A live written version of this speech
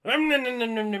Okay,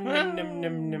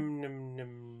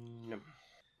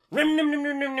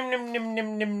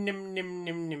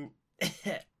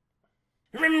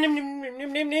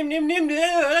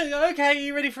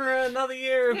 you ready for another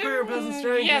year of Queer and Pleasant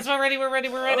Strangers? Yes, we're ready.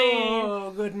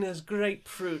 Oh, goodness,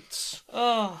 grapefruits.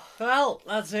 Oh, Well,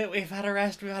 that's it. We've had a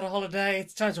rest, we've had a holiday.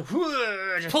 It's time to...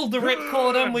 pull the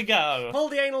ripcord and we go. Pull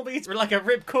the anal beads like a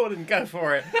ripcord and go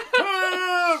for it.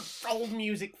 Old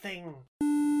music thing.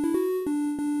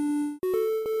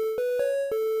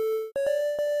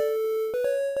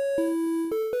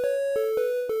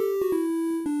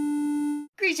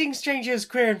 Greetings, strangers,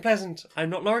 queer and pleasant. I'm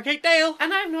not Laura Kate Dale.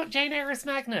 And I'm not Jane Eris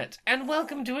Magnet. And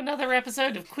welcome to another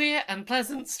episode of Queer and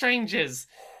Pleasant Strangers.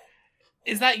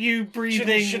 Is that you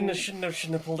breathing? Shouldn't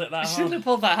have pulled it that hard. Shouldn't have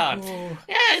pulled that hard. Oh.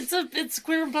 Yeah, it's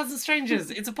Queer and Pleasant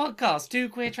Strangers. It's a podcast. Two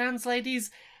queer trans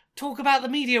ladies talk about the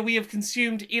media we have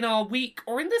consumed in our week,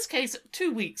 or in this case,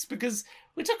 2 weeks, because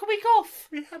we took a week off.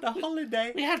 We had a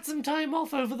holiday. We had some time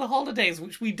off over the holidays,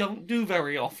 which we don't do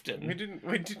very often. We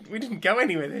didn't go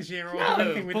anywhere this year or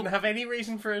anything. We didn't have any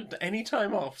reason for any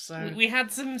time off. So we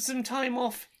had some time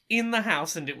off in the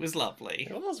house, and it was lovely.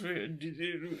 it was.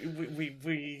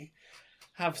 We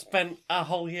have spent a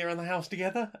whole year in the house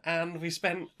together, and we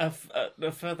spent a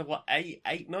further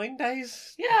 9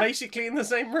 days, Yeah. basically in the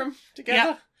same room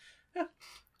together. Yeah,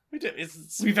 we do.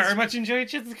 We very much enjoy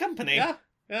each other's company. Yeah.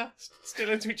 Still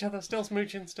into each other, still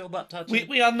smooching, still butt touching.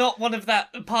 We are not part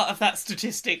of that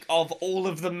statistic of all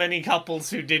of the many couples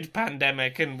who did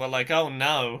pandemic and were like, oh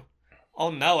no,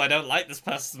 I don't like this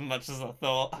person as much as I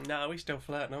thought. No, we still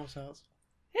flirt and all sorts.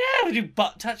 Yeah, we do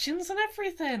butt touchings and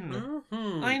everything.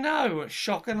 Mm-hmm. I know,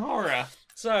 shock and horror.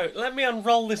 So let me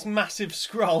unroll this massive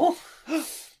scroll.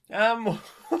 What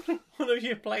have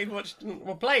you played?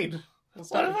 Played.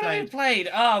 What have I played?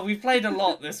 We've played a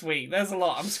lot this week. There's a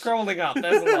lot. I'm scrolling up.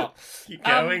 There's a lot. Keep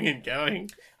going and going.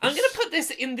 I'm going to put this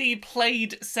in the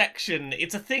played section.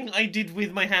 It's a thing I did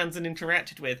with my hands and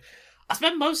interacted with. I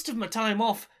spent most of my time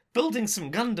off building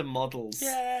some Gundam models.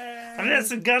 Yeah. I did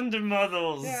some Gundam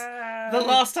models. Yeah. The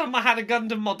last time I had a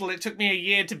Gundam model, it took me a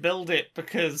year to build it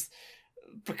because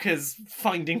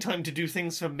finding time to do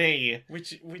things for me.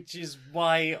 Which is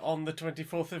why on the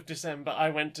 24th of December I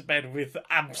went to bed with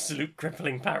absolute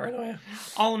crippling paranoia.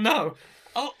 Oh no.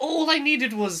 All I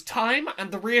needed was time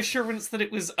and the reassurance that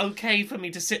it was okay for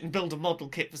me to sit and build a model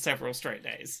kit for several straight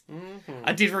days. Mm-hmm.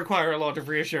 I did require a lot of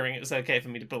reassuring it was okay for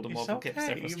me to build a model kit for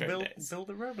several straight days. Build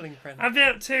a Roebling friend. I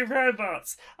built 2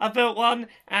 robots. I built one,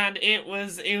 and it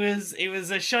was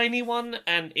a shiny one,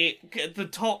 and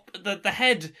the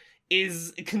head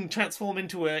can transform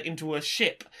into a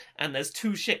ship, and there's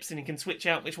 2 ships, and you can switch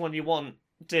out which one you want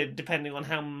depending on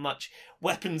how much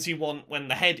weapons you want when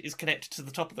the head is connected to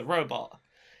the top of the robot.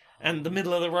 And the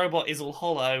middle of the robot is all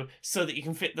hollow so that you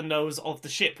can fit the nose of the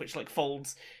ship, which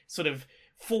folds sort of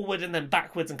forward and then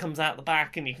backwards and comes out the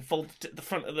back, and you can fold the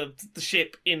front of the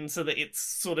ship in so that it's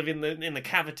sort of in the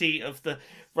cavity of the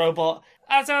robot.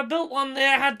 So I built one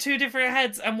that had 2 different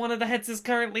heads, and one of the heads has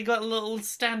currently got a little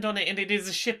stand on it, and it is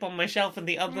a ship on my shelf, and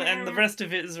the rest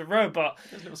of it is a robot.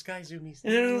 Those little sky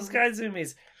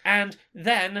zoomies. And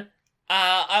then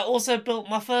I also built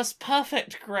my first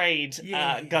perfect grade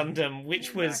Gundam,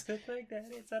 which was...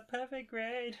 It's a perfect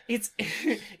grade.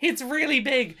 It's really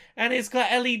big, and it's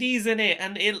got LEDs in it,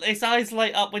 and its eyes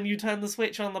light up when you turn the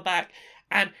switch on the back,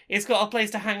 and it's got a place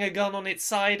to hang a gun on its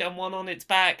side and one on its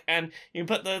back, and you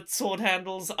put the sword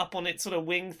handles up on its sort of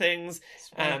wing things,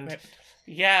 and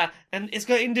it's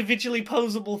got individually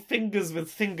posable fingers with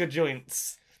finger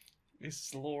joints.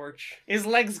 It's large. His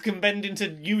legs can bend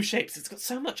into U shapes. It's got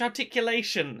so much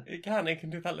articulation. It can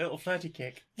do that little flirty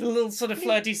kick. The little sort of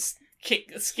flirty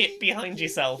skip behind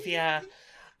yourself, yeah.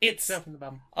 It's... Self in the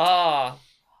bum. I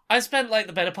spent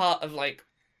the better part of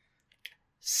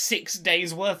 6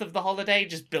 days worth of the holiday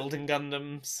just building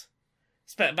Gundams.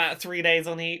 Spent about 3 days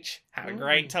on each. Had a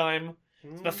great time.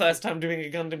 It's my first time doing a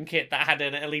Gundam kit that had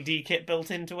an LED kit built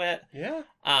into it. Yeah.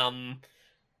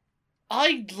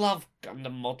 I love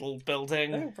Gundam model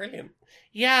building. Oh, brilliant.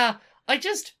 Yeah, I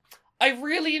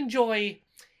really enjoy...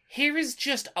 Here is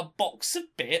just a box of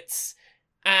bits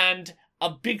and a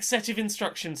big set of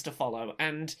instructions to follow,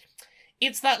 and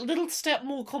it's that little step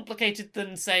more complicated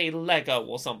than, say, Lego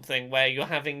or something, where you're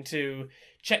having to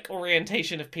check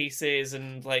orientation of pieces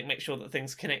and, make sure that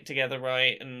things connect together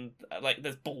right, and,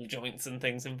 there's ball joints and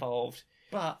things involved.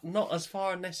 But not as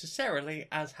far necessarily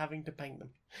as having to paint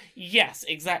them. Yes,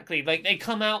 exactly. They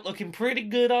come out looking pretty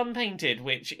good unpainted,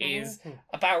 which is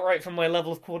about right for my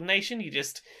level of coordination. You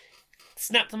just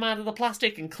snap them out of the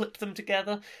plastic and clip them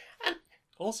together. And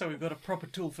also, we've got a proper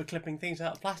tool for clipping things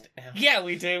out of plastic now. Yeah,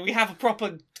 we do. We have a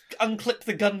proper unclip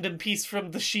the Gundam piece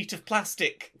from the sheet of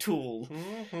plastic tool.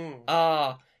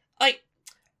 Mm-hmm.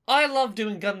 I love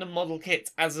doing Gundam model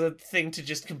kits as a thing to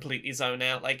just completely zone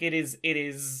out. Like, it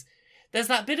is... There's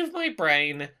that bit of my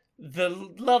brain, the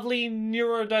lovely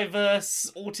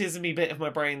neurodiverse autism-y bit of my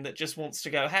brain that just wants to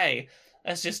go, hey,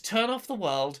 let's just turn off the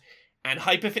world and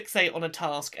hyperfixate on a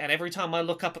task, and every time I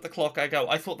look up at the clock I go,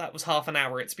 I thought that was half an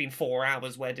hour, it's been 4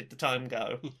 hours, where did the time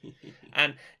go?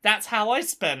 And that's how I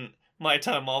spent my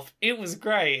time off. It was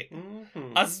great.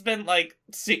 Mm-hmm. I spent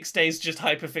 6 days just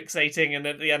hyperfixating, and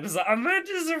at the end I was like, I made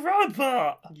this a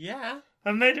robot! Yeah.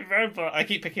 I made a robot. I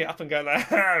keep picking it up and going like,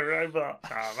 robot.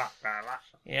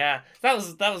 Yeah, that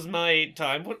was my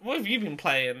time. What have you been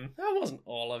playing? That wasn't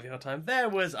all of your time. There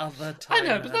was other time. I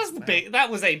know, but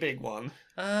that was a big one.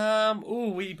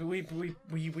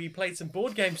 We played some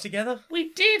board games together.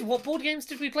 We did. What board games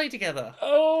did we play together?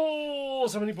 Oh,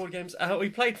 so many board games. We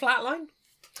played Flatline.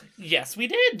 Yes, we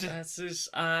did. This is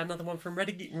another one from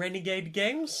Renegade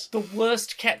Games. The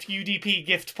worst kept UDP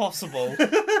gift possible.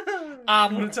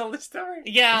 Want to tell this story?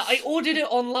 Yeah, I ordered it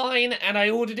online, and I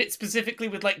ordered it specifically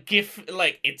with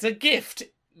it's a gift.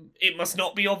 It must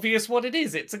not be obvious what it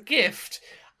is. It's a gift.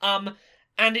 And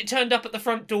it turned up at the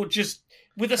front door just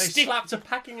with a stick. They slapped a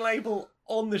packing label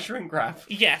on the shrink wrap.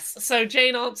 Yes, so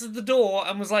Jane answered the door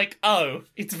and was like, oh,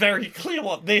 it's very clear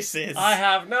what this is. I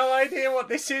have no idea what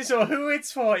this is or who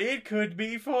it's for. It could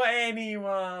be for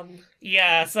anyone.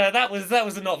 Yeah, so that was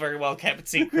a not very well kept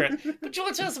secret. But do you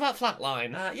want to tell us about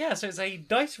Flatline? So it's a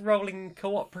dice rolling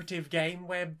cooperative game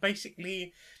where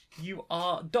basically you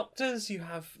are doctors, you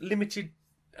have limited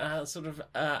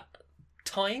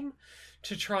time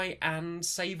to try and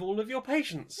save all of your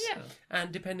patients. Yeah.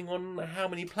 And depending on how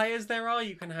many players there are,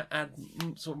 you can add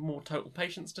sort of more total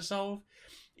patients to solve.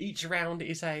 Each round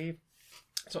is a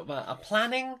sort of a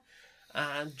planning,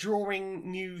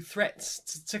 drawing new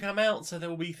threats to come out. So there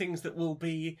will be things that will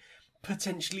be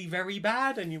potentially very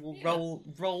bad, and you will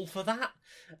roll for that.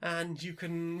 And you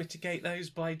can mitigate those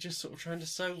by just sort of trying to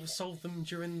solve them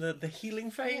during the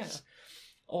healing phase. Yeah.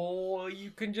 Or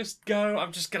you can just go,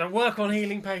 I'm just going to work on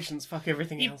healing patients, fuck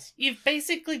everything else. You've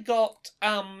basically got,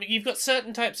 you've got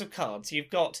certain types of cards. You've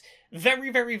got very,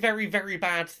 very, very, very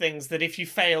bad things that if you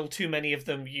fail too many of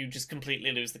them, you just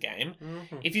completely lose the game.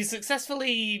 Mm-hmm. If you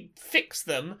successfully fix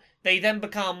them, they then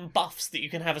become buffs that you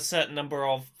can have a certain number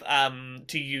of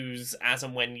to use as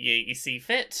and when you see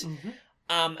fit. Mm-hmm.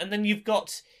 And then you've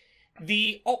got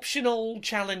the optional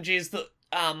challenges that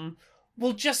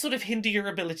will just sort of hinder your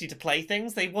ability to play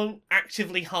things. They won't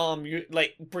actively harm you,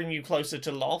 bring you closer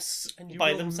to loss and you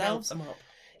by will themselves. Mount them up.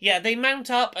 Yeah, they mount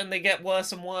up and they get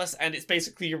worse and worse, and it's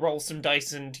basically you roll some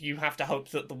dice and you have to hope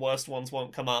that the worst ones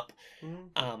won't come up.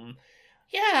 Mm-hmm.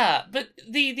 Yeah, but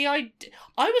I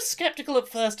was skeptical at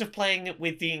first of playing it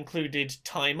with the included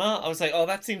timer. I was like, oh,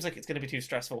 that seems like it's going to be too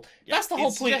stressful. Yeah, that's the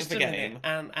whole point of the game.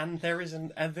 And there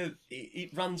isn't...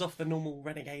 it runs off the normal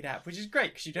Renegade app, which is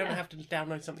great, because you don't have to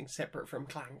download something separate from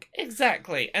Clank.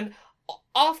 Exactly, and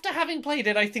after having played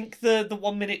it, I think the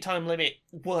 1 minute time limit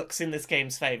works in this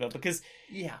game's favour, because...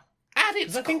 Yeah.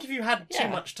 Because I think if you had too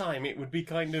much time, it would be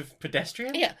kind of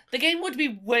pedestrian. Yeah, the game would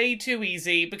be way too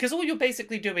easy, because all you're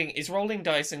basically doing is rolling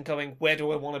dice and going, where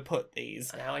do I want to put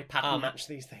these? And how I pattern match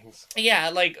these things.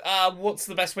 Yeah, what's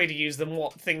the best way to use them?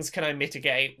 What things can I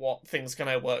mitigate? What things can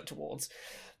I work towards?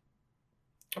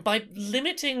 By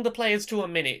limiting the players to a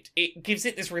minute, it gives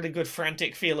it this really good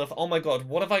frantic feel of, oh my god,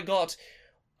 what have I got?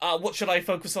 What should I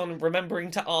focus on? Remembering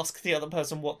to ask the other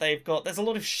person what they've got. There's a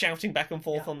lot of shouting back and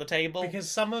forth on the table. Because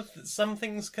some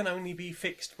things can only be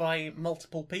fixed by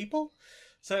multiple people.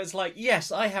 So it's like,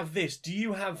 yes, I have this. Do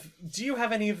you have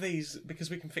any of these? Because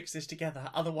we can fix this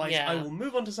together. Otherwise, I will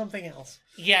move on to something else.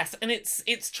 Yes, and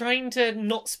it's trying to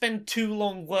not spend too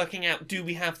long working out, do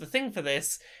we have the thing for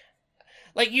this?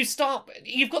 You've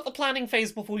got the planning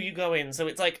phase before you go in, so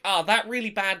it's like, that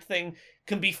really bad thing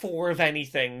can be 4 of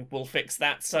anything, we'll fix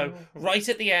that. So, right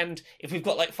at the end, if we've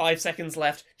got 5 seconds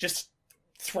left, just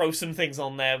throw some things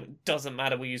on there, doesn't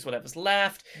matter, we use whatever's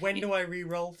left. When do I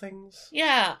re-roll things?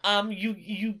 Yeah,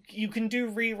 you can do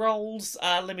re-rolls,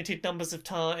 limited numbers of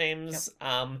times,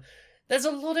 there's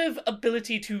a lot of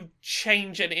ability to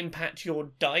change and impact your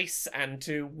dice, and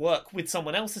to work with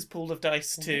someone else's pool of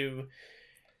dice to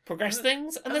progress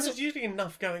things. And there's usually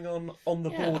enough going on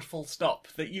the board, full stop,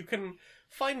 that you can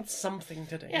find something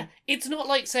to do. Yeah, it's not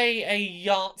like, say, a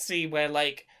Yahtzee where,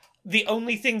 the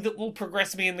only thing that will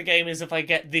progress me in the game is if I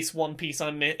get this one piece,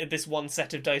 this one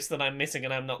set of dice that I'm missing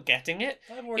and I'm not getting it.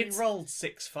 I've already rolled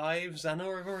 6 5s, and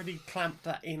I've already clamped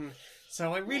that in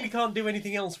So I really can't do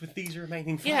anything else with these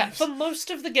remaining 5. Yeah, for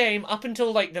most of the game, up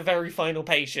until like the very final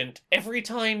patient, every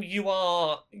time you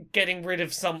are getting rid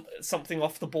of something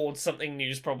off the board, something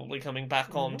new's probably coming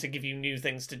back on to give you new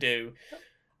things to do.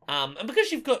 And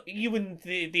because you and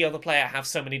the other player have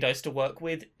so many dice to work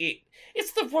with,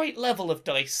 it's the right level of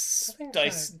dice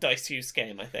use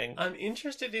game, I think. I'm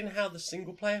interested in how the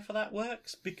single player for that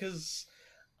works, because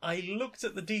I looked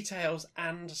at the details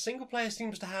and single player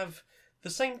seems to have the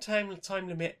same time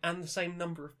limit and the same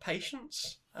number of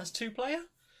patients as 2-player.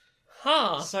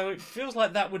 Huh. So it feels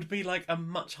like that would be like a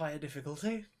much higher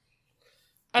difficulty.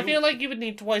 I feel like you would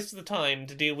need twice the time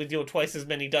to deal with your twice as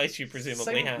many dice you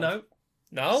presumably have.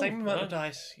 No? Same amount of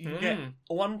dice. You get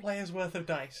 1 player's worth of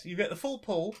dice. You get the full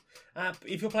pool.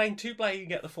 If you're playing 2-player, you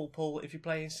get the full pool. If you're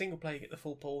playing single player, you get the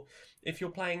full pool. If you're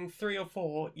playing 3 or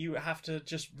 4, you have to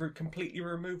just completely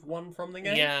remove 1 from the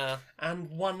game. Yeah. And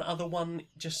 1 other one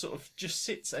just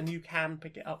sits, and you can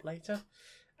pick it up later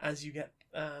as you get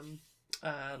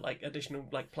like additional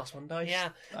like +1 dice. Yeah.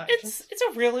 Action. It's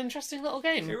a real interesting little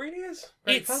game. It really is.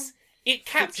 Great fun. It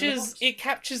captures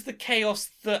the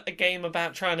chaos that a game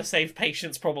about trying to save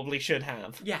patients probably should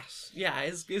have. Yes, yeah,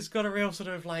 it's got a real sort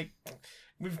of like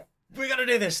we're gonna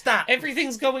do this. Stat.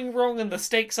 Everything's going wrong and the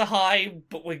stakes are high,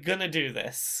 but we're gonna do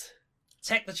this.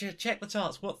 Check the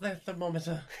charts. What's their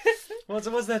thermometer?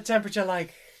 what's their temperature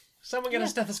like? Someone get a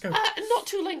stethoscope. Not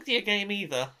too lengthy a game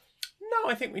either. No,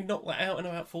 I think we knocked that out in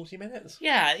about 40 minutes.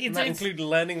 Yeah, and that include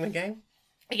learning the game.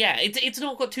 Yeah, it's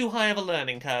not got too high of a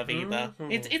learning curve either.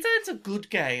 Mm-hmm. It's a good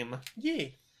game. Yeah,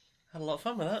 had a lot of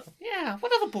fun with that. Yeah,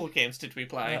 what other board games did we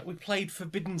play? We played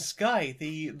Forbidden Sky,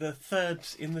 the third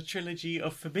in the trilogy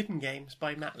of Forbidden games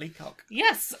by Matt Leacock.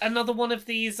 Yes, another one of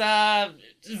these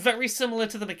very similar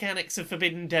to the mechanics of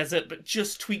Forbidden Desert, but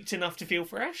just tweaked enough to feel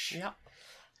fresh. Yep.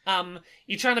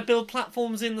 You're trying to build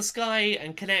platforms in the sky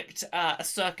and connect a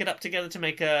circuit up together to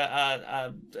make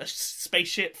a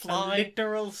spaceship fly. A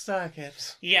literal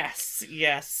circuit. Yes.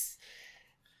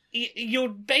 You're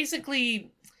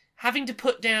basically having to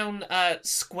put down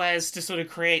squares to sort of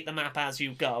create the map as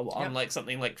you go, unlike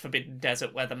something like Forbidden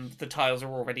Desert where the tiles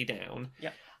are already down.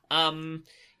 Yep.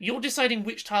 You're deciding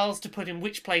which tiles to put in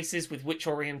which places with which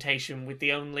orientation, with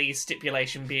the only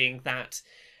stipulation being that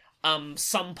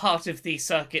some part of the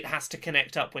circuit has to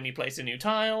connect up when you place a new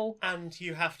tile. And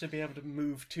you have to be able to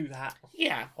move to that.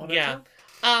 Yeah. Turn.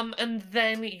 And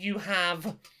then you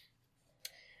have...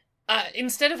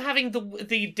 instead of having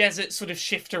the desert sort of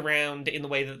shift around in the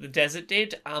way that the desert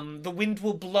did, the wind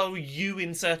will blow you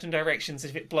in certain directions.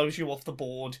 If it blows you off the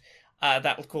board,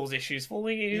 that will cause issues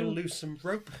for you. You'll lose some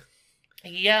rope.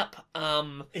 Yep.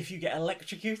 If you get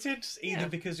electrocuted, either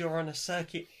because you're on a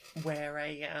circuit where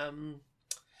a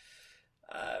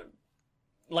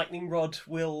lightning rod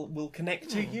will connect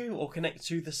to you or connect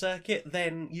to the circuit,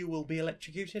 then you will be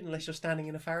electrocuted unless you're standing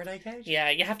in a Faraday cage. Yeah,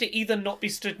 you have to either not be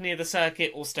stood near the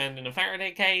circuit or stand in a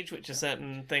Faraday cage, which are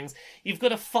certain things. You've got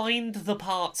to find the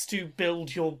parts to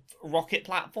build your rocket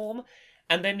platform,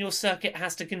 and then your circuit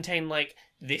has to contain, like,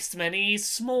 this many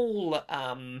small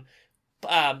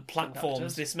platforms,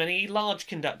 Conductors. this many large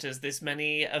conductors, this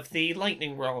many of the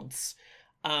lightning rods.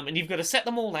 And you've got to set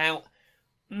them all out,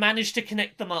 manage to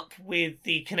connect them up with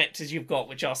the connectors you've got,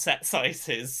 which are set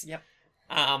sizes. Yep.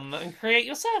 And create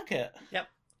your circuit. Yep.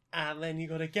 And then you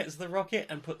got to get to the rocket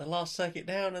and put the last circuit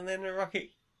down, and then the rocket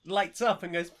lights up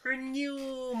and goes,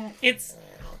 "Prenum."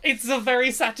 It's a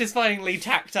very satisfyingly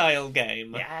tactile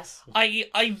game. Yes.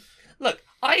 Look,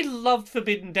 I loved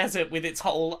Forbidden Desert with its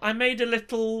whole, I made a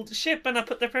little ship and I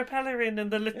put the propeller in and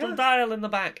the little dial in the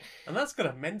back. And that's got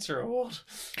a Mentor award.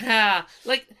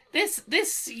 Like,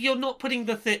 this you're not putting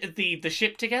the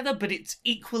ship together, but it's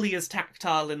equally as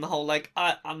tactile in the whole, like,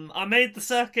 I made the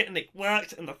circuit and it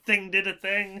worked and the thing did a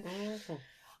thing. Mm-hmm.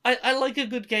 I like a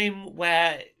good game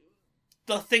where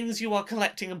the things you are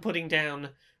collecting and putting down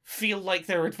feel like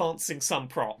they're advancing some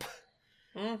prop.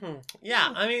 Mm-hmm.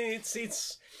 Yeah, I mean,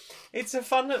 it's a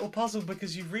fun little puzzle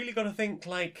because you've really got to think,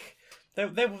 like, there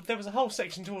was a whole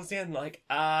section towards the end, like,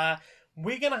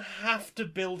 we're going to have to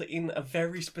build it in a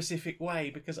very specific way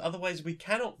because otherwise we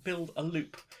cannot build a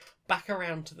loop back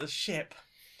around to the ship.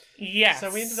 Yes. So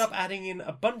we ended up adding in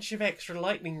a bunch of extra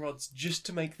lightning rods just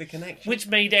to make the connection. Which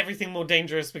made everything more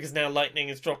dangerous because now lightning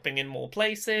is dropping in more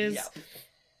places. Yeah.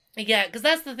 Yeah, because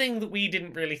that's the thing that we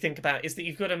didn't really think about, is that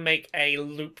you've got to make a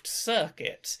looped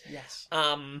circuit. Yes.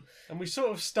 And we sort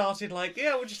of started like,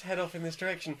 we'll just head off in this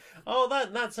direction. Oh,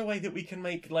 that's a way that we can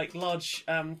make, like, large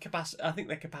I think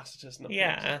they're capacitors, not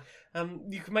yeah.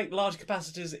 you can make large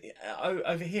capacitors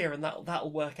over here, and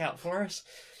that'll work out for us.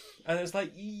 And it's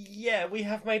like, we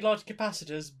have made large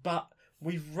capacitors, but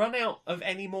we've run out of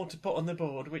any more to put on the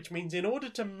board, which means in order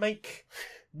to make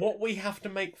what we have to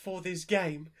make for this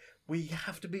game, we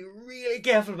have to be really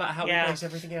careful about how we place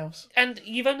everything else. And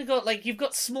you've only got, you've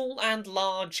got small and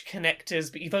large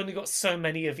connectors, but you've only got so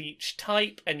many of each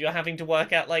type, and you're having to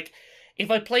work out,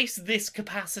 if I place this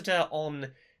capacitor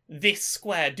on this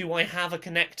square, do I have a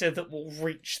connector that will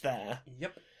reach there?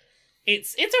 Yep.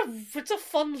 It's a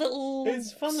fun little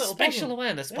spatial puzzle.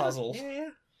 Awareness puzzle.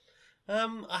 Yeah.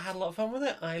 I had a lot of fun with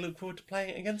it. I look forward to playing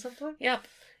it again sometime. Yep.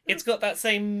 It's got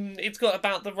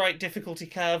about the right difficulty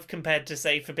curve compared to,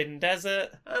 say, Forbidden Desert.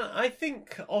 I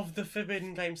think of the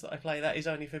Forbidden games that I play, that is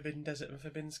only Forbidden Desert and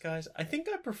Forbidden Skies. I think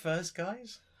I prefer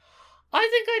Skies. I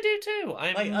think I do too.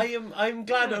 I'm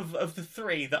glad of the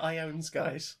three that I own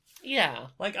Skies. Yeah.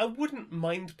 I wouldn't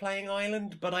mind playing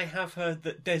Island, but I have heard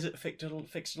that Desert fixed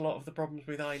a lot of the problems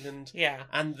with Island. Yeah.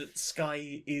 And that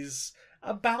Sky is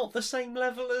about the same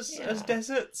level as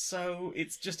Desert, so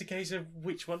it's just a case of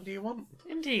which one do you want?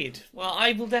 Indeed. Well,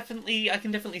 I can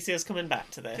definitely see us coming back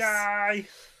to this. Yay!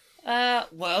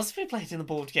 What else have we played in the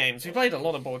board games? We played a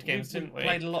lot of board games, didn't we? We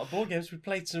played a lot of board games. We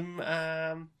played some,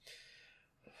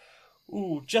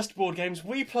 just board games.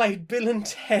 We played Bill and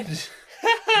Ted.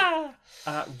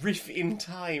 Riff in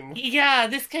Time. Yeah,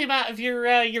 this came out of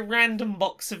your random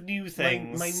box of new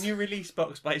things. My new release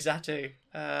box by Zatu.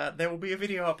 There will be a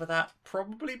video up of that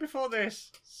probably before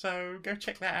this, so go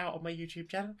check that out on my YouTube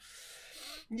channel.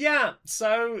 Yeah,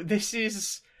 so this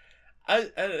is...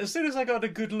 as soon as I got a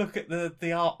good look at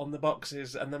the art on the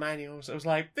boxes and the manuals, I was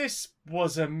like, this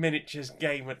was a miniatures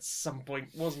game at some point,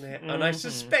 wasn't it? And I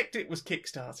suspect it was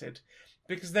kickstarted.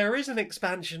 Because there is an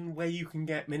expansion where you can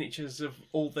get miniatures of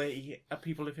all the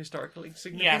people of historical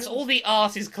significance. Yes, all the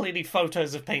art is clearly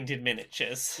photos of painted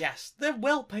miniatures. Yes, they're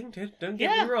well painted, don't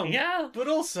get me wrong. Yeah. But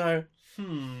also,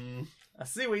 I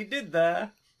see what you did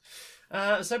there.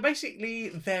 So basically,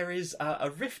 there is a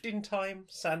rift in time.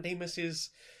 San Dimas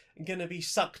is going to be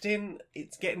sucked in.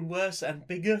 It's getting worse and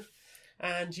bigger.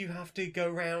 And you have to go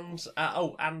round...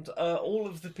 all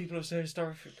of the people of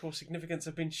historical significance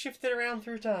have been shifted around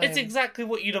through time. It's exactly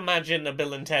what you'd imagine a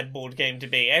Bill and Ted board game to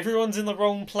be. Everyone's in the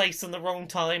wrong place and the wrong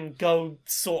time. Go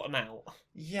sort them out.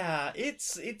 Yeah,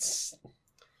 it's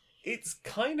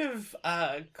kind of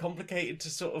complicated to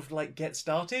sort of get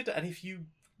started. And if you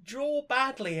draw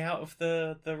badly out of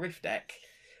the rift deck,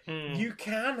 you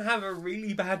can have a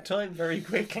really bad time very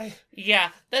quickly.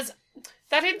 Yeah,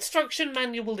 that instruction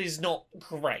manual is not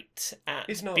great at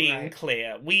being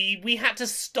clear. We had to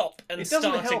stop and start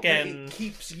again. It doesn't help that it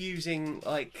keeps using,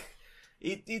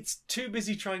 it's too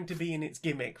busy trying to be in its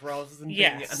gimmick rather than being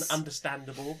an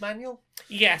understandable manual.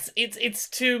 Yes, it's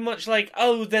too much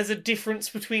there's a difference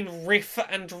between riff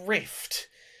and rift.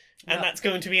 And that's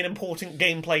going to be an important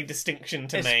gameplay distinction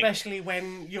to make. Especially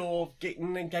when your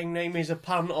game name is a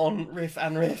pun on riff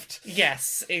and rift.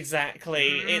 Yes, exactly.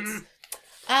 It's...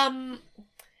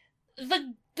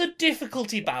 The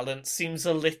difficulty balance seems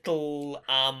a little,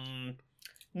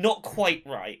 not quite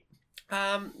right.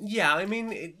 Yeah, I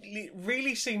mean, it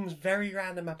really seems very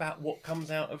random about what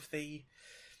comes out of the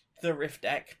Rift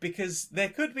deck, because there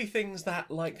could be things that,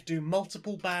 do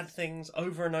multiple bad things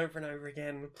over and over and over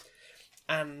again,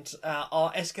 and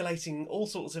are escalating all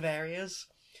sorts of areas.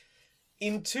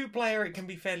 In two-player, it can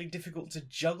be fairly difficult to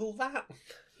juggle that.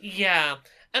 Yeah,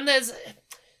 and there's...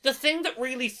 The thing that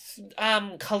really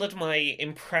coloured my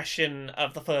impression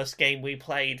of the first game we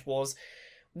played was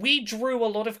we drew a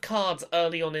lot of cards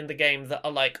early on in the game that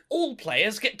are all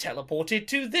players get teleported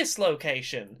to this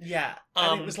location. Yeah,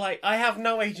 and it was I have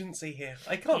no agency here.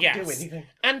 I can't do anything.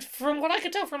 And from what I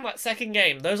could tell from that second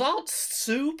game, those aren't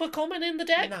super common in the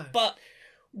deck, but...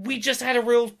 We just had a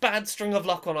real bad string of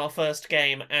luck on our first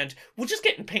game, and we're just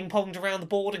getting ping-ponged around the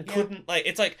board and couldn't,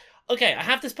 it's okay, I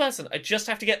have this person, I just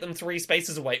have to get them 3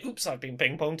 spaces away. Oops, I've been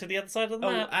ping-ponged to the other side of the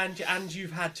map. And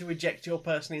you've had to eject your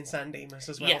person in San Dimas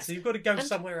as well, so you've got to go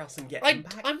somewhere else and get them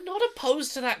back. I'm not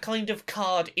opposed to that kind of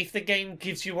card if the game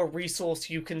gives you a resource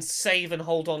you can save and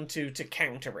hold on to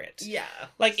counter it. Yeah.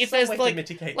 If there's,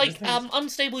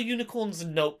 Unstable Unicorn's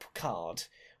Nope card...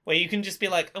 Where you can just be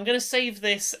I'm going to save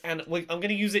this, and I'm going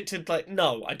to use it to,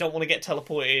 no, I don't want to get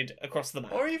teleported across the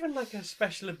map. Or even, a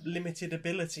special limited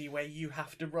ability where you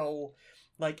have to roll,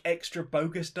 extra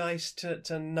bogus dice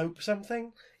to nope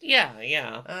something.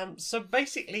 Yeah. So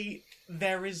basically,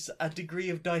 there is a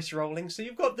degree of dice rolling. So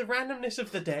you've got the randomness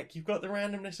of the deck, you've got the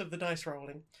randomness of the dice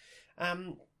rolling.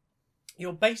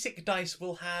 Your basic dice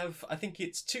will have, I think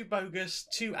it's 2 bogus,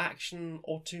 2 action,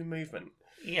 or 2 movement.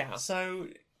 Yeah. So...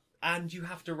 And you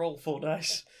have to roll 4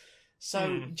 dice.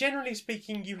 So, generally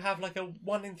speaking, you have a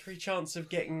 1 in 3 chance of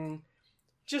getting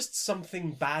just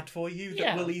something bad for you that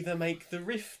Yeah. will either make the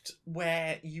rift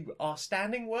where you are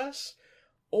standing worse,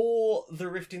 or the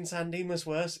rift in San Dimas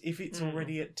worse if it's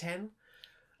already at 10.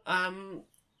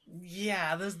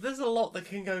 Yeah, there's a lot that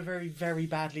can go very, very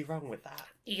badly wrong with that.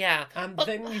 Yeah. And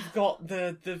then you've got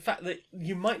the fact that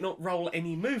you might not roll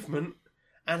any movement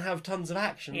and have tons of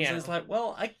actions. Yeah. And it's like,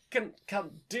 well, I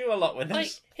can't do a lot with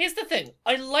this. Here's the thing.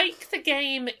 I like the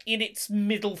game in its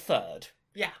middle third.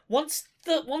 Yeah. Once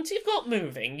you've got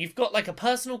moving, you've got like a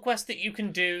personal quest that you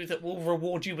can do that will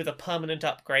reward you with a permanent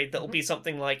upgrade that will be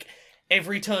something like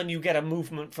every turn you get a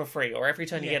movement for free, or every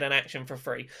turn you get an action for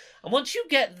free. And once you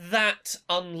get that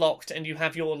unlocked and you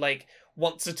have your like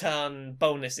once a turn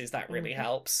bonuses, that really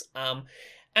helps.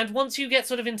 And once you get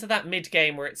sort of into that mid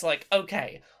game where it's like,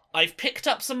 okay, I've picked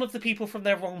up some of the people from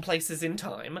their wrong places in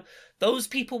time. Those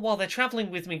people, while they're travelling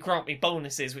with me, grant me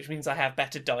bonuses, which means I have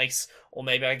better dice, or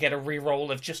maybe I get a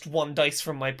reroll of just one dice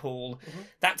from my pool.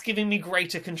 That's giving me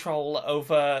greater control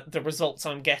over the results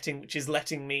I'm getting, which is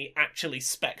letting me actually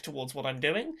spec towards what I'm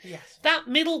doing. Yes. That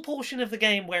middle portion of the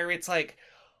game where it's like,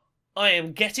 I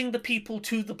am getting the people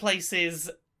to the places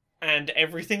and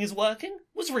everything is working,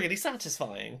 was really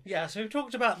satisfying. Yeah, so we've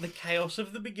talked about the chaos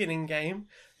of the beginning game,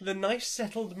 the nice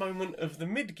settled moment of the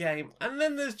mid game, and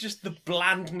then there's just the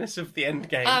blandness of the end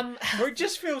game, where it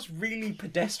just feels really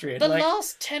pedestrian. The like,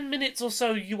 last 10 minutes or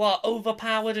so, you are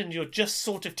overpowered and you're just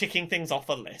sort of ticking things off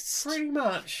a list. pretty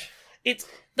much. It's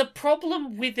the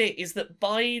problem with it is that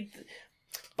by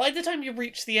the time you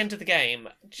reach the end of the game,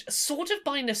 sort of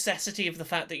by necessity of the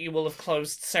fact that you will have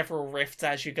closed several rifts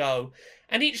as you go,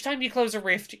 and each time you close a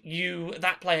rift,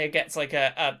 that player gets like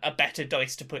a better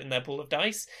dice to put in their pool of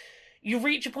dice. You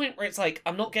reach a point where it's like,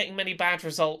 I'm not getting many bad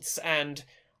results, and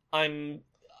I'm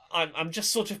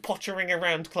just sort of pottering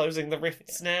around closing the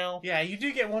rifts now. Yeah, you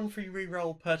do get one free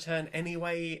reroll per turn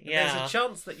anyway. Yeah. There's a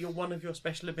chance that one of your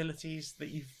special abilities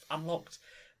that you've unlocked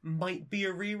might be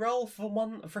a reroll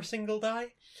for a single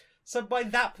die. So by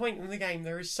that point in the game,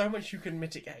 there is so much you can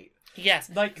mitigate.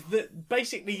 Yes. Like,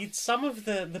 basically, some of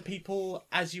the people,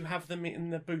 as you have them in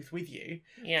the booth with you,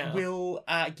 Yeah. will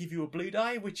give you a blue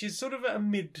die, which is sort of a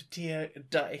mid-tier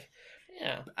die.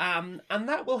 Yeah. And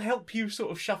that will help you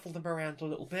sort of shuffle them around a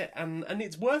little bit, and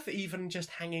it's worth even just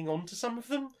hanging on to some of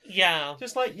them. Yeah.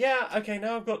 Just like, yeah, okay,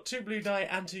 now I've got 2 blue die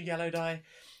and 2 yellow die.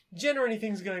 Generally,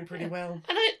 things are going pretty well.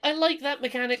 And I like that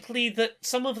mechanically, that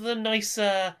some of the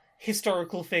nicer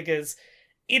historical figures,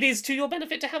 it is to your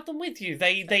benefit to have them with you.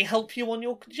 They help you on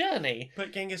your journey.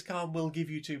 But Genghis Khan will give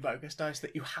you 2 bogus dice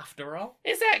that you have to roll.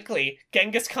 Exactly.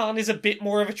 Genghis Khan is a bit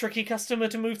more of a tricky customer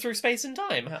to move through space and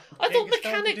time. Yeah. I thought Genghis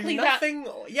Khan can do mechanically that nothing.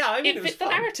 Yeah, I mean, it it was fit the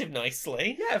fun. narrative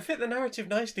nicely. Yeah, it fit the narrative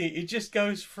nicely. It just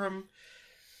goes from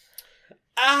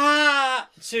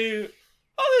to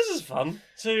this is fun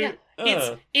to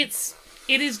Yeah,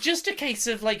 it is just a case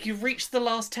of like you've reached the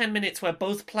last 10 minutes where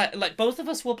both of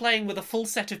us were playing with a full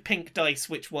set of pink dice,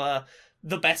 which were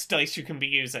the best dice you can be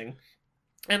using,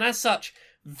 and as such,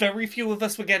 very few of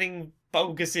us were getting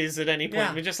boguses at any point.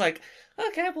 Yeah. We're just like,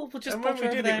 okay, well, we'll just. and when we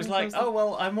potter did over it there was and like, close them. oh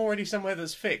well, I'm already somewhere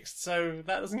that's fixed, so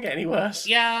that doesn't get any worse.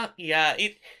 Yeah.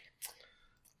 It.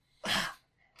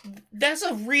 There's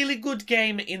a really good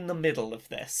game in the middle of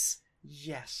this.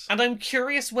 Yes. And I'm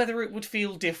curious whether it would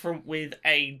feel different with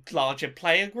a larger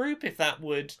player group, if that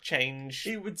would change.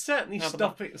 It would certainly Now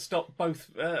stop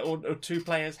both or 2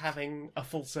 players having a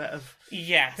full set of.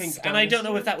 Yes, Pink and I don't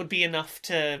dice. know if that would be enough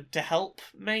to help,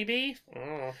 maybe.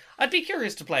 I'd be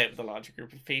curious to play it with a larger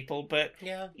group of people, but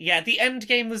Yeah. the end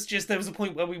game was just, there was a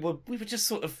point where we were just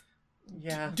sort of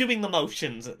Yeah. doing the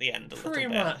motions at the end a Pretty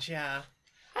little bit. much, yeah.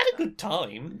 I had a good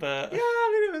time, but... Yeah,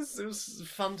 I mean, it was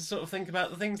fun to sort of think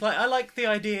about the things. Like, I like the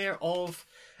idea of,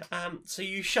 so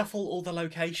you shuffle all the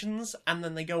locations and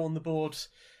then they go on the board,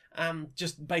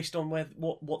 just based on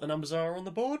what the numbers are on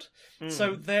the board.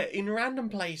 So they're in random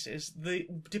places.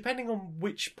 Depending on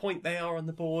which point they are on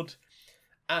the board,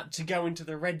 to go into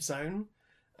the red zone,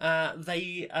 it's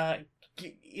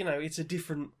a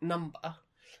different number.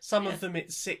 Some of them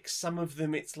it's 6, some of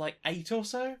them it's like 8 or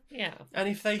so. Yeah. And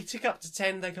if they tick up to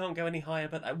 10, they can't go any higher,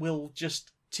 but that will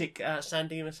just tick San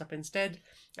Dimas up instead.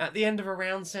 At the end of a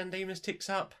round, San Dimas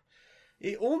ticks up.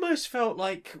 It almost felt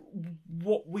like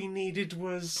what we needed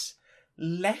was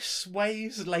less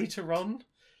ways later on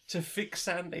to fix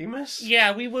San Dimas.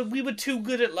 Yeah, we were too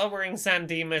good at lowering San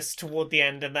Dimas toward the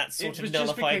end, and that sort of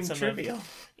nullified some trivial.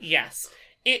 Yes.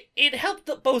 It helped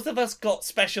that both of us got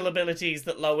special abilities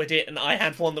that lowered it, and I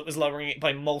had one that was lowering it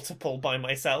by multiple by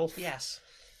myself. Yes.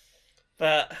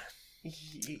 But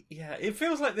Yeah, it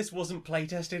feels like this wasn't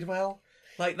playtested well.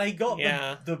 Like, they got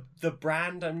Yeah. the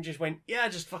brand and just went, yeah,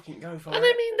 just fucking go for And it.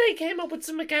 I mean, they came up with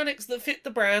some mechanics that fit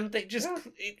the brand. They just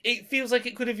it feels like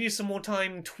it could have used some more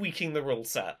time tweaking the rule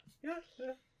set.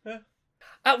 Yeah.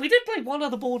 We did play one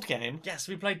other board game. Yes,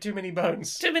 we played Too Many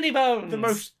Bones. Too Many Bones. The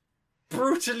most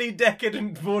brutally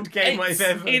decadent board game I've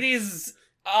ever. It is.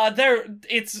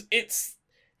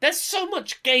 There's so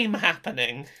much game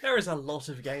happening. There is a lot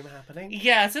of game happening.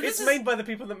 Yeah, so It's made by the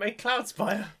people that made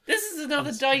Cloudspire. This is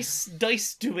another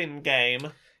dice doing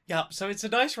game. Yep, so it's a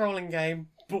dice rolling game,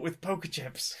 but with poker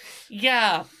chips.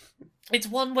 Yeah. It's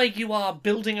one where you are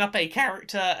building up a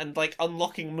character and, like,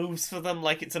 unlocking moves for them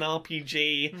like it's an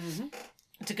RPG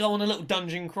to go on a little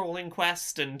dungeon crawling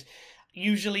quest, and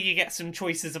usually you get some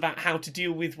choices about how to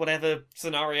deal with whatever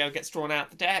scenario gets drawn out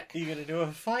the deck. Are you going to do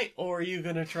a fight, or are you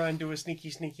going to try and do a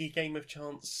sneaky game of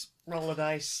chance, roll a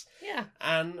dice, Yeah.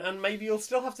 and maybe you'll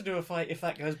still have to do a fight if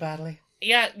that goes badly?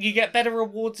 Yeah, you get better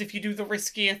rewards if you do the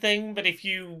riskier thing, but if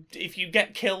you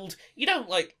get killed, you don't,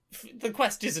 like, the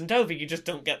quest isn't over, you just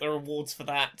don't get the rewards for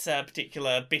that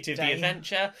particular bit of the Day.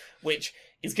 adventure, which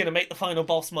is going to make the final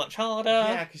boss much harder.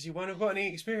 Yeah, because you won't have got any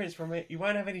experience from it, you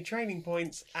won't have any training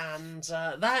points, and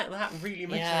that really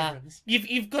makes a difference.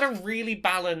 You've got to really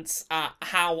balance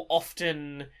how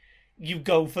often you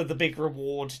go for the big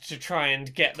reward to try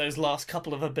and get those last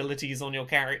couple of abilities on your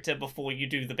character before you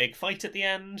do the big fight at the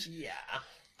end.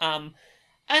 Yeah.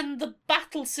 And the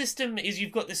battle system is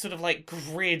you've got this sort of like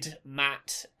grid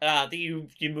mat that you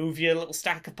move your little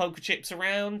stack of poker chips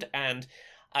around, and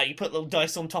you put little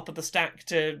dice on top of the stack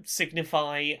to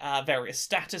signify various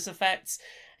status effects.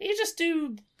 You just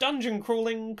do dungeon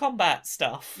crawling combat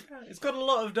stuff. Yeah, it's got a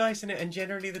lot of dice in it, and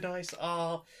generally the dice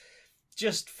are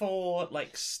just for,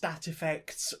 like, stat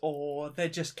effects, or they're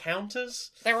just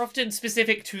counters. They're often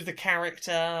specific to the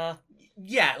character.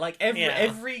 Yeah, like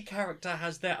every character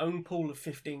has their own pool of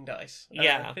 15 dice.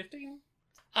 Yeah. 15?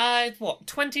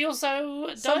 20 or so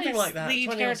dice? Something like that, that each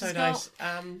 20 or so character's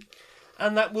got? dice.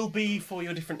 And that will be for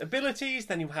your different abilities.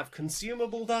 Then you have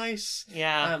consumable dice.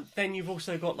 Yeah. Then you've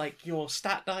also got, like, your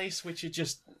stat dice, which are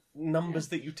just numbers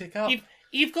that you tick up.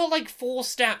 You've got like 4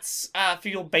 stats for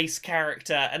your base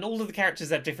character, and all of the characters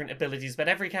have different abilities, but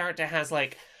every character has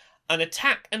like an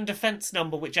attack and defense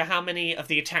number, which are how many of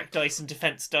the attack dice and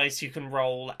defense dice you can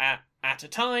roll at a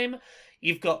time.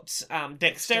 You've got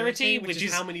dexterity, which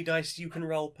is how many dice you can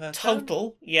roll per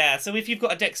total. turn. Yeah, so if you've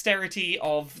got a dexterity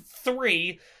of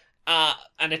 3,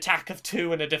 an attack of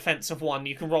 2 and a defense of 1,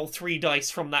 you can roll 3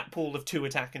 dice from that pool of 2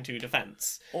 attack and 2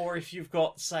 defense. Or if you've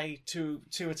got, say, two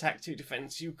attack, 2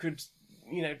 defense, you could,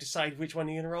 decide which one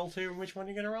you're going to roll 2 and which one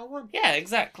you're going to roll 1. Yeah,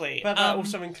 exactly. But that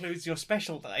also includes your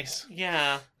special dice.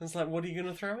 Yeah. It's like, what are you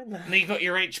going to throw in there? And then you've got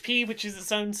your HP, which is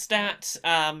its own stat.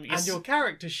 And your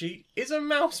character sheet is a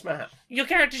mouse map. Your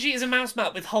character sheet is a mouse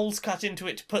map with holes cut into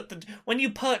it to put the... When you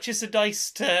purchase a dice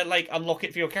to, like, unlock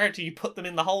it for your character, you put them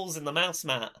in the holes in the mouse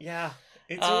map. Yeah.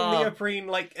 It's all neoprene,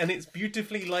 like, and it's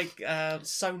beautifully, like,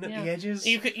 sewn at the edges.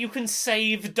 You can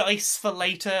save dice for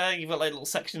later. You've got, like, little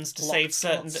sections to save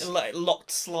certain... Like,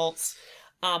 locked slots.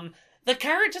 The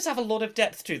characters have a lot of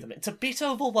depth to them. It's a bit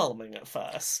overwhelming at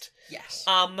first. Yes.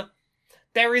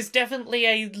 There is definitely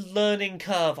a learning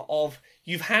curve of,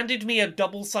 you've handed me a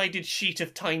double-sided sheet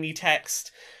of tiny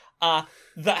text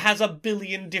that has a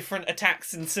billion different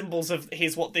attacks and symbols of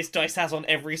here's what this dice has on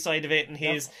every side of it, and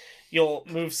here's your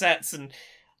movesets, and...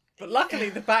 But luckily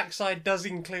the backside does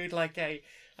include, like,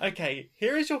 okay,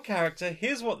 here is your character,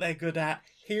 here's what they're good at,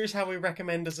 here's how we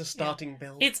recommend as a starting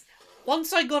build. It's...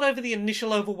 Once I got over the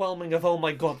initial overwhelming of, oh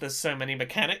my god, there's so many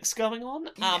mechanics going on,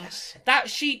 that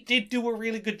sheet did do a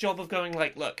really good job of going,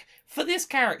 like, look, for this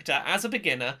character, as a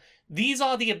beginner, these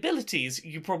are the abilities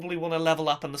you probably want to level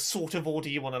up and the sort of order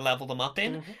you want to level them up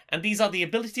in, and these are the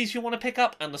abilities you want to pick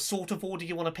up and the sort of order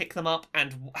you want to pick them up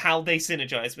and how they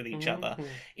synergize with each other.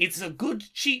 It's a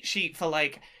good cheat sheet for,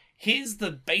 like, here's the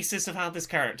basis of how this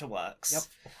character works. Yep.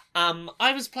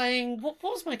 I was playing... What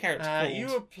was my character called? You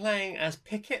were playing as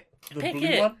Pickett, the Pickett.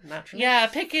 blue one, naturally. Yeah,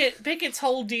 Pickett's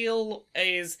whole deal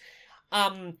is...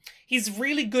 he's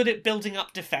really good at building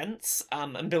up defense,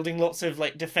 and building lots of,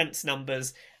 like, defense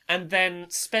numbers, and then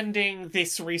spending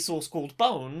this resource called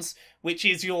Bones, which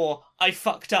is your, I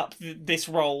fucked up this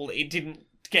roll, it didn't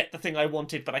get the thing I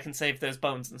wanted, but I can save those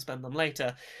bones and spend them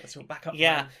later. That's your backup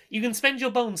Yeah, plan. you can spend your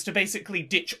bones to basically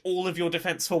ditch all of your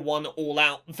defense for one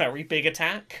all-out, very big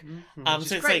attack. Which So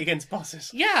is it's great like, against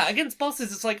bosses. yeah, against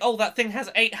bosses, it's like, oh, that thing has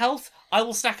 8 health, I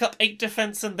will stack up 8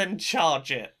 defense and then charge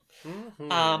it.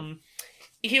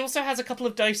 He also has a couple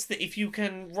of dice that if you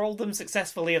can roll them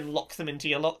successfully and lock them into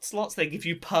your locked slots, they give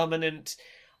you permanent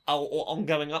or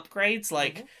ongoing upgrades.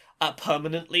 Like,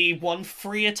 permanently 1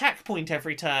 free attack point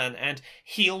every turn, and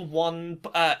heal 1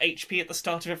 HP at the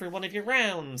start of every one of your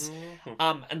rounds.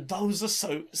 And those are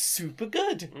so super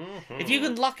good. If you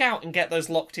can luck out and get those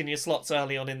locked in your slots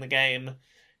early on in the game,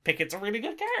 Pickett's a really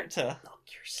good character. Lock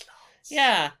your slots.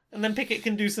 Yeah, and then Pickett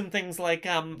can do some things like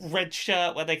Red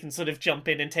Shirt, where they can sort of jump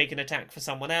in and take an attack for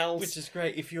someone else. Which is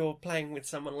great if you're playing with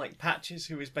someone like Patches,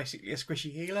 who is basically a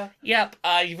squishy healer. Yep,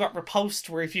 you've got Riposte,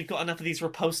 where if you've got enough of these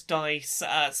Riposte dice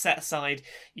set aside,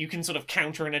 you can sort of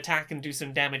counter an attack and do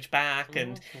some damage back,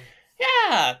 and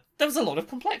yeah, there was a lot of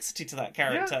complexity to that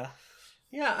character.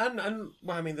 Yeah, and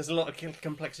well, I mean, there's a lot of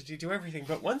complexity to everything,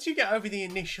 but once you get over the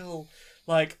initial,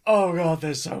 like, oh god,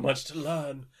 there's so much to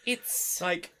learn. It's...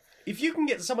 Like, if you can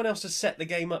get someone else to set the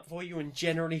game up for you and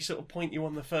generally sort of point you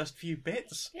on the first few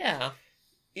bits, yeah,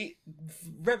 it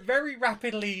very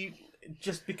rapidly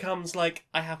just becomes like,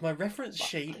 I have my reference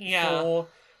sheet for...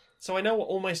 So I know what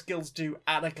all my skills do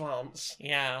at a glance.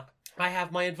 Yeah. I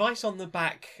have my advice on the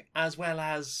back, as well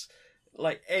as,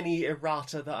 like, any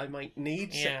errata that I might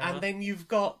need. Yeah. And then you've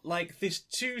got, like, this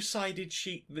two-sided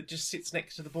sheet that just sits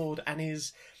next to the board and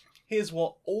is... Here's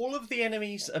what all of the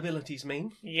enemy's abilities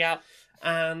mean. Yep.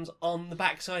 And on the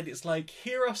backside, it's like,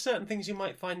 here are certain things you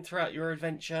might find throughout your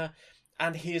adventure,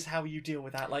 and here's how you deal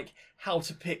with that. Like, how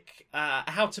to pick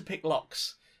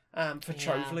locks for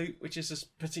trove loot, which is a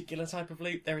particular type of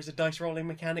loot. There is a dice rolling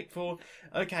mechanic for,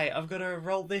 okay, I've got to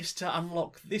roll this to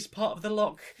unlock this part of the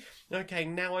lock. Okay,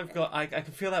 now I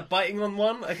can feel that biting on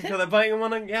one. I can feel that biting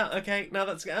on one. Yeah, okay, now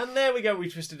that's... And there we go, we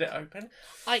twisted it open.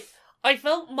 I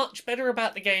felt much better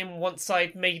about the game once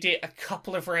I'd made it a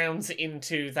couple of rounds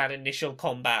into that initial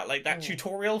combat, like that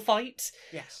tutorial fight.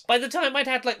 Yes. By the time I'd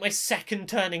had, like, my second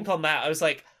turn in combat, I was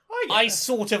like, I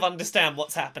sort of understand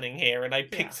what's happening here, and I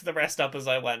picked the rest up as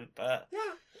I went, but... Yeah.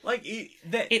 Like, it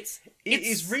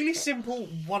is really simple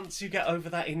once you get over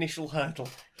that initial hurdle.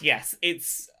 Yes,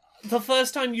 it's... The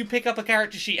first time you pick up a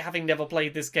character sheet, having never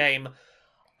played this game,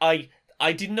 I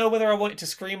didn't know whether I wanted to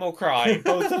scream or cry.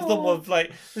 Both of them were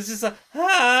like, this is a...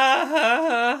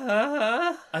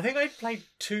 I think I played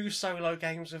 2 solo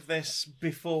games of this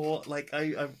before, like,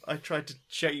 I tried to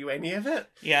show you any of it.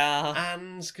 Yeah.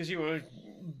 And, because you were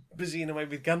busy in a way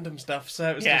with Gundam stuff,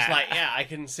 so it was just like, I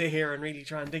can sit here and really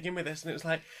try and dig in with this, and it was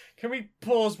like, can we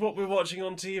pause what we're watching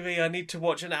on TV? I need to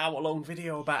watch an hour-long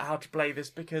video about how to play this,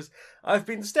 because I've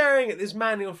been staring at this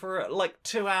manual for, like,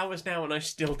 2 hours now, and I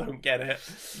still don't get it.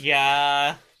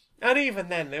 Yeah. And even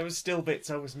then, there was still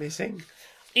bits I was missing.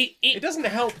 It doesn't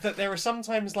help that there are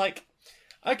sometimes, like,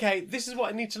 okay, this is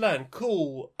what I need to learn.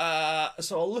 Cool.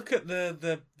 So I'll look at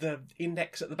the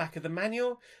index at the back of the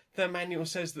manual. The manual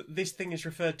says that this thing is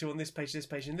referred to on this page,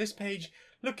 and this page.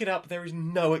 Look it up. There is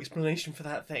no explanation for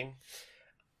that thing.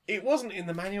 It wasn't in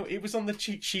the manual. It was on the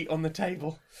cheat sheet on the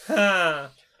table. And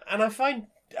I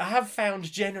have found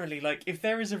generally, like, if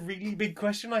there is a really big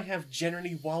question I have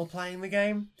generally while playing the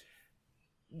game,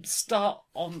 start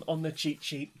on the cheat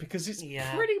sheet, because it's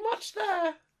pretty much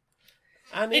there.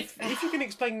 And if you can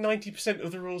explain 90%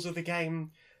 of the rules of the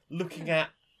game looking at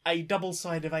a double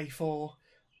side of A4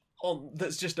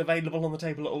 that's just available on the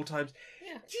table at all times,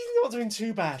 you're not doing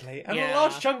too badly. And a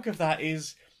large chunk of that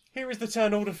is, here is the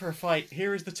turn order for a fight,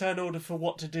 here is the turn order for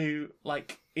what to do,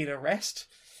 like, in a rest.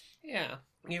 Yeah.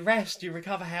 You rest, you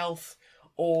recover health,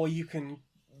 or you can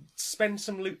spend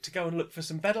some loot to go and look for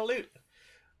some better loot.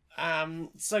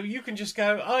 So you can just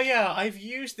go, oh yeah, I've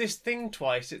used this thing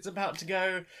twice, it's about to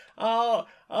go,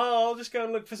 I'll just go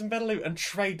and look for some better loot and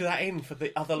trade that in for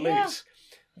the other loot.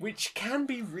 Which can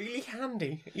be really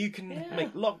handy. You can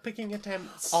make lock-picking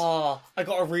attempts. Oh, I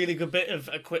got a really good bit of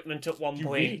equipment at one point.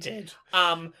 You really did.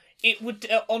 It would,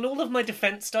 on all of my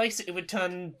defense dice, it would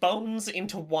turn bones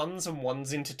into 1s and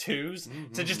 1s into 2s.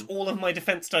 Mm-hmm. So just all of my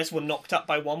defense dice were knocked up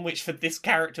by 1, which for this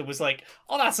character was like,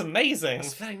 oh, that's amazing.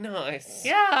 That's very nice.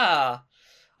 Yeah.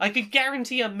 I could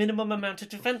guarantee a minimum amount of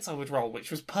defense I would roll,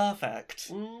 which was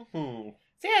perfect. Mm-hmm.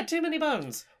 So yeah, too many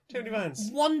bones. Too many bones.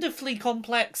 Wonderfully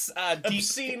complex,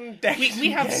 obscene deck.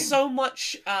 We have so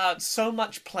much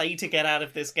play to get out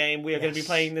of this game. We are going to be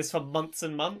playing this for months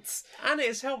and months. And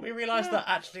it's helped me realise that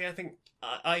actually I think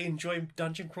I enjoy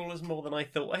dungeon crawlers more than I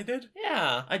thought I did.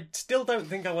 Yeah. I still don't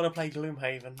think I want to play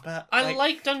Gloomhaven, but... I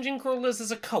like dungeon crawlers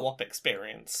as a co-op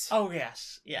experience. Oh,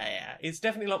 yes. Yeah. It's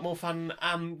definitely a lot more fun,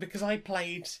 because I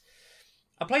played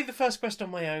the first quest on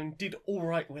my own, did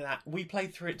alright with that. We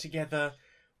played through it together.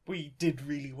 We did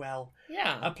really well.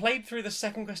 Yeah. I played through the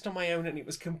second quest on my own and it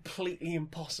was completely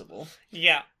impossible.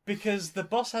 Yeah. Because the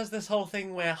boss has this whole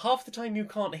thing where half the time you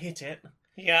can't hit it.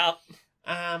 Yeah.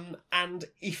 And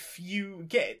if you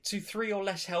get to 3 or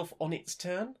less health on its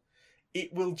turn,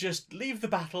 it will just leave the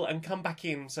battle and come back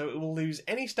in, so it will lose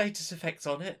any status effects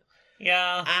on it,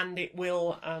 Yeah. and it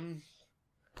will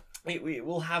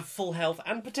have full health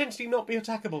and potentially not be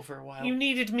attackable for a while. You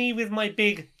needed me with my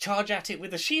big charge at it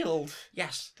with a shield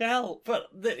Yes, to help. but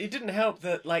it didn't help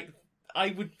that, like,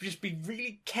 I would just be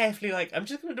really carefully like, I'm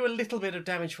just going to do a little bit of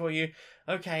damage for you,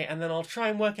 okay, and then I'll try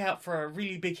and work out for a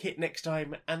really big hit next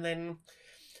time, and then...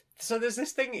 So there's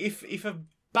this thing, if a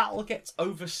battle gets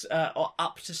over or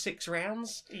up to 6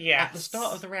 rounds, Yes. at the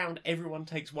start of the round, everyone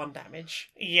takes 1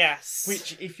 damage. Yes.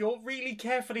 Which, if you're really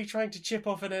carefully trying to chip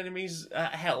off an enemy's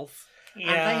health, Yeah.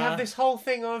 and they have this whole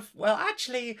thing of, well,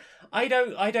 actually, I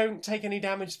don't take any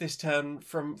damage this turn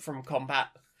from combat.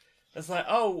 It's like,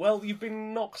 oh, well, you've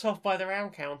been knocked off by the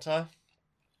round counter,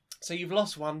 so you've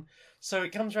lost 1. So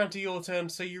it comes around to your turn,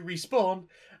 so you respawn,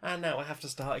 and now I have to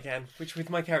start again, which with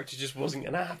my character just wasn't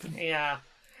going to happen. Yeah.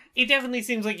 It definitely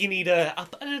seems like you need an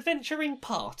adventuring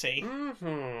party.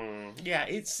 Yeah,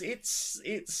 it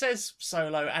says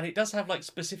solo, and it does have like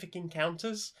specific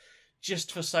encounters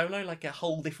just for solo, like a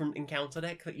whole different encounter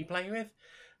deck that you play with.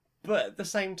 But at the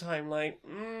same time, like,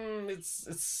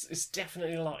 it's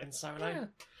definitely a lot in solo. Yeah.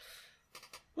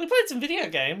 We played some video We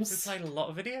games. played a lot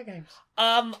of video games.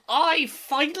 I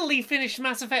finally finished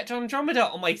Mass Effect Andromeda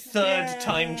on my 3rd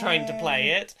time trying to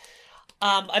play it.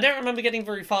 I don't remember getting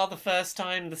very far the first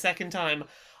time, the second time.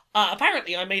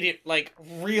 Apparently I made it, like,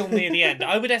 real near the end.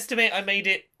 I would estimate I made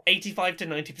it 85 to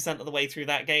 90% of the way through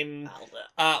that game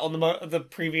on the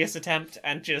previous attempt,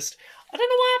 and just... I don't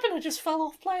know what happened, I just fell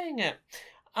off playing it.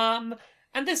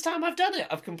 And this time I've done it.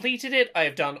 I've completed it. I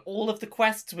have done all of the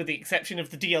quests, with the exception of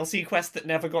the DLC quest that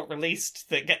never got released,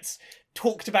 that gets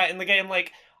talked about in the game,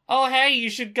 like, oh, hey, you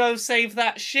should go save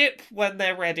that ship when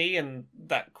they're ready, and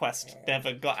that quest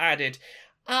never got added.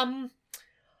 I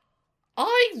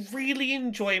really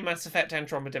enjoy Mass Effect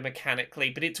Andromeda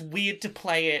mechanically, but it's weird to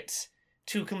play it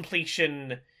to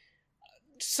completion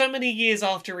so many years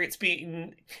after it's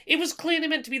been... It was clearly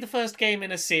meant to be the first game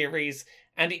in a series,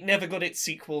 and it never got its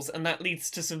sequels, and that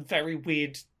leads to some very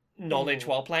weird knowledge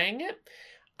while playing it.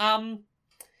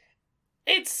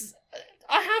 It's...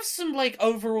 I have some, like,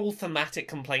 overall thematic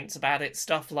complaints about it.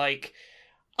 Stuff like...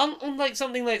 Unlike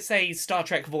something like, say, Star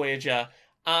Trek Voyager,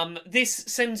 this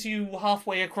sends you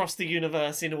halfway across the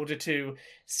universe in order to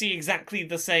see exactly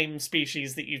the same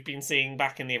species that you've been seeing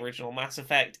back in the original Mass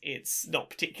Effect. It's not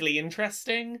particularly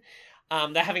interesting.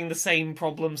 They're having the same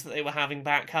problems that they were having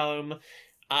back home.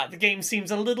 The game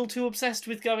seems a little too obsessed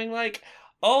with going like,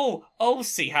 oh,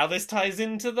 see how this ties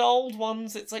into the old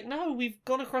ones. It's like, no, we've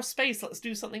gone across space, let's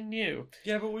do something new.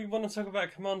 Yeah, but we want to talk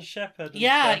about Commander Shepard.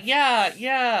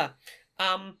 Yeah.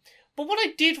 But what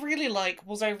I did really like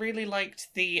was I really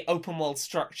liked the open world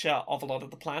structure of a lot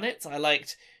of the planets. I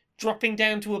liked dropping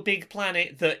down to a big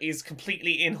planet that is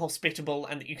completely inhospitable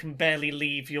and that you can barely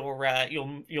leave your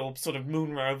sort of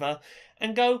moon rover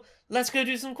and go, let's go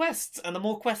do some quests. And the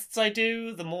more quests I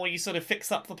do, the more you sort of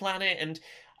fix up the planet and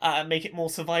make it more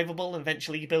survivable. And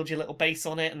eventually you build your little base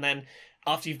on it, and then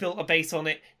after you've built a base on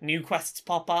it, new quests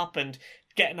pop up, and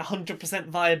getting 100%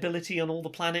 viability on all the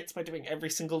planets by doing every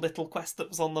single little quest that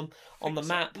was on them on the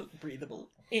map. Look breathable.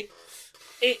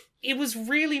 It was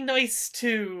really nice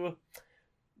to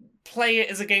play it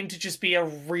as a game to just be a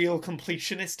real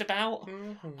completionist about.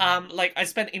 Like, I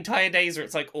spent entire days where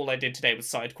it's like, all I did today was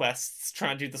side quests,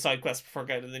 try and do the side quests before I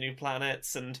go to the new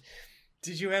planets, and...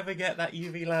 Did you ever get that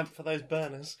UV lamp for those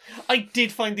burners? I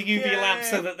did find the UV lamp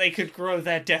so that they could grow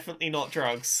their definitely not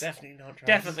drugs. Definitely not drugs.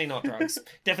 Definitely not drugs.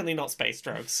 Definitely not space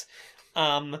drugs.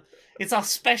 It's our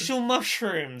special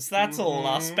mushrooms, that's all.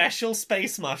 Our special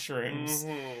space mushrooms.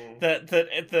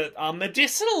 That are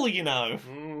medicinal, you know.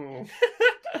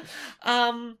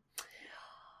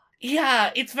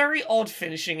 Yeah, it's very odd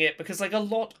finishing it, because like a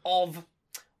lot of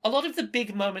the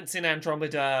big moments in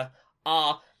Andromeda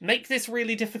are make this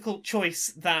really difficult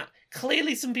choice that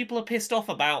clearly some people are pissed off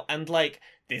about, and like,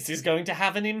 this is going to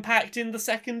have an impact in the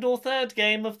second or third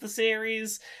game of the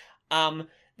series.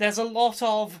 There's a lot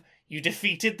of, you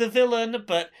defeated the villain,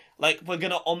 but like, we're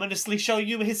gonna ominously show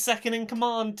you his second in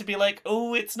command to be like,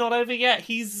 oh, it's not over yet,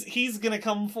 he's gonna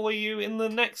come for you in the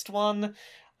next one.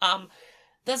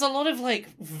 There's a lot of, like,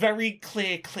 very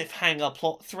clear cliffhanger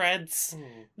plot threads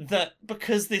that,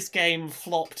 because this game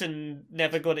flopped and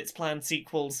never got its planned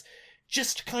sequels,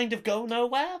 just kind of go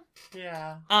nowhere.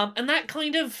 Yeah. And that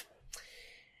kind of...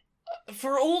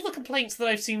 For all the complaints that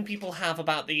I've seen people have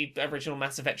about the original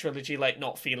Mass Effect trilogy, like,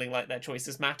 not feeling like their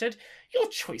choices mattered, your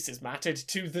choices mattered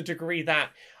to the degree that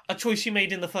a choice you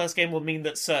made in the first game will mean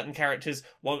that certain characters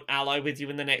won't ally with you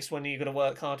in the next one, and you're going to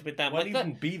work hard with them. Won't like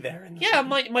even be there in the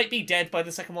second. Might be dead by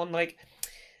the second one. Like,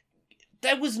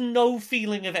 there was no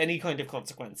feeling of any kind of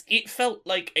consequence. It felt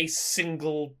like a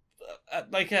single,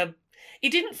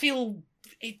 it didn't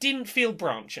feel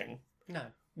branching, No.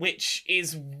 which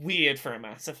is weird for a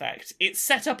Mass Effect. It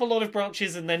set up a lot of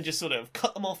branches and then just sort of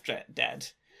cut them off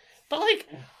dead. But, like,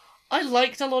 I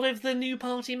liked a lot of the new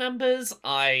party members.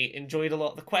 I enjoyed a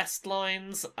lot of the quest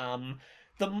lines.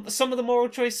 Some of the moral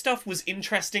choice stuff was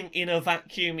interesting in a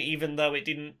vacuum, even though it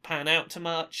didn't pan out too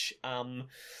much. And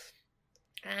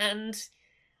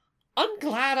I'm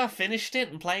glad I finished it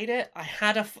and played it.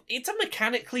 It's a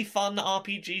mechanically fun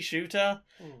RPG shooter.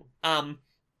 I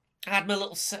had my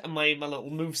little my little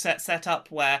moveset set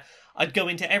up where I'd go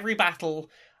into every battle,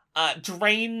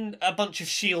 drain a bunch of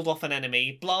shield off an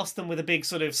enemy, blast them with a big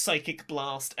sort of psychic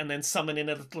blast, and then summon in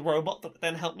a little robot that would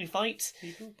then help me fight.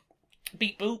 Beep boop.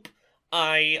 Beep boop.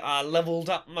 I leveled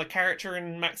up my character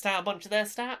and maxed out a bunch of their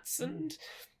stats, and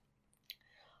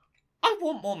I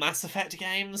want more Mass Effect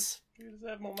games. You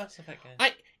deserve more Mass Effect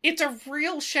games. It's a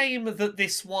real shame that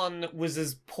this one was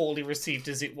as poorly received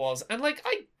as it was. And, like,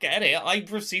 I get it. I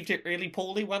received it really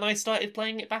poorly when I started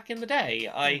playing it back in the day.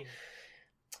 I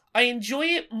enjoy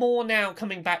it more now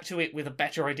coming back to it with a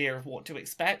better idea of what to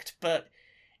expect, but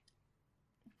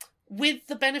with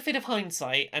the benefit of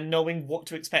hindsight and knowing what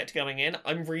to expect going in,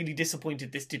 I'm really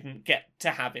disappointed this didn't get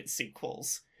to have its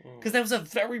sequels. Because there was a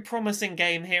very promising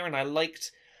game here, and I like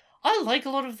a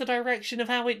lot of the direction of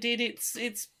how it did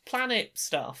its planet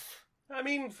stuff. I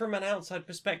mean, from an outside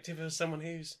perspective, as someone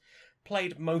who's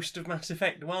played most of Mass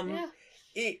Effect 1,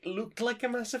 it looked like a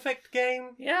Mass Effect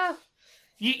game. Yeah.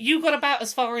 You got about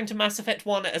as far into Mass Effect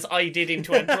 1 as I did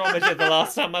into Andromeda the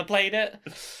last time I played it.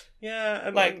 Yeah,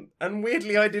 and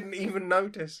weirdly I didn't even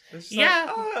notice.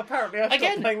 Apparently I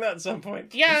stopped playing that at some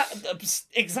point. Yeah,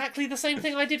 exactly the same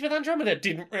thing I did with Andromeda.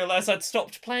 Didn't realise I'd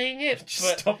stopped playing it.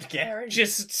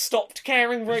 Just stopped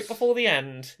caring right before the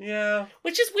end. Yeah.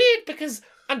 Which is weird, because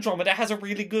Andromeda has a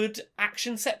really good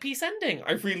action set-piece ending.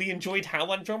 I really enjoyed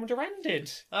how Andromeda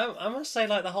ended. I must say,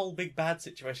 like, the whole big bad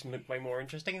situation looked way more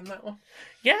interesting in that one.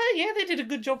 Yeah, they did a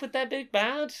good job with their big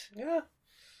bad. Yeah.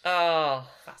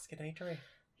 Fascinatory.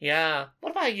 Yeah.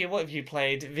 What about you? What have you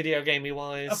played, video gamey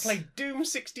wise? I played Doom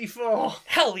 64.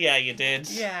 Hell yeah, you did.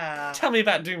 Yeah. Tell me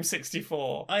about Doom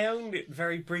 64. I owned it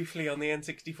very briefly on the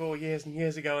N64 years and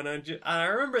years ago, and I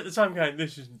remember at the time going,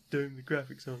 "This isn't Doom. The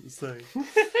graphics aren't the same."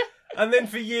 And then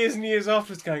for years and years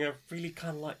afterwards, going, "I really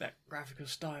kind of like that graphical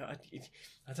style." I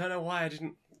don't know why I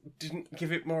didn't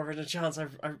give it more of a chance. I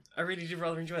really did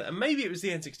rather enjoy it, and maybe it was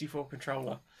the N64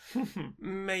 controller.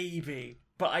 Maybe.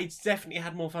 But I definitely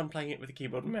had more fun playing it with a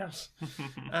keyboard and mouse.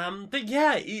 But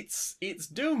yeah, it's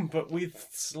Doom, but with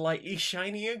slightly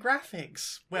shinier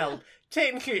graphics. Well,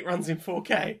 technically it runs in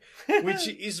 4K, which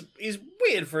is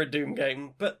weird for a Doom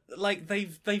game. But like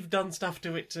they've done stuff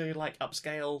to it to like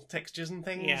upscale textures and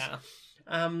things. Yeah.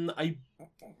 I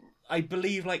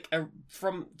believe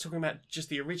from talking about just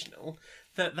the original,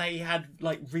 that they had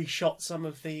like reshot some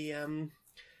of the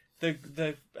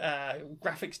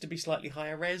graphics to be slightly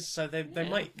higher res, so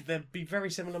there'd be very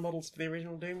similar models to the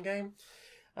original Doom game.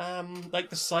 Like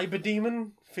the Cyber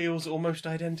Demon feels almost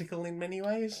identical in many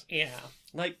ways. Yeah.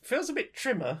 Like feels a bit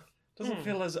trimmer, doesn't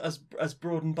feel as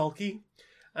broad and bulky.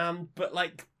 But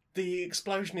like the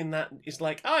explosion in that is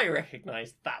like, I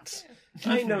recognise that.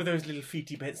 I know those little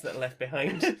feety bits that are left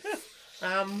behind.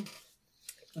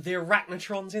 The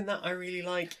Arachnotrons in that I really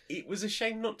like. It was a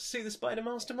shame not to see the Spider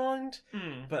Mastermind,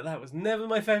 but that was never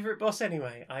my favourite boss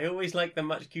anyway. I always liked the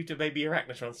much cuter baby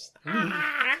Arachnotrons.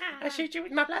 I shoot you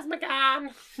with my plasma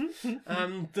gun!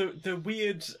 The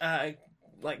weird,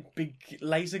 big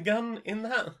laser gun in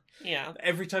that. Yeah.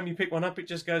 Every time you pick one up, it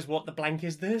just goes, "What the blank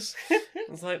is this?"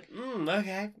 It's like,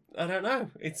 okay, I don't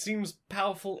know. It seems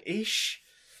powerful-ish.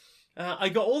 I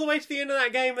got all the way to the end of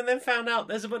that game and then found out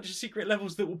there's a bunch of secret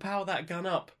levels that will power that gun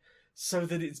up so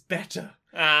that it's better.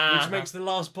 Which makes the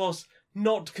last boss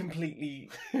not completely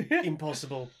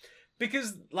impossible.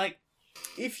 Because, like,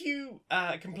 if you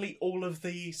complete all of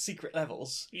the secret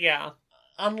levels,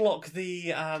 unlock these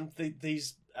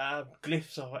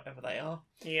glyphs or whatever they are,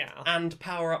 and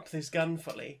power up this gun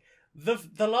fully,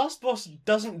 the last boss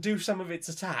doesn't do some of its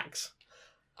attacks.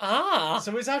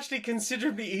 So it's actually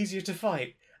considerably easier to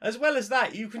fight. As well as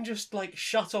that, you can just, like,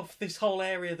 shut off this whole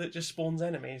area that just spawns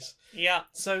enemies. Yeah.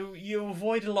 So you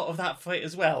avoid a lot of that fight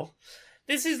as well.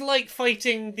 This is like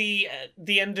fighting the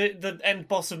end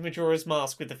boss of Majora's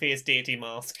Mask with the Fierce Deity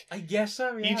Mask. I guess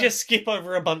so, yeah. You just skip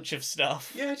over a bunch of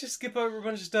stuff. Yeah, just skip over a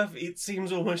bunch of stuff. It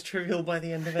seems almost trivial by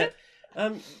the end of it.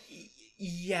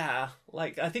 Yeah,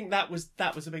 like, I think that was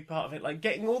a big part of it. Like,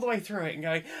 getting all the way through it and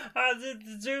going, I did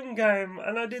the Doom game,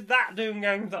 and I did that Doom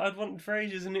game that I'd wanted for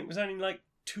ages, and it was only, like,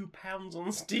 £2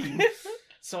 on Steam.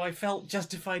 So I felt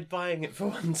justified buying it for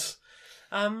once.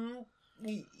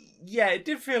 Yeah, it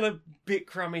did feel a bit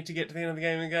crummy to get to the end of the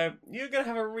game and go, you're going to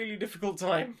have a really difficult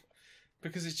time.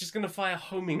 Because it's just going to fire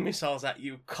homing missiles at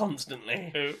you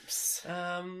constantly. Oops.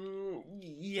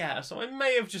 Yeah, so I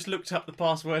may have just looked up the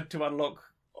password to unlock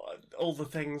all the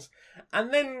things,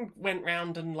 and then went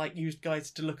round and used guides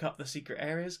to look up the secret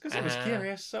areas because I was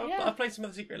curious. So yeah. I played some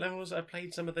of the secret levels. I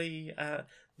played some of the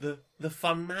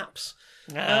fun maps.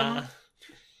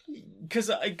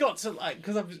 Because I got to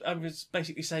I was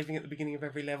basically saving at the beginning of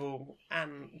every level,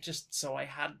 and just so I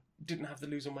didn't have to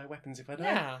lose all my weapons if I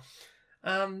died.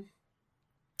 Yeah.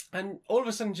 And all of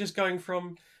a sudden, just going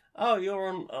from, oh, you're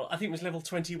on, I think it was level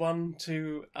 21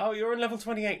 to, oh, you're on level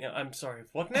 28 now. I'm sorry,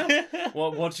 what now?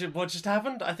 what just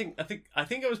happened? I think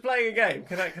I was playing a game.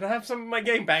 Can I have some of my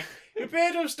game back? You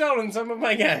appear to have stolen some of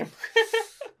my game.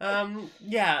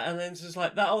 Yeah, and then it's just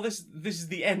like that. Oh, this is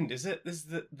the end, is it? This is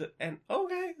the end.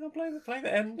 Okay, I'll play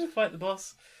the end, fight the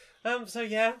boss. So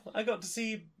yeah, I got to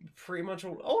see pretty much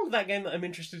all of that game that I'm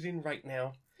interested in right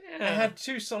now. Yeah. I had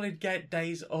 2 solid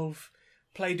days of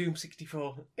play Doom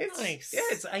 64. It's nice. Yeah,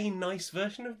 it's a nice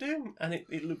version of Doom, and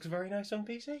it looks very nice on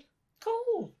PC.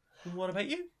 Cool. And what about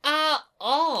you?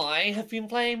 I have been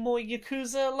playing more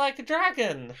Yakuza Like a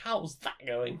Dragon. How's that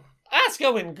going? That's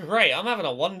going great. I'm having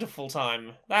a wonderful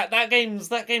time. That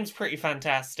game's pretty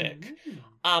fantastic.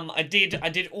 I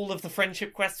did all of the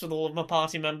friendship quests with all of my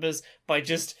party members by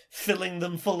just filling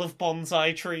them full of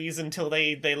bonsai trees until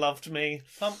they loved me.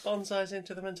 Pump bonsais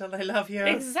into them until they love you.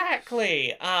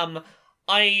 Exactly.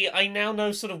 I now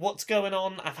know sort of what's going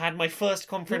on. I've had my first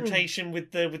confrontation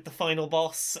with the final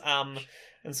boss.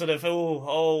 And sort of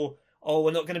oh,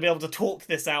 we're not going to be able to talk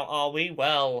this out, are we?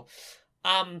 Well,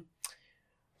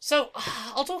 so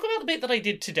I'll talk about the bit that I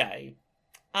did today.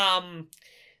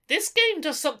 This game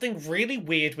does something really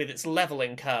weird with its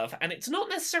leveling curve, and it's not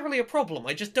necessarily a problem.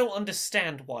 I just don't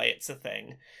understand why it's a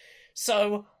thing.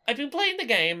 So, I've been playing the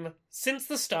game since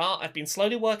the start. I've been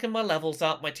slowly working my levels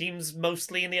up. My team's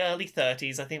mostly in the early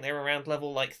 30s. I think they're around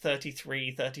level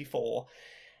 33, 34.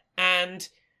 And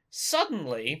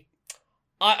suddenly,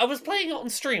 I was playing it on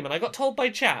stream and I got told by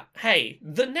chat, hey,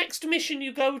 the next mission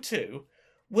you go to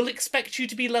will expect you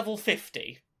to be level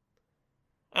 50.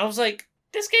 I was like,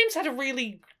 this game's had a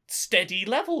really steady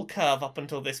level curve up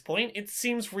until this point. It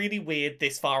seems really weird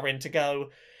this far in to go.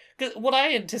 Because what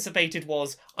I anticipated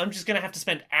was, I'm just going to have to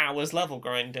spend hours level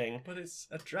grinding. But it's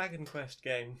a Dragon Quest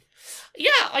game.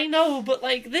 Yeah, I know, but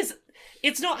this,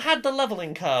 it's not had the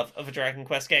leveling curve of a Dragon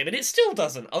Quest game, and it still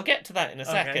doesn't. I'll get to that in a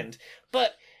second.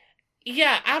 But,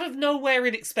 yeah, out of nowhere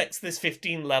it expects this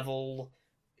 15 level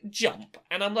jump.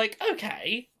 And I'm like,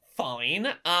 okay, fine.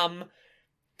 And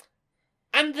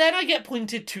then I get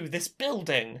pointed to this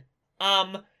building,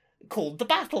 called the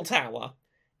Battle Tower.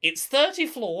 It's 30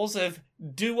 floors of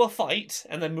do a fight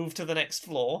and then move to the next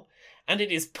floor, and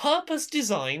it is purpose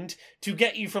designed to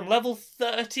get you from level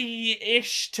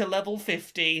 30-ish to level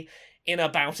 50 in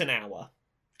about an hour.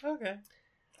 Okay.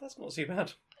 That's not too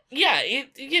bad. Yeah,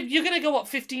 you're going to go up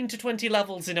 15 to 20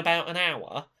 levels in about an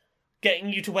hour, getting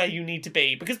you to where you need to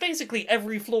be, because basically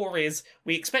every floor is,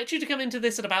 we expect you to come into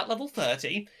this at about level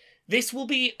 30, this will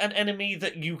be an enemy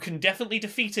that you can definitely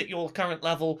defeat at your current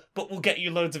level, but will get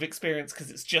you loads of experience because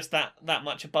it's just that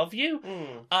much above you.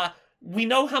 We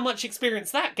know how much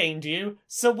experience that gained you,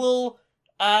 so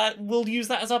we'll use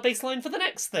that as our baseline for the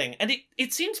next thing. And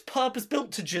it seems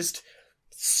purpose-built to just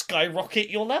skyrocket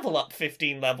your level up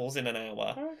 15 levels in an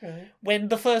hour. Okay. When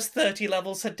the first 30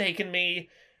 levels had taken me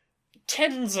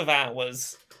tens of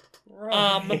hours.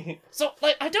 Right. So,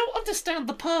 I don't understand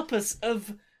the purpose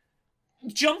of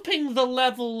jumping the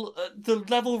level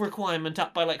requirement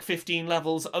up by 15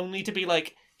 levels only to be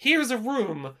here's a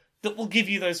room that will give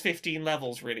you those 15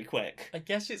 levels really quick. I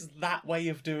guess it's that way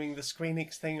of doing the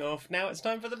Squeenix thing of, now it's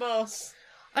time for the boss.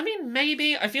 I mean,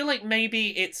 maybe. I feel like maybe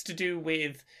it's to do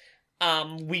with,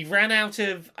 we ran out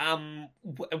of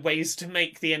ways to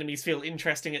make the enemies feel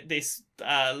interesting at this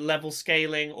level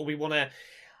scaling, or we want to...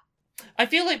 I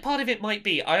feel like part of it might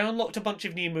be, I unlocked a bunch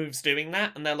of new moves doing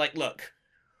that, and they're like, look,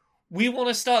 we want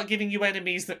to start giving you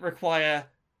enemies that require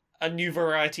a new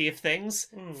variety of things.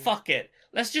 Fuck it.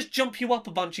 Let's just jump you up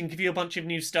a bunch and give you a bunch of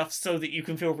new stuff so that you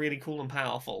can feel really cool and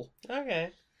powerful.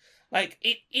 Okay.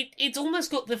 It's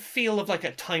almost got the feel of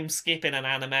a time skip in an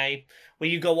anime, where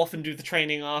you go off and do the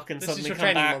training arc and suddenly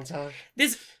come back.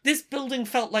 Montage. This building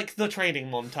felt like the training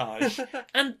montage.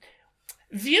 And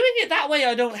viewing it that way,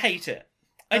 I don't hate it.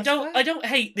 I don't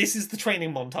hate this is the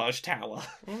training montage tower.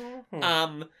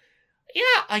 Mm-hmm.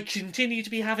 Yeah, I continue to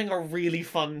be having a really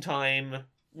fun time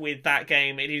with that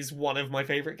game. It is one of my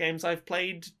favorite games I've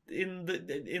played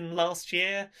in last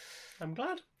year. I'm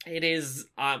glad. It is.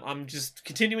 I'm just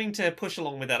continuing to push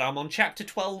along with it. I'm on chapter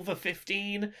 12 of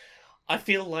 15. I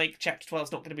feel like chapter 12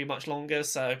 is not going to be much longer,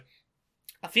 so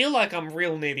I feel like I'm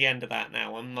real near the end of that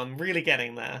now. I'm really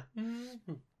getting there.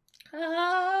 Mm-hmm.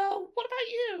 What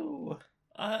about you?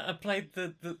 I played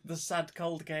the sad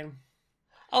cold game.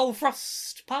 Oh,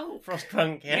 Frostpunk.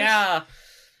 Frostpunk, yes. Yeah.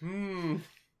 Hmm.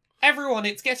 Everyone,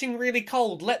 it's getting really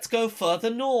cold. Let's go further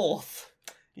north.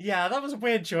 Yeah, that was a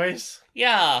weird choice.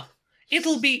 Yeah.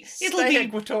 It'll be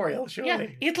equatorial, surely. Yeah,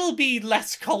 it'll be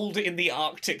less cold in the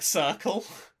Arctic Circle.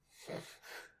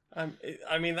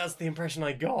 I mean, that's the impression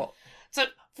I got. So,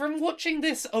 from watching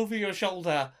this over your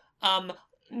shoulder,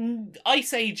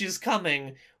 Ice Age is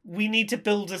coming. We need to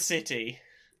build a city.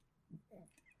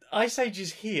 Ice Age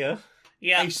is here.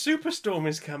 Yeah. A superstorm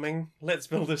is coming. Let's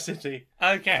build a city.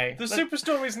 Okay. The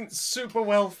superstorm isn't super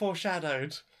well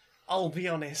foreshadowed, I'll be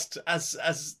honest,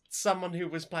 as someone who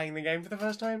was playing the game for the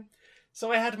first time.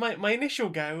 So I had my initial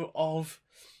go of,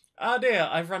 oh dear,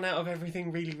 I've run out of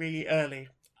everything really, really early.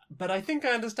 But I think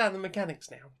I understand the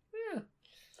mechanics now. Yeah.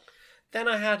 Then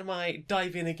I had my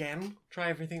dive in again, try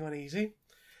everything on easy.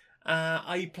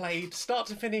 I played start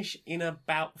to finish in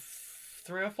about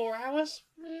 3 or 4 hours.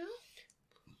 Yeah.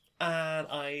 And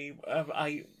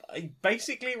I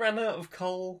basically ran out of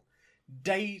coal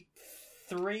day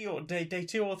 3 or day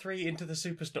 2 or 3 into the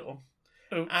superstorm.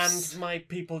 Oops. And my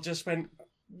people just went,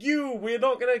 we're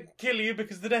not going to kill you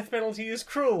because the death penalty is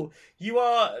cruel. You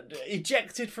are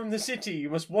ejected from the city. You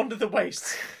must wander the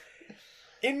wastes.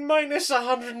 In minus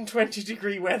 120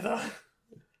 degree weather.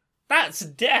 That's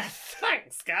death.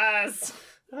 Thanks, guys.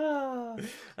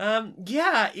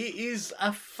 Yeah, it is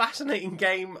a fascinating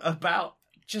game about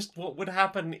just what would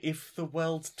happen if the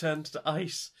world turned to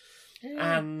ice.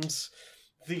 Yeah. And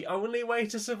the only way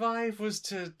to survive was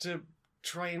to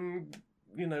try and,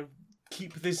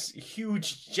 keep this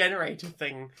huge generator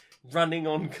thing running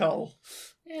on coal.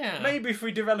 Yeah. Maybe if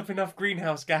we develop enough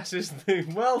greenhouse gases, the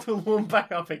world will warm back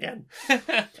up again.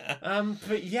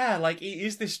 But yeah, it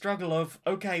is this struggle of,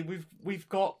 okay, we've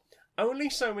got only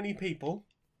so many people,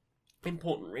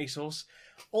 important resource.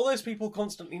 All those people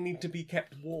constantly need to be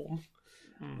kept warm.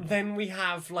 Then we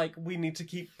have, we need to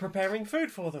keep preparing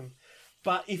food for them.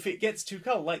 But if it gets too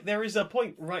cold, there is a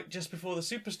point right just before the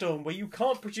superstorm where you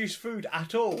can't produce food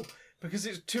at all because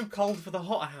it's too cold for the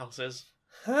hothouses.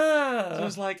 So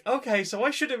it's okay, so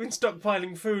I should have been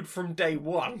stockpiling food from day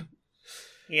one.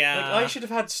 Yeah. I should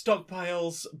have had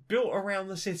stockpiles built around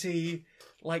the city,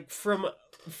 from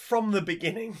the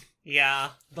beginning. Yeah.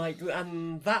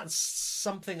 And that's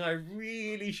something I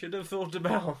really should have thought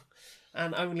about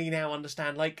and only now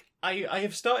understand. I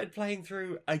have started playing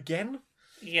through again.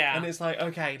 Yeah. And it's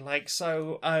okay,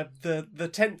 so the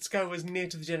tents go as near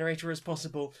to the generator as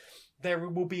possible. There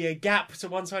will be a gap to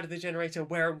one side of the generator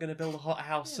where I'm going to build a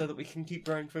hothouse so that we can keep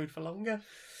growing food for longer.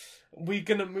 We're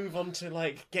going to move on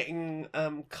to, getting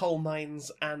coal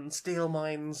mines and steel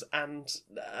mines and,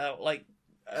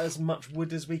 as much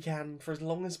wood as we can for as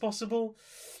long as possible.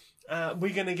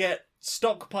 We're going to get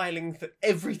stockpiling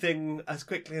everything as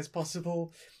quickly as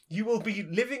possible. You will be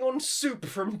living on soup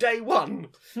from day one.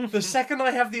 The second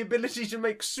I have the ability to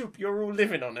make soup, you're all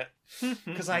living on it.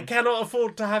 Because I cannot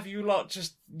afford to have you lot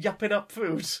just yupping up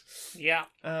food. Yeah.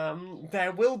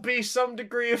 There will be some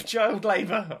degree of child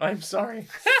labour. I'm sorry.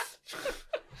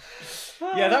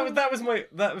 Yeah, that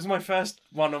was my first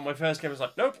one on my first game. I was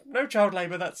nope, no child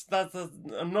labour. That's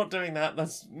I'm not doing that.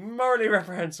 That's morally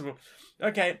reprehensible.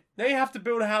 Okay, now you have to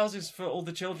build houses for all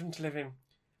the children to live in,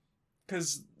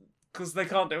 because they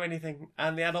can't do anything,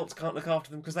 and the adults can't look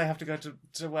after them because they have to go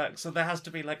to work. So there has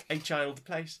to be a child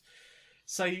place.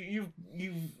 So you've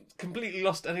completely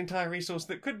lost an entire resource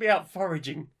that could be out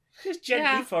foraging, just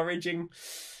gently foraging.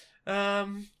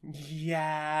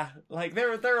 Yeah,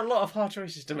 there are a lot of hard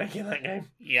choices to make in that game.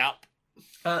 Yep.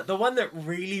 The one that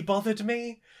really bothered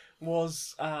me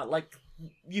was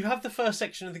you have the first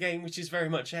section of the game, which is very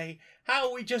much how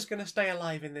are we just going to stay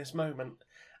alive in this moment,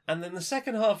 and then the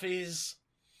second half is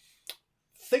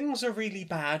things are really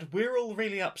bad. We're all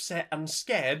really upset and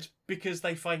scared because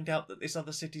they find out that this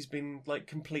other city's been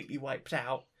completely wiped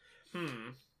out.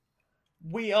 Some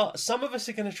of us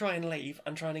are going to try and leave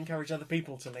and try and encourage other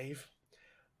people to leave.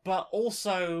 But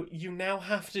also, you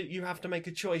have to make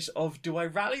a choice of, do I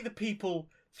rally the people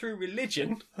through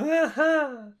religion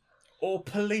or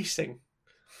policing?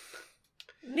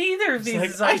 Neither of these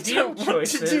is ideal I don't want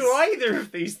choices. to do either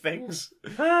of these things.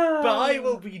 But I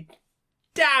will be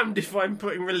damned if I'm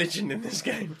putting religion in this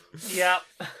game. Yep.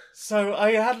 So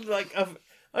I had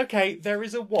okay, there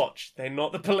is a watch. They're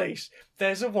not the police.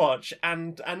 There's a watch,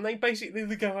 and they basically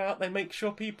go out. They make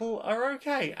sure people are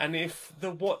okay, and if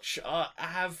the watch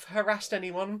have harassed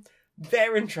anyone,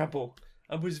 they're in trouble.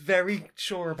 I was very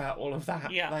sure about all of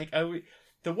that. Yeah. Like,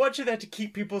 the watch are there to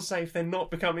keep people safe. They're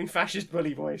not becoming fascist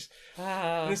bully boys.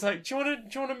 And it's like, do you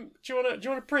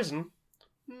want a prison?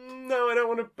 No, I don't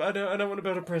want to. I don't want to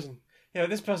build a prison.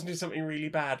 This person did something really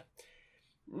bad.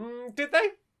 Did they?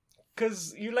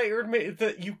 Because you later admitted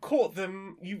that you caught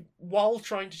them while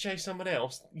trying to chase someone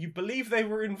else. You believe they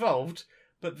were involved,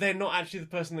 but they're not actually the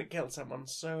person that killed someone.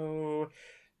 So,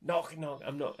 no,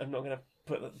 I'm not going to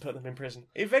put them in prison.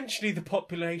 Eventually, the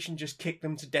population just kicked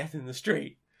them to death in the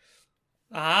street.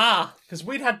 Because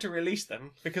we'd had to release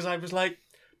them because I was like,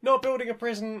 not building a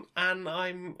prison, and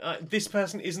I'm this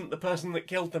person isn't the person that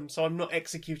killed them, so I'm not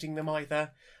executing them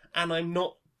either, and I'm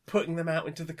not putting them out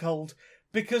into the cold.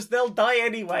 Because they'll die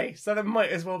anyway, so there might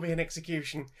as well be an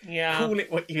execution. Yeah. Call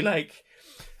it what you like.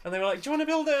 And they were like, do you want to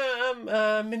build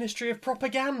a Ministry of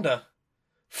Propaganda?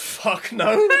 Fuck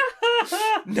no.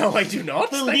 No, I do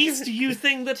not. The least you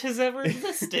thing that has ever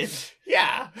existed.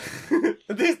 Yeah.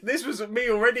 This was me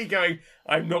already going,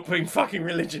 I'm not putting fucking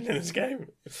religion in this game.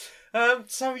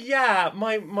 So yeah,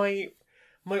 my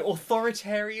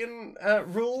authoritarian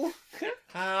rule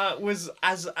was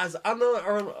as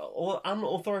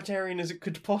unauthoritarian as it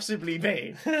could possibly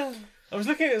be. I was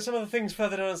looking at some of the things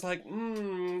further down. I was like,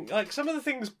 like some of the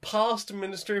things past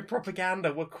Ministry of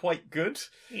Propaganda were quite good.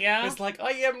 Yeah. It's like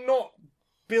I'm not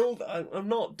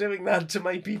doing that to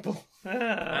my people.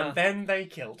 And then they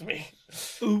killed me.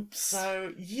 Oops.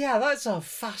 So yeah, that's a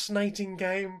fascinating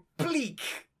game. Bleak,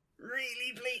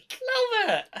 really bleak. Love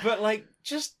it. But like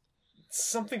just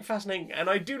something fascinating, and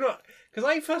I do not, because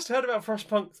I first heard about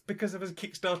Frostpunk because there was a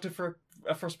Kickstarter for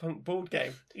a Frostpunk board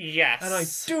game, Yes. and I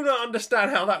do not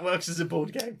understand how that works as a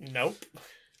board game. Nope.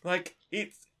 Like,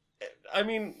 I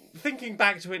mean, thinking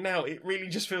back to it now, it really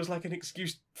just feels like an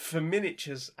excuse for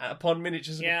miniatures upon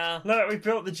miniatures. Yeah. Look, we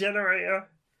built the generator.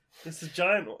 It's a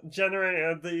giant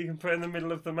generator that you can put in the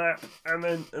middle of the map, and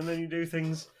then you do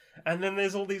things. And then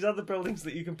there's all these other buildings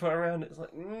that you can put around. It's like,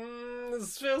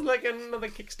 this feels like another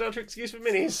Kickstarter excuse for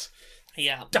minis.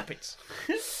 Yeah. Stop it.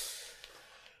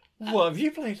 What have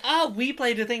you played? We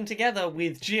played a thing together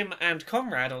with Jim and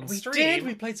Conrad on We stream. did.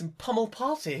 We played some Pummel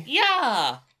Party.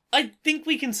 Yeah! I think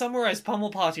we can summarise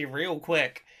Pummel Party real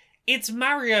quick. It's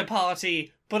Mario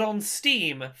Party, but on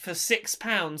Steam for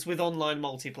 £6 with online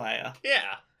multiplayer.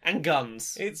 Yeah. And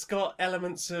guns. It's got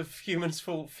elements of Humans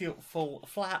Fall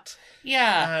Flat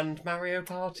Yeah. and Mario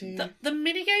Party. The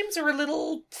minigames are a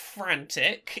little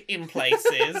frantic in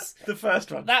places. The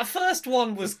first one. That first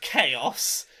one was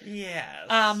chaos. Yes.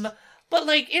 But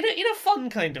like in a fun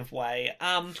kind of way.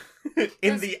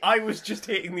 I was just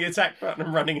hitting the attack button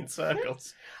and running in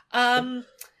circles.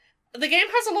 The game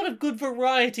has a lot of good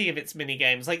variety of its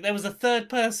minigames. Like, there was a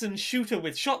third-person shooter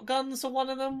with shotguns for one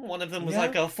of them. One of them was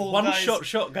like a Fall Guys... One-shot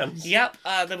shotguns. Yep.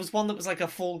 There was one that was like a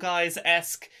Fall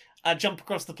Guys-esque jump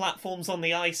across the platforms on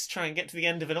the ice, try and get to the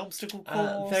end of an obstacle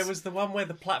course. There was the one where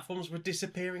the platforms were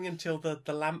disappearing until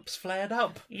the lamps flared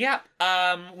up. Yep.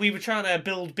 We were trying to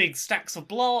build big stacks of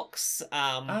blocks.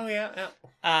 Oh, yeah.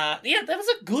 Yeah, there was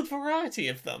a good variety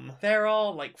of them. There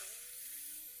are, like,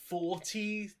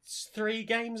 43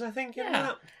 games, I think, in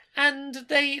that. And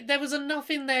there was enough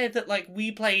in there that, like,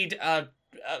 we played a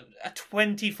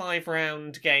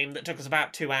 25-round game that took us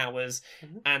about 2 hours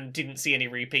and didn't see any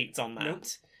repeats on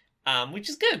that. Nope. Which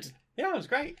is good. Yeah, it was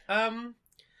great.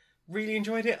 Really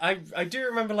enjoyed it. I do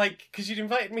remember, like, because you'd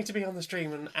invited me to be on the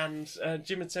stream and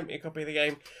Jim had sent me a copy of the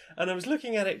game, and I was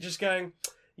looking at it just going,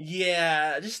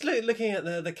 yeah, just looking at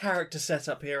the character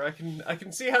setup here, I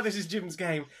can see how this is Jim's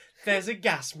game. There's a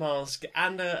gas mask,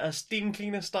 and a steam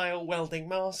cleaner style welding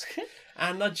mask,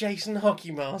 and a Jason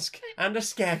hockey mask, and a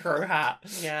scarecrow hat.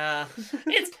 Yeah.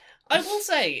 I will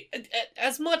say,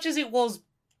 as much as it was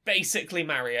basically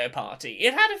Mario Party,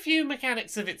 it had a few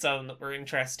mechanics of its own that were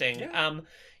interesting. Yeah.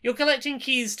 You're collecting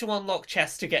keys to unlock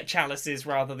chests to get chalices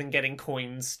rather than getting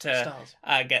coins to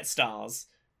get stars.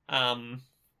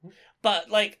 But,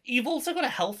 like, you've also got a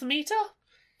health meter.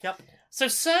 Yep. So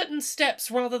certain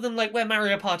steps, rather than like where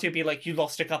Mario Party would be like you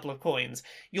lost a couple of coins,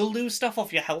 you'll lose stuff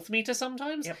off your health meter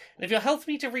sometimes. Yep. And if your health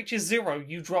meter reaches 0,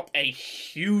 you drop a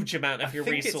huge amount of your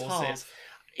resources.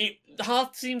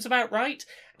 Half seems about right.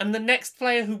 And the next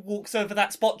player who walks over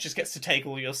that spot just gets to take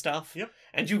all your stuff. Yep.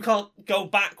 And you can't go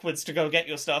backwards to go get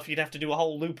your stuff. You'd have to do a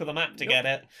whole loop of the map to get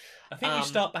it. I think you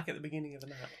start back at the beginning of the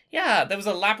map. Yeah, there was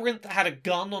a labyrinth that had a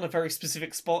gun on a very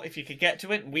specific spot if you could get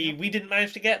to it. We didn't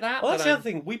manage to get that. Well, that's the other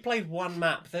thing. We played one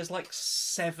map. There's like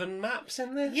 7 maps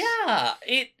in this. Yeah,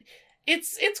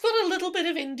 It's got a little bit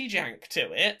of indie jank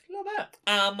to it. A little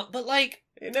bit. But like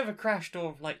It never crashed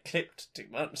or like clipped too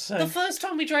much. So the first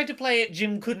time we tried to play it,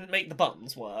 Jim couldn't make the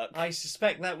buttons work. I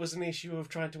suspect that was an issue of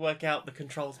trying to work out the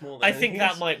controls more than I think anything that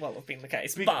else. might well have been the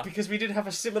case. But Because we did have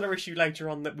a similar issue later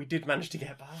on that we did manage to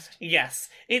get past. yes,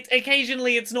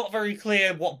 occasionally it's not very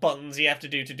clear what buttons you have to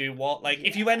do what. Like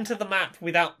if you enter the map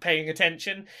without paying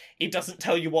attention, it doesn't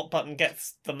tell you what button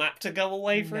gets the map to go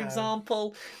away, for No.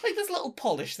 example. Like there's little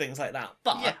polish things like that.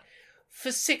 But Yeah. for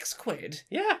 £6,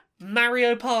 Yeah.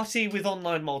 Mario Party with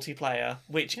online multiplayer,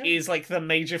 which Yeah. is like the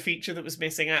major feature that was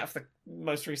missing out of the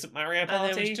most recent Mario And there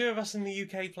Party. was 2 of us in the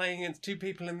UK playing against 2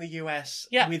 people in the US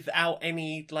Yeah. without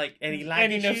any lag Any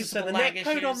issues. So the noticeable lag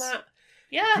netcode on issues. that,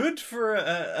 Yeah. good for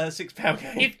a £6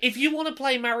 game. If you want to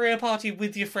play Mario Party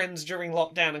with your friends during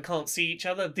lockdown and can't see each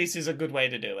other, this is a good way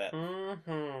to do it.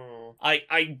 Mm-hmm.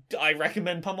 I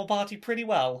recommend Pummel Party pretty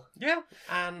well. Yeah,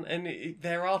 and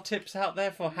there are tips out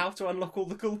there for how to unlock all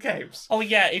the cool capes. Oh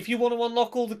yeah, if you want to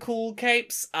unlock all the cool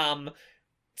capes,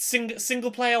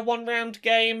 single player 1 round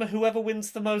game, whoever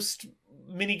wins the most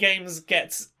mini games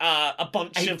gets a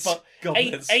bunch of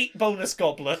goblets. eight bonus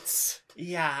goblets.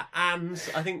 Yeah, and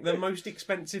I think the most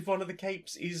expensive one of the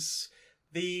capes is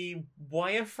the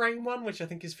wireframe one, which I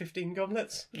think is 15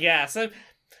 goblets. Yeah, so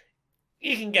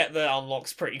you can get the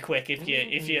unlocks pretty quick if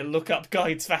you look up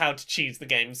guides for how to cheese the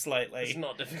game It's slightly.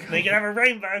 not difficult. Then you can have a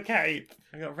rainbow cape.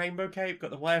 I got a rainbow cape, got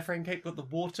the wireframe cape, got the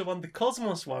water one, the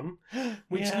cosmos one,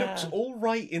 which Yeah. looks all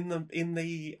right in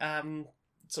the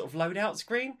sort of loadout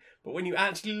screen, but when you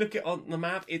actually look at on the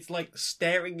map, it's like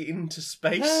staring into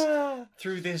space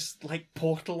through this like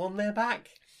portal on their back.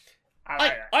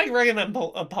 I recommend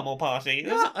a Pummel Party. It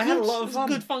was Yeah, I had a lot of It was fun.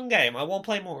 a good fun game. I want to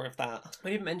play more of that.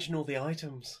 We didn't mention all the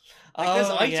items. There's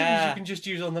items you can just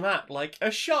use on the map, like a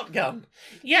shotgun.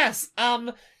 Yes,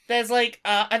 there's like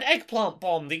an eggplant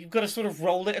bomb that you've got to sort of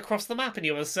roll it across the map and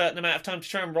you have a certain amount of time to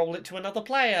try and roll it to another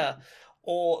player.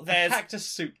 Or A there's cactus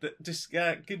suit that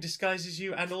disguises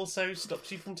you and also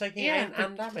stops you from taking Yeah, aim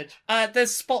and damage.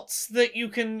 there's spots that you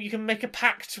can make a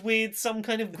pact with some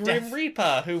kind of Grim Death.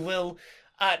 Reaper who will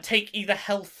take either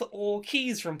health or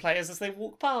keys from players as they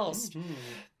walk past.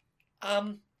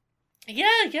 Mhm.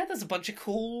 Yeah, there's a bunch of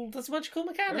cool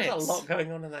mechanics. There's a lot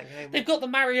going on in that game. They've got the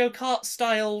Mario Kart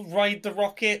style ride the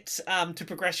rocket to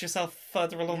progress yourself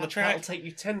further along the That'll track. take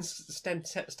you 10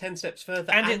 steps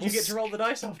further, And and it'll you get to roll the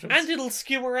dice afterwards. And it'll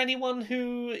skewer anyone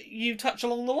who you touch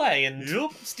along the way and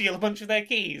steal a bunch of their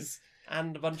keys.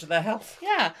 And a bunch of their health.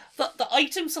 Yeah, the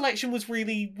item selection was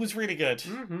really good.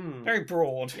 Mm-hmm. Very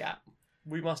broad. Yeah.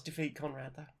 We must defeat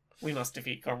Conrad, though. We must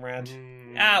defeat Conrad.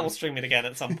 Mm. We'll stream it again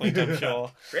at some point, I'm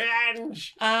sure.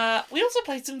 Revenge! We also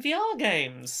played some VR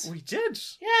games. We did.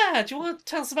 Yeah, do you want to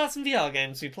tell us about some VR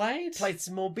games we played? Played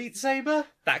some more Beat Saber.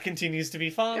 That continues to be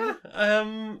fun.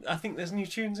 Yeah. I think there's new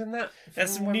tunes in that. There's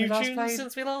from some when we new last tunes played.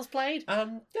 since we last played.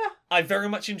 Yeah. I very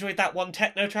much enjoyed that one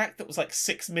techno track that was like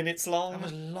 6 minutes long. That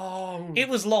was long. It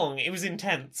was long. It was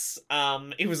intense.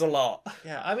 It was a lot.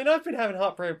 Yeah, I mean, I've been having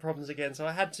heartbreak problems again, so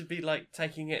I had to be, like,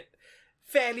 taking it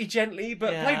fairly gently,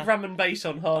 but Yeah. played Rum and Bass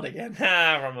on hard again.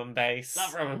 Rum and bass.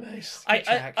 Love Rum and Bass. I, Good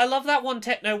track. I love that one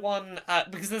techno one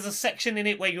because there's a section in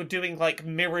it where you're doing like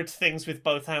mirrored things with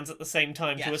both hands at the same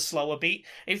time to a Yes. slower beat.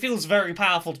 It feels very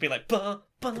powerful to be like ba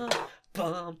ba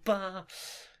ba ba.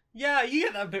 Yeah, you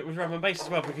get that bit with Rum and Bass as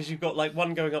well, because you've got, like,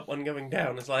 one going up, one going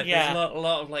down. It's like, Yeah. there's a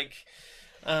lot of, like,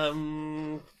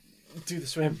 do the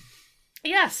swim.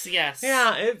 Yes. Yeah,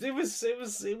 it's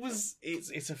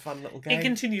a fun little game. It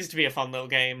continues to be a fun little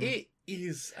game. It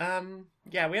is.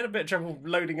 Yeah, we had a bit of trouble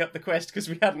loading up the quest because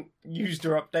we hadn't used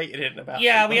or updated it in about.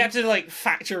 Yeah, 8 we had months. to like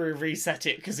factory reset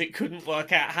it because it couldn't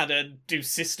work out how to do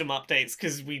system updates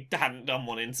because we hadn't done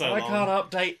one in so I long. can't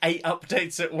update 8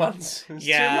 updates at once. It's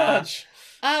Yeah. too much.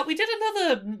 We did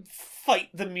another Fight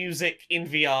the Music in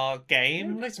VR We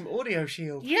game. played some Audio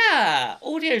Shield. Yeah,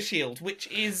 Audio Shield, which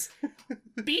is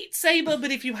Beat Saber,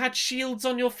 but if you had shields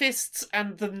on your fists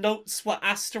and the notes were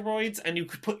asteroids and you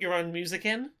could put your own music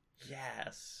in.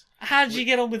 Yes. How did you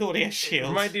get on with Audio It Shield?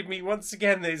 reminded me once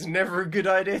again that it's never a good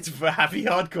idea to put happy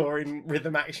hardcore in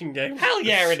rhythm action games. Hell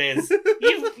yeah, it is.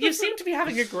 You seem to be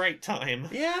having a great time.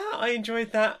 Yeah, I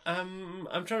enjoyed that. I'm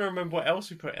trying to remember what else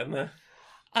we put in there.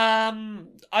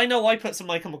 I know I put some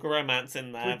My Chemical Romance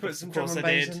in there. We but put some of drum course and I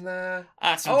bass did. in there.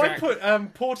 Some Oh, I drag- put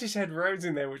Portishead Roads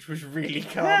in there, which was really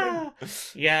calming.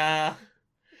 Yeah.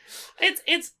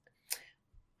 It's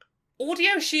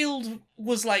Audio Shield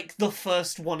was like the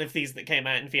first one of these that came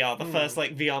out in VR, the first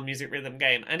like VR music rhythm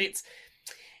game, and it's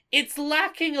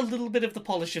lacking a little bit of the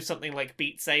polish of something like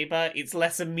Beat Saber. It's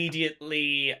less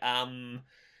immediately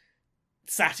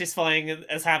satisfying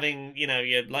as having, you know,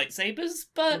 your lightsabers,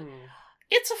 but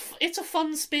it's a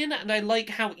fun spin, and I like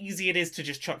how easy it is to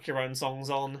just chuck your own songs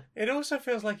on. It also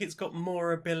feels like it's got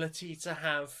more ability to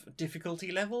have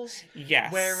difficulty levels.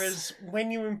 Yes. Whereas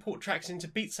when you import tracks into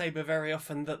Beat Saber, very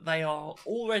often that they are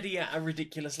already at a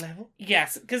ridiculous level.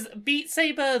 Yes, because Beat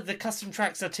Saber, the custom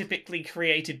tracks are typically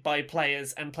created by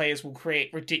players, and players will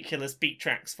create ridiculous beat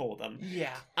tracks for them.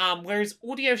 Yeah. Whereas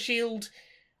Audio Shield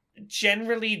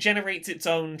generally generates its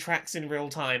own tracks in real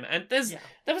time, and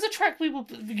there was a track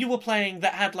you were playing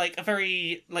that had like a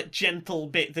very like gentle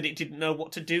bit that it didn't know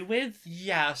what to do with.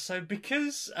 Yeah, so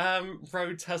because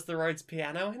Rhodes has the Rhodes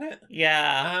piano in it,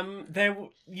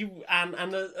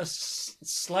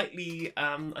 slightly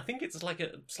I think it's like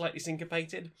a slightly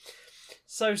syncopated.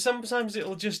 So sometimes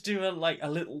it'll just do a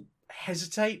little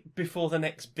hesitate before the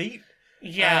next beat.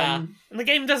 Yeah, and the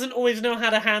game doesn't always know how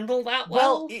to handle that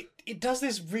well. It does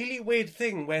this really weird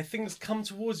thing where things come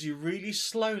towards you really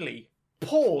slowly,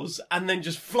 pause, and then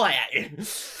just fly at you.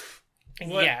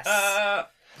 Yes.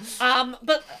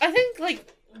 But I think,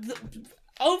 like,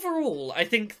 overall, I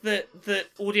think that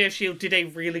Audio Shield did a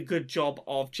really good job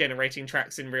of generating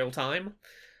tracks in real time.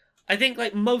 I think,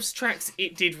 like, most tracks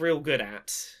it did real good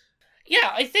at.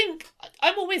 Yeah, I think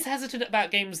I'm always hesitant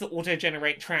about games that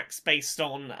auto-generate tracks based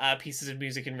on pieces of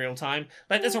music in real time.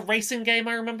 Like, there's a racing game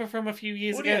I remember from a few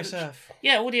years ago. Audio Surf.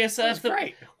 Yeah, Audio Surf. That was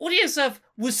great. Audio Surf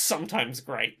was sometimes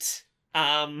great.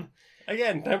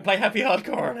 Again, don't play happy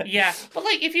hardcore on it. Yeah, but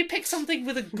like if you pick something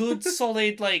with a good,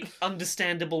 solid, like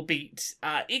understandable beat,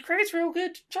 it creates real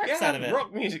good tracks out of it.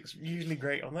 Rock music's usually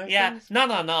great on those Yeah, things.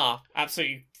 no,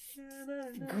 absolutely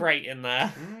great in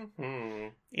there. Mm-hmm.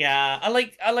 Yeah, I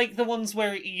like the ones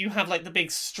where you have like the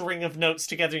big string of notes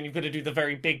together and you've got to do the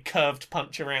very big curved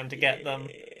punch around to get them.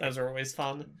 Those are always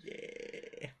fun.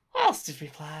 Yeah. What else did we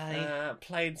play?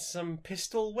 Played some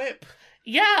Pistol Whip.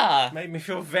 Yeah. Made me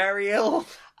feel very ill.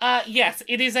 Yes,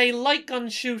 it is a light gun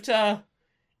shooter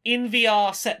in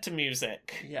VR set to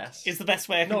music. Yes. Is the best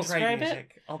way I can Not describe great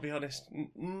music, it. I'll be honest.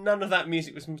 None of that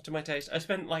music was to my taste. I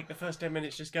spent like the first 10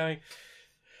 minutes just going,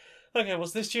 okay,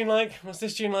 what's this tune like? What's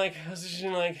this tune like? What's this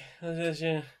tune like? What's this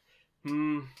tune?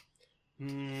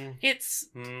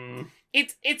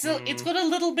 It's got a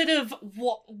little bit of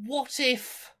what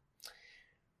if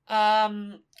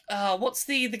what's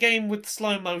the game with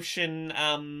slow motion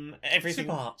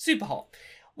everything Super Hot.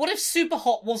 What if Super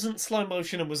Hot wasn't slow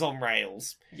motion and was on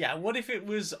rails? Yeah, what if it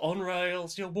was on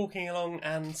rails, you're walking along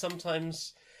and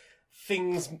sometimes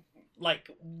things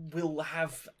like will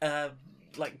have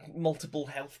like multiple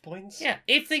health points? Yeah,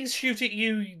 if things shoot at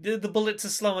you, the bullets are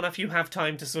slow enough you have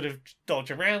time to sort of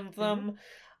dodge around them.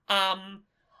 Mm-hmm.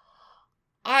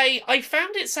 I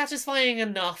found it satisfying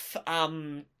enough,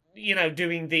 you know,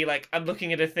 doing the, like, I'm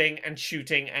looking at a thing and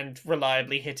shooting and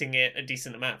reliably hitting it a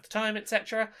decent amount of the time,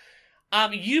 etc.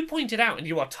 You pointed out, and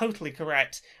you are totally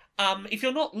correct, if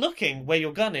you're not looking where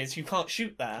your gun is, you can't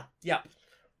shoot there. Yep.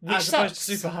 Which As opposed to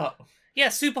Super Hot. Yeah,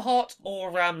 Super Hot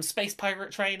or Space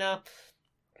Pirate Trainer.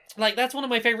 Like, that's one of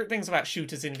my favourite things about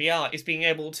shooters in VR, is being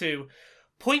able to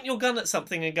point your gun at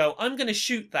something and go, I'm going to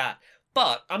shoot that,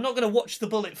 but I'm not going to watch the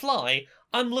bullet fly.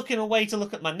 I'm looking away to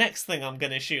look at my next thing I'm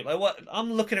going to shoot. Like, what?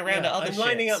 I'm looking around at other shit. I'm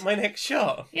lining up my next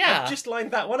shot. Yeah. I've just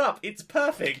lined that one up. It's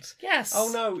perfect. Yes.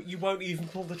 Oh no, you won't even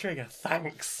pull the trigger.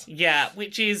 Thanks. Yeah,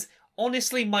 which is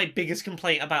honestly my biggest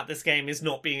complaint about this game is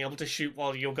not being able to shoot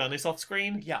while your gun is off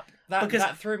screen. Yeah,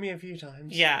 that threw me a few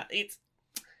times. Yeah,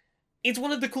 it's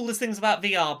one of the coolest things about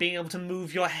VR, being able to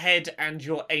move your head and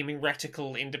your aiming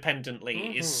reticle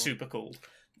independently is super cool.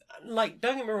 Like,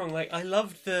 don't get me wrong, like, I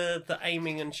loved the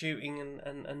aiming and shooting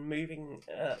and moving.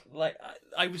 Like,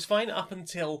 I was fine up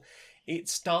until it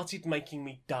started making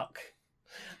me duck.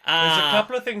 There's a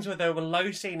couple of things where there were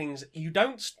low ceilings. You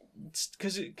don't,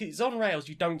 because it's on rails,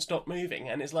 you don't stop moving.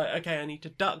 And it's like, okay, I need to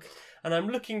duck. And I'm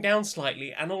looking down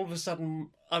slightly, and all of a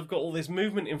sudden, I've got all this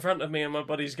movement in front of me, and my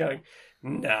body's going,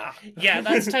 nah. Yeah,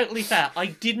 that's totally fair. I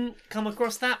didn't come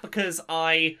across that because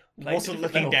I wasn't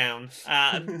looking down.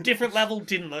 Different level,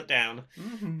 didn't look down.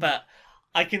 Mm-hmm. But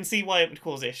I can see why it would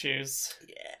cause issues.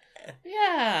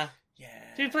 Yeah.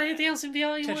 Did you play anything else in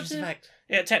VR you wanted to? Tetris Effect.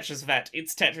 Yeah, Tetris Effect.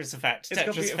 It's Tetris Effect. It's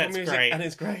got beautiful music great. and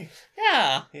it's great.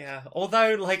 Yeah. Yeah.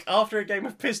 Although, like, after a game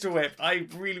of Pistol Whip, I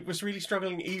was really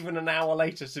struggling even an hour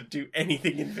later to do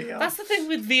anything in VR. That's the thing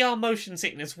with VR motion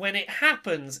sickness. When it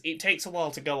happens, it takes a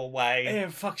while to go away. It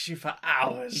fucks you for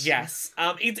hours. Yes.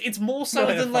 It's more so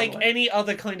than, like, any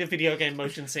other kind of video game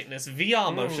motion sickness.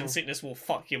 VR motion sickness will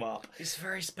fuck you up. It's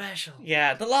very special.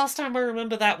 Yeah. The last time I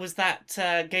remember that was that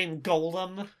game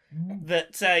Golem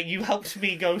that you helped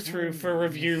me go through for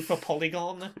review for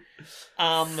Polygon.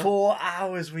 Um, 4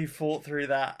 hours we fought through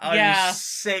that. I Yeah. was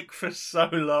sick for so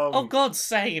long. oh god,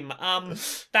 same.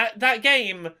 That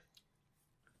game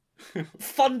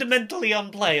fundamentally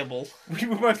unplayable. We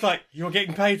were both like, "You're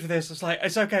getting paid for this." It's like,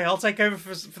 "It's okay. I'll take over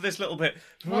for this little bit."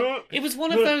 Well, it was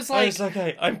one of those, like- It's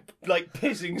okay. I'm like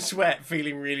pissing sweat,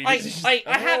 feeling really. I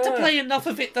had to play enough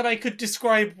of it that I could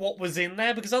describe what was in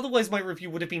there, because otherwise my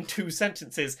review would have been 2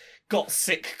 sentences. Got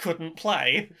sick, couldn't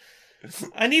play.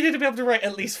 I needed to be able to write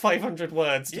at least 500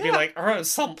 words to be Yeah. like, oh,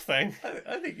 something.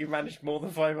 I think you managed more than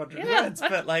 500 Yeah. words,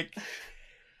 but like,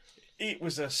 it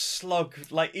was a slog.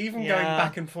 Like, even going Yeah.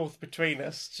 back and forth between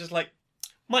us, just like,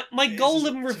 My It's-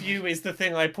 Golem review is the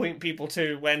thing I point people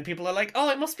to when people are like,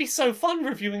 oh, it must be so fun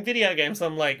reviewing video games.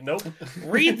 I'm like, nope.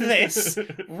 read this,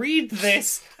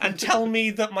 and tell me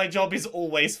that my job is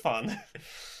always fun.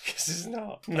 This is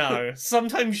not. No,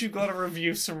 sometimes you've got to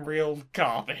review some real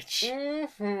garbage.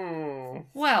 Mhm.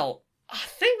 Well, I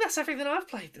think that's everything I've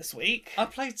played this week. I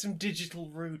played some Digital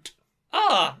Root.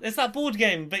 Ah, it's that board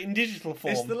game, but in digital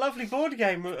form. It's the lovely board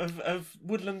game of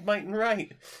Woodland Might and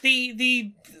Right.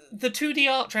 The 2D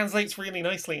art translates really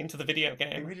nicely into the video It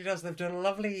game. really does. They've done a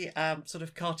lovely sort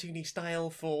of cartoony style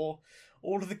for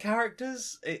all of the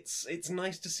characters. It's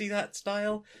nice to see that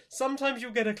style. Sometimes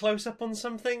you'll get a close up on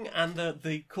something, and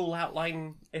the cool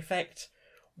outline effect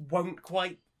won't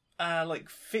quite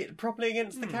fit properly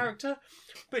against the character,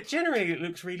 but generally it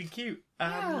looks really cute.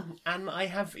 And I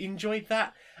have enjoyed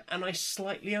that, and I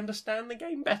slightly understand the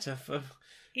game better for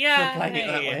playing it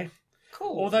that way.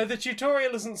 Cool. Although the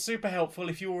tutorial isn't super helpful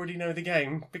if you already know the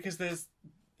game, because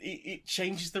it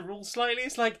changes the rules slightly.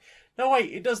 It's like, no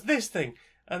wait, it does this thing,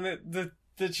 and the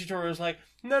tutorial's like,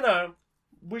 no,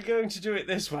 we're going to do it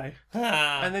this way.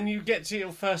 And then you get to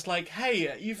your first like,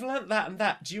 hey, you've learnt that and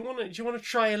that. Do you want to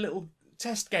try a little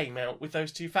test game out with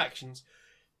those two factions?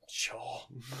 Sure.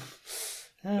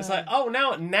 It's like, oh,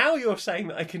 now you're saying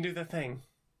that I can do the thing.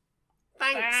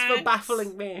 Thanks for Thanks.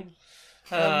 baffling me.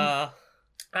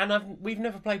 And we've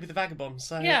never played with the Vagabond,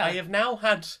 so Yeah. I have now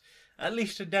had at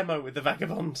least a demo with the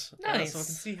Vagabond. Nice. So I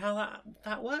can see how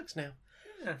that works now.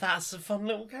 Yeah. That's a fun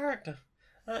little character.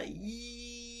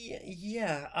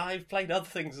 Yeah, I've played other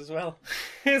things as well.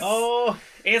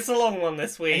 It's a long one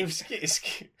this week.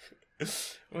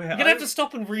 We're You're gonna have to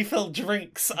stop and refill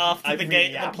drinks after I the really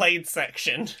game, am. the played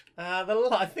section.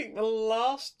 I think the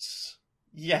last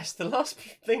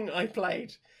thing I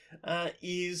played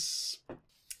is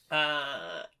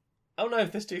oh no,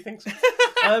 there's 2 things.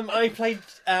 I played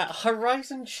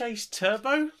Horizon Chase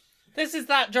Turbo. This is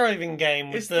that driving game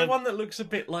with It's the one that looks a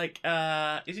bit like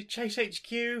is it Chase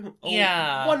HQ? Or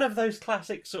Yeah. one of those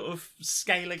classic sort of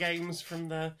scalar games from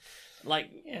the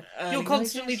Yeah. early You're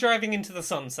constantly 90s. driving into the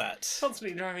sunset.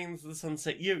 Constantly driving into the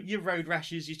sunset. Your road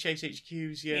rashes, your Chase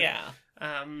HQs, your Yeah.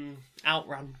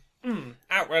 Outrun.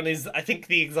 Outrun is, I think,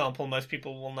 the example most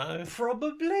people will know.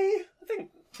 Probably. I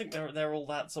think they're all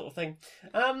that sort of thing.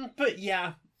 But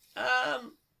yeah.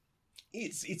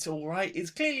 It's all right. It's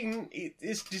clearly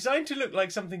it's designed to look like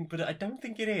something, but I don't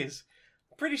think it is.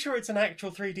 I'm pretty sure it's an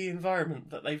actual 3D environment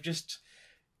that they've just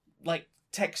like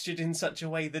textured in such a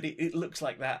way that it looks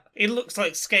like that. It looks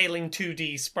like scaling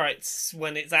 2D sprites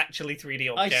when it's actually 3D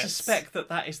I objects. suspect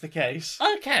that is the case.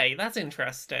 Okay, that's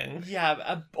interesting.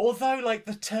 Yeah, although like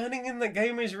the turning in the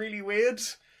game is really weird.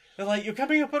 They're like, you're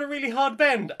coming up on a really hard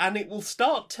bend, and it will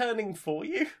start turning for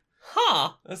you.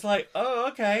 Huh. It's like, oh,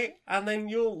 okay, and then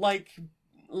you'll like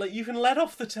you can let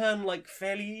off the turn like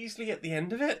fairly easily at the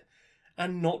end of it,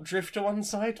 and not drift to one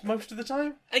side most of the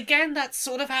time. Again, that's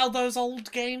sort of how those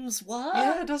old games were.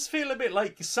 Yeah, it does feel a bit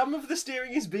like some of the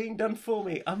steering is being done for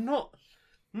me. I'm not.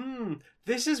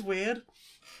 This is weird.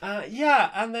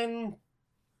 Yeah, and then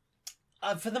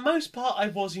for the most part, I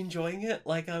was enjoying it.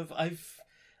 Like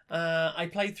I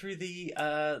played through the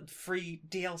free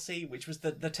DLC, which was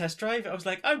the test drive. I was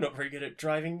like, I'm not very good at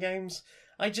driving games.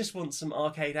 I just want some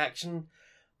arcade action.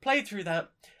 Played through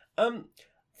that.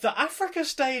 The Africa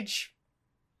stage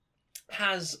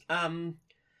has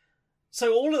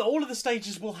so all of the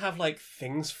stages will have like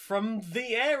things from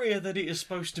the area that it is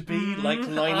supposed to be, like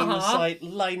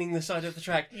lining the side of the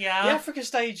track. Yeah. The Africa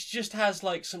stage just has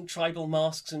like some tribal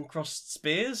masks and crossed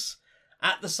spears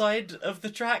at the side of the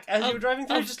track as you were driving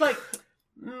through. Just like,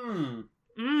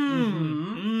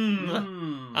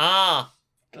 Ah.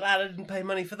 glad I didn't pay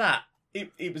money for that.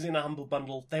 It was in a humble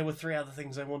bundle. There were 3 other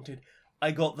things I wanted.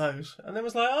 I got those, and then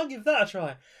was like, I'll give that a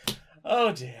try.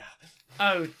 Oh dear.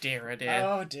 Oh dear, oh dear.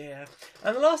 Oh dear.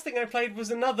 And the last thing I played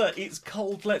was another It's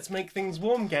Cold, Let's Make Things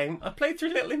Warm game. I played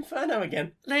through Little Inferno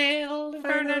again. Little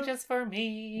Inferno Inferno. just for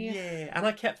me. Yeah, and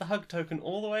I kept the hug token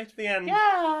all the way to the end.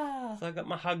 Yeah. So I got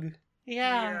my hug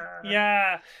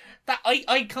Yeah. That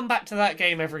I come back to that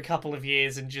game every couple of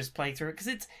years and just play through it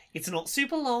because it's not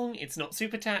super long, it's not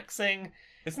super taxing.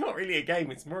 It's not really a game,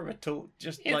 it's more of a tool,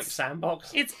 just like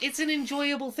sandbox. It's an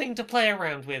enjoyable thing to play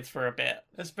around with for a bit.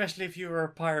 Especially if you were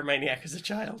a pyromaniac as a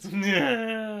child.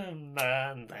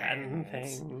 Man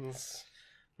things.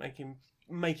 Making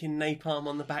napalm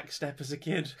on the back step as a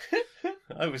kid.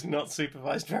 I was not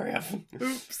supervised very often.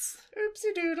 Oops.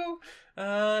 Oopsie doodle.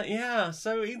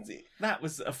 So that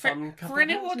was a fun couple For of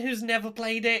anyone months. who's never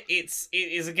played it, it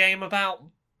is a game about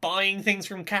buying things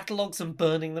from catalogues and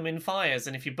burning them in fires,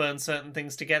 and if you burn certain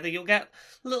things together, you'll get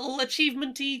little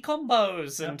achievement-y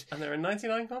combos, and there are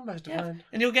 99 combos to find.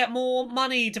 and you'll get more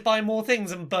money to buy more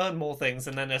things and burn more things,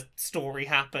 and then a story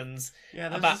happens. Yeah,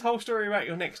 there's this whole story about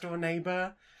your next door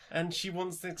neighbour, and she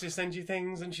wants to send you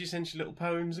things, and she sends you little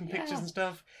poems and pictures and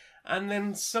stuff, and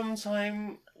then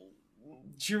sometime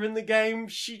during the game,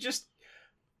 she just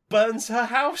burns her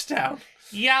house down.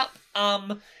 Yep,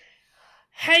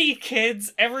 hey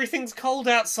kids, everything's cold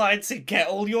outside, so get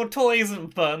all your toys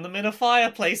and burn them in a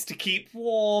fireplace to keep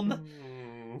warm.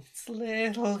 It's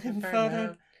little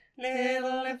inferno,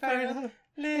 little inferno,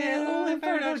 little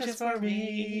inferno just for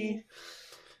me.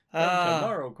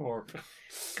 Tomorrow Corp.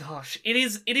 Gosh, it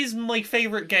is my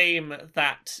favourite game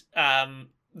that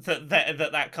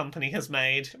that company has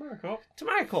made.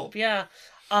 Tomorrow Corp, yeah.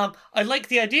 I like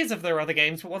the ideas of their other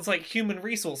games, but ones like Human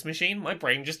Resource Machine, my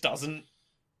brain just doesn't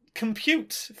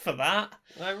compute for that.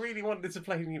 I really wanted to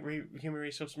play Human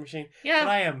Resource Machine, Yeah. but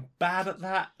I am bad at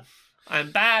that.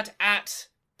 I'm bad at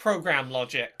program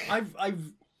logic. I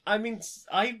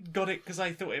got it because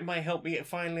I thought it might help me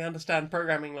finally understand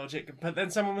programming logic, but then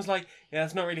someone was like, yeah,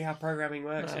 that's not really how programming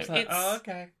works. No, I was like, oh,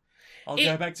 okay. I'll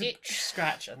go back to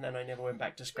Scratch, and then I never went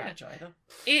back to Scratch either.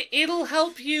 It'll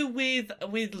help you with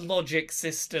logic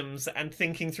systems and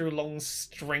thinking through long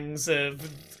strings of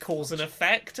cause and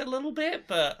effect a little bit,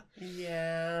 but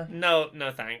yeah, no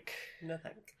thank. No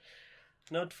thank.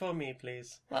 Not for me,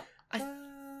 please. Well, I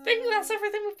think that's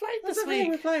everything we've played this week.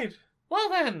 We played.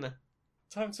 Well then,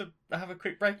 time to have a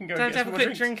quick break and go. Time and to get have a some quick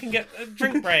more drink and get a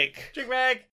drink break. Drink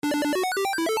break.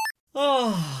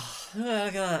 Oh.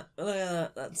 Look at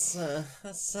that! That's that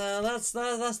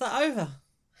over.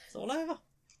 It's all over.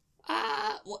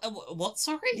 What?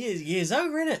 Sorry. Year's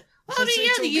over, innit? Well, I mean,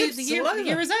 the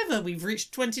year is over. We've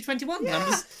reached 2021.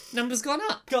 Yeah. Numbers gone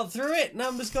up. Got through it.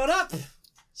 Numbers got up.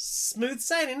 Smooth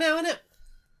sailing now, innit?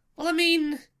 Well, I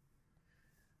mean,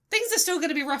 things are still going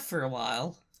to be rough for a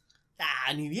while.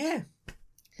 New year.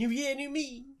 New year, new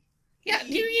me. Yeah,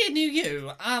 new year, new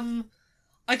you. I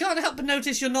can't help but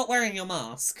notice you're not wearing your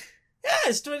mask. Yeah,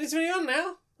 it's 2021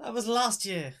 now. That was last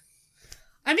year.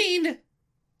 I mean,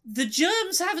 the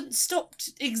germs haven't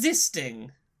stopped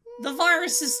existing. The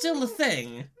virus is still a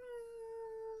thing.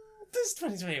 This is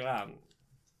 2021.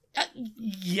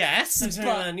 Yes,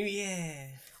 2021, but new year.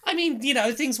 I mean,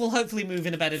 things will hopefully move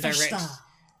in a better direction.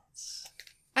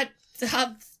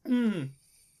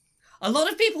 A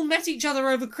lot of people met each other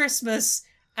over Christmas,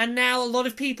 and now a lot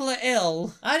of people are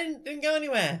ill. I didn't go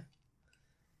anywhere.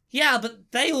 Yeah,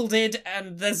 but they all did,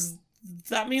 and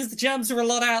that means the germs are a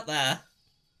lot out there.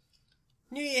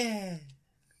 New year.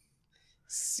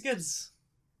 Goods.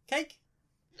 Cake?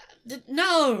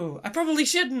 No, I probably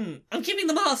shouldn't. I'm keeping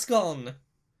the mask on.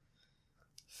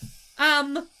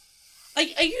 Are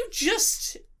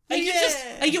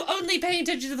you only paying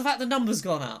attention to the fact the number's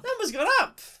gone up? Numbers gone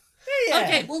up. Yeah.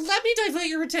 Okay, well let me divert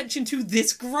your attention to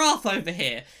this graph over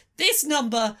here. This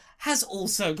number has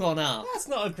also gone up. That's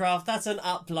not a graph, that's an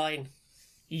up line.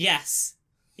 Yes,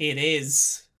 it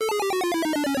is.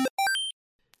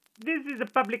 This is a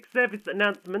public service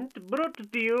announcement brought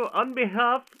to you on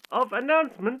behalf of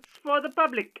Announcements for the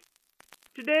Public.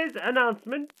 Today's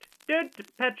announcement: don't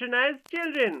patronize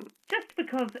children. Just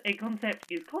because a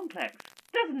concept is complex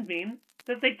doesn't mean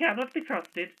that they cannot be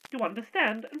trusted to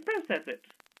understand and process it.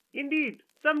 Indeed,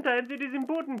 sometimes it is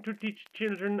important to teach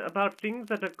children about things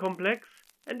that are complex,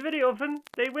 and very often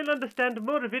they will understand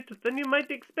more of it than you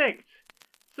might expect.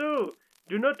 So,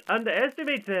 do not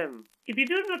underestimate them. If you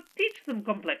do not teach them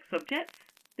complex subjects,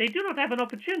 they do not have an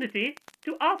opportunity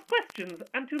to ask questions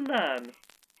and to learn.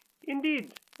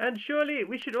 Indeed, and surely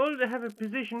we should all have a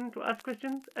position to ask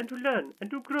questions and to learn and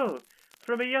to grow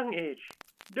from a young age.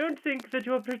 Don't think that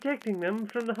you are protecting them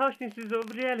from the harshnesses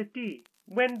of reality,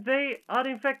 when they are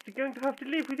in fact going to have to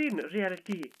live within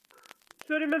reality.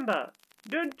 So remember,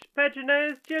 don't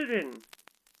patronize children.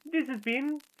 This has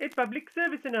been a public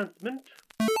service announcement.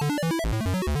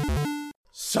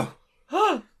 So,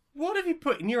 what have you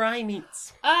put in your eye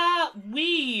meats?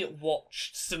 We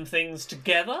watched some things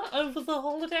together over the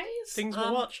holidays. Things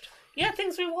were watched. Yeah,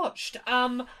 things we watched.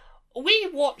 We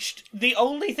watched the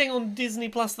only thing on Disney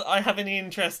Plus that I have any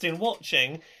interest in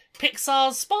watching,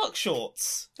 Pixar's Spark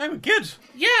Shorts. They were good.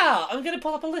 Yeah, I'm going to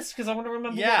pull up a list because I want to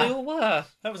remember what Yeah. they all were.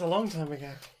 That was a long time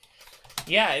ago.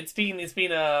 Yeah, it's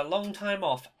been a long time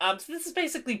off. So this is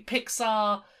basically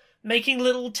Pixar making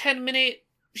little 10-minute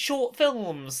short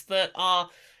films that are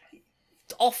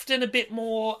often a bit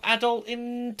more adult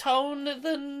in tone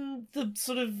than the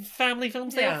sort of family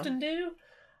films they Yeah. often do.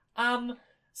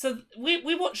 So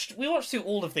we watched through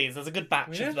all of these. There's a good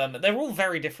batch Yeah. of them. They're all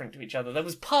very different to each other. There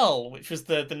was Pearl, which was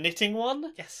the knitting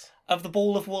one Yes. of the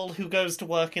ball of wool who goes to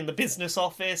work in the business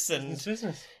office and It's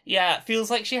business. yeah, it feels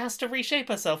like she has to reshape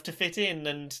herself to fit in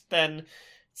and then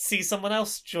see someone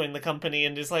else join the company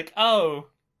and is like, oh,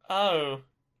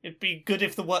 it'd be good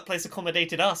if the workplace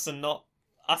accommodated us and not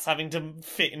us having to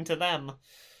fit into them.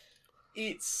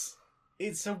 It's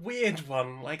a weird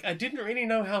one. Like, I didn't really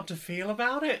know how to feel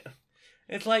about it.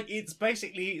 It's like, it's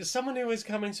basically someone who is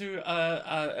coming to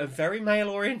a very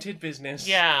male-oriented business.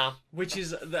 Yeah. Which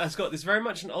has got this very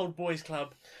much an old boys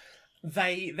club.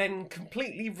 They then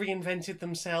completely reinvented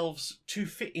themselves to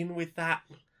fit in with that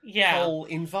Yeah. whole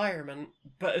environment.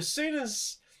 But as soon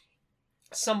as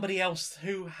somebody else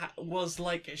who was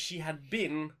like she had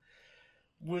been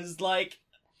was like,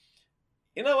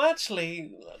 you know,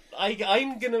 actually,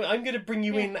 I'm gonna bring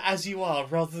you in as you are,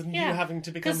 rather than Yeah, you having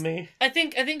to become 'cause me. I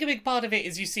think a big part of it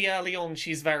is you see early on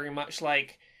she's very much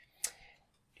like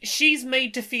she's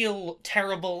made to feel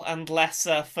terrible and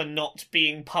lesser for not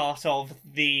being part of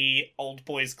the old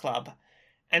boys club.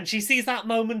 And she sees that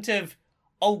moment of,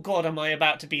 oh god, am I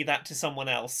about to be that to someone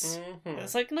else? Mhm. And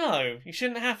it's like, no, you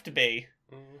shouldn't have to be.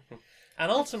 Mhm.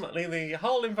 And ultimately, the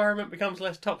whole environment becomes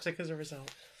less toxic as a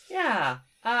result. Yeah.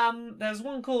 There's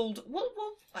one called what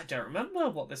I don't remember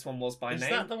what this one was by Is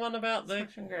name. that the one about the?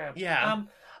 Smash and grab. Yeah.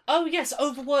 Oh yes,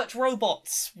 overworked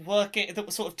robots working that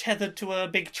were sort of tethered to a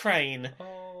big train.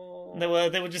 Oh, They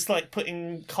were just like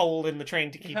putting coal in the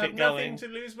train to you keep have it going. nothing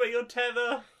to lose but your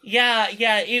tether. Yeah,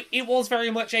 it was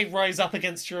very much a rise up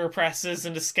against your oppressors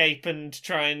and escape and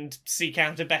try and seek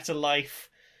out a better life,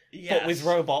 but with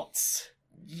robots.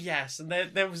 Yes, and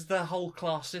there was the whole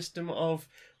class system of,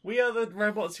 we are the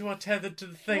robots who are tethered to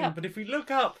the thing, Yeah. but if we look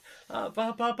up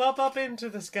into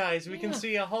the skies, we can Yeah.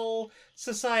 see a whole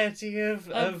society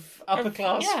of upper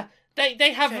class. Yeah,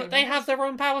 they have chains. their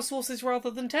own power sources rather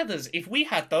than tethers. If we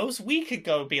had those, we could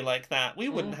go be like that. We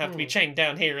wouldn't have to be chained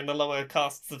down here in the lower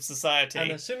castes of society.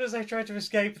 And as soon as they tried to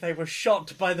escape, they were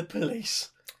shot by the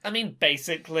police. I mean,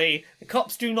 basically, the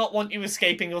cops do not want you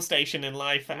escaping your station in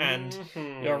life, and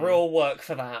Mhm. you're real work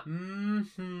for that.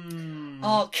 Mhm.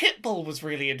 Oh, Kitbull was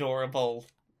really adorable.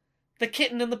 The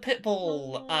kitten and the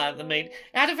pitbull that made it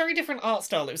had a very different art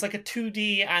style. It was like a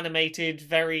 2D animated,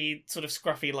 very sort of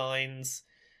scruffy lines.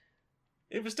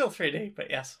 It was still 3D, but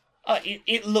yes.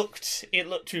 It looked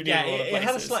 2D. Yeah, in a lot of it had a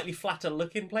places. slightly flatter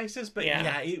look in places, but Yeah.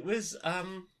 yeah, it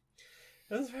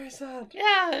was very sad.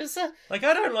 Yeah, it was Like,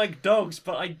 I don't like dogs,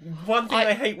 but one thing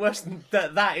I hate worse than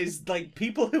that is, like,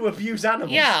 people who abuse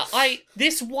animals. yeah.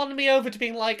 This won me over to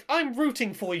being like, I'm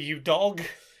rooting for you, dog.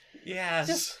 Yes.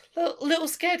 Just little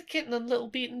scared kitten and little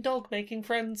beaten dog making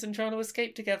friends and trying to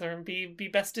escape together and be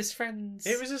bestest friends.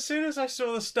 It was as soon as I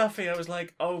saw the stuffy, I was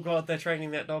like, oh god, they're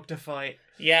training that dog to fight.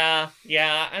 Yeah,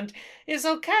 and it's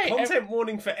okay. Content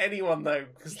warning for anyone, though,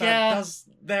 because Yeah.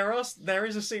 there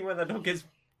is a scene where the dog gets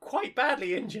quite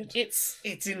badly injured. It's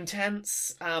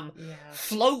intense. Yeah.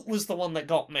 Float was the one that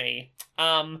got me.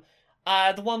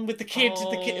 The one with the kid, Oh,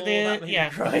 that made me yeah,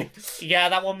 cry. yeah,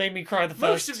 that one made me cry the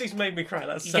Most first. of these made me cry.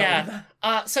 That's so Yeah.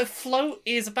 So Float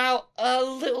is about a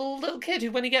little kid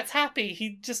who, when he gets happy, he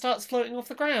just starts floating off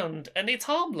the ground, and it's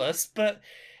harmless, but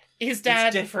his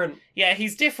dad, It's different. yeah,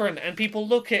 he's different, and people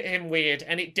look at him weird,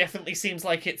 and it definitely seems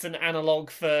like it's an analog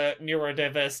for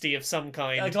neurodiversity of some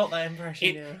kind. I got that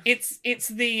impression. It's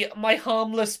the my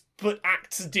harmless but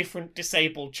acts different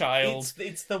disabled child.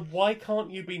 It's the why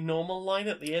can't you be normal line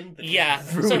at the end that Yeah,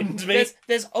 ruined so me.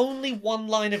 there's only one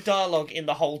line of dialogue in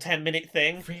the whole 10-minute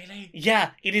thing. Really?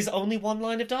 Yeah, it is only one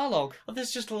line of dialogue. Well, there's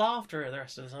just laughter at the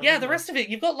rest of the time. Yeah, the rest of it,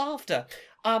 you've got laughter.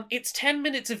 It's 10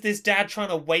 minutes of this dad trying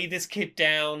to weigh this kid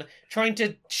down, trying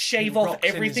to shave off Rocks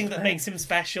in everything his that bag. makes him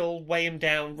special, weigh him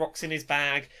down, rocks in his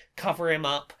bag, cover him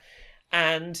up,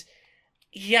 and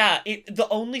yeah, the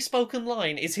only spoken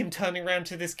line is him turning around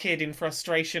to this kid in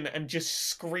frustration and just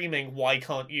screaming, "Why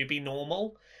can't you be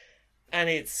normal?" And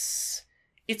it's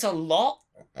a lot.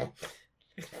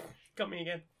 Got me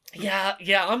again. Yeah,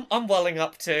 I'm welling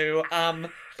up too.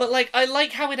 But like, I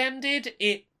like how it ended.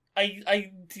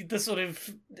 The sort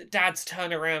of dad's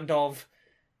turnaround of,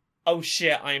 oh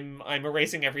shit, I'm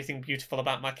erasing everything beautiful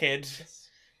about my kid.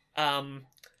 Um,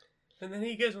 And then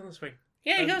he goes on the swing.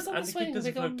 yeah, he And- goes on the and the kid swing. does They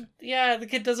a go- float. yeah, the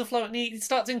kid does a float, and he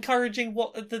starts encouraging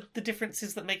what the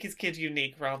differences that make his kid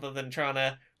unique, rather than trying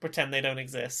to pretend they don't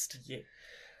exist. Yeah.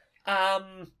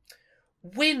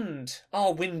 Wind.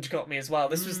 Oh, Wind got me as well.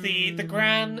 This was the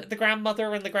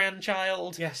grandmother and the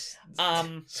grandchild. Yes.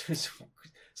 Um,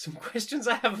 some questions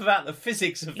I have about the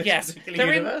physics of this Yes,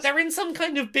 particular universe. they're in some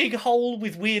kind of big hole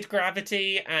with weird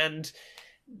gravity, and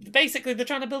basically they're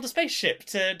trying to build a spaceship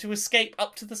to escape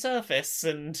up to the surface.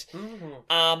 And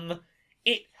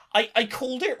I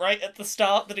called it right at the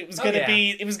start that it was gonna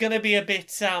be a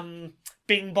bit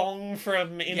Bing Bong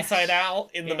from Inside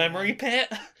Out in the memory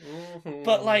pit,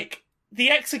 but like the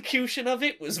execution of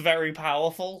it was very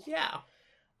powerful. Yeah.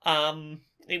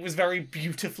 It was very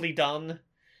beautifully done.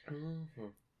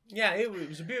 Yeah, it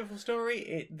was a beautiful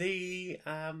story. The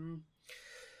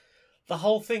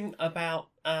whole thing about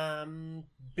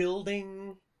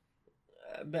building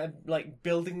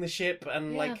building the ship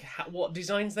and what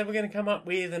designs they were going to come up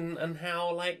with, and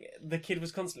how like the kid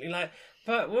was constantly like,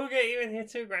 but we'll get you in here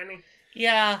too, Granny.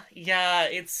 Yeah,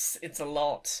 it's a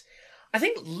lot. I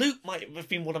think Loop might have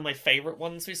been one of my favourite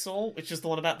ones we saw, which is the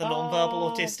one about the non-verbal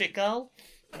autistic girl.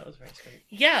 That was very sweet.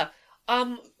 Yeah.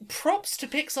 Props to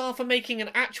Pixar for making an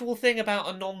actual thing about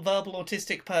a non-verbal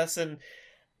autistic person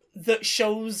that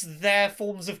shows their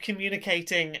forms of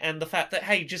communicating, and the fact that,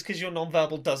 hey, just because you're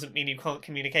non-verbal doesn't mean you can't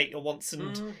communicate your wants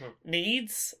and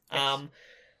needs. Yes.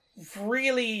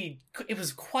 Really, it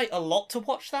was quite a lot to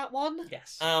watch that one.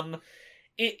 Yes.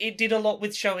 It did a lot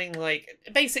with showing, like,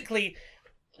 basically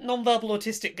non-verbal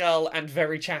autistic girl and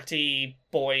very chatty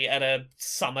boy at a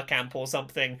summer camp or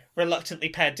something reluctantly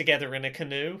paired together in a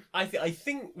canoe. I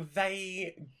think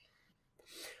they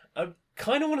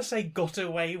kind of want to say got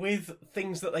away with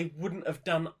things that they wouldn't have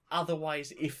done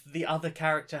otherwise if the other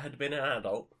character had been an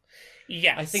adult.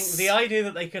 Yes. I think the idea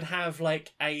that they could have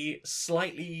like a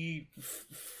slightly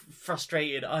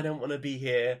frustrated, I don't want to be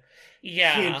here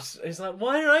kid is like,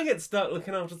 why did I get stuck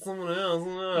looking after someone else?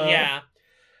 Yeah.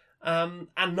 And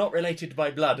not related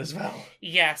by blood as well.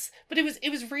 Yes, but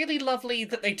it was really lovely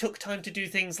that they took time to do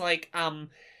things like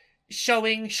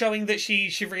showing that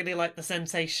she really liked the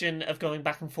sensation of going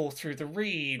back and forth through the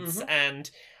reeds, and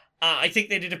I think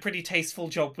they did a pretty tasteful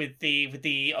job with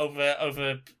the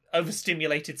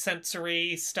overstimulated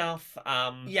sensory stuff.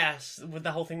 Yes, with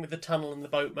the whole thing with the tunnel and the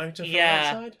boat motor from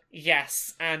Yeah. outside.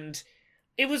 Yes, and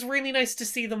it was really nice to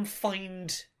see them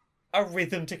find a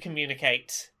rhythm to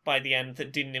communicate by the end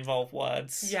that didn't involve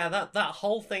words. Yeah, that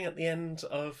whole thing at the end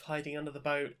of hiding under the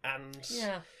boat and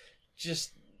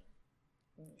just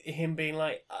him being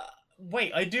like,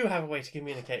 wait, I do have a way to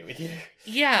communicate with you.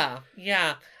 Yeah.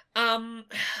 And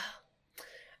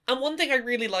one thing I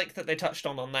really like that they touched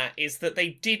on that is that they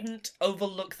didn't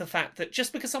overlook the fact that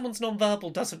just because someone's non-verbal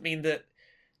doesn't mean that...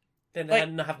 Then they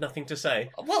have nothing to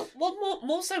say. Well,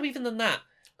 more so even than that.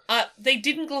 They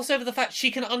didn't gloss over the fact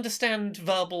she can understand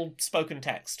verbal spoken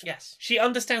text. Yes. She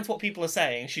understands what people are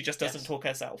saying, she just doesn't talk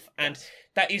herself. And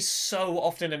that is so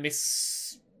often a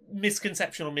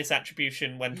misconception or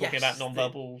misattribution when talking about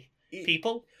non-verbal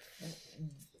people.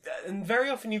 And very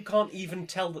often you can't even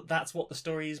tell that that's what the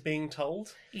story is being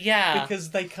told. Yeah.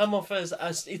 Because they come off as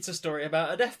it's a story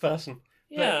about a deaf person.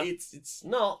 Yeah. But it's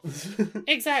not.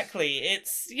 Exactly.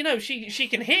 It's, she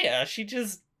can hear, she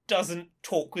just doesn't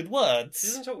talk with words. She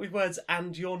doesn't talk with words,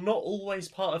 and you're not always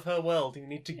part of her world. You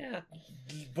need to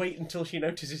wait until she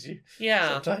notices you. Yeah.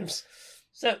 Sometimes.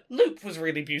 So, Loop was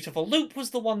really beautiful. Loop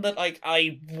was the one that,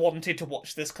 I wanted to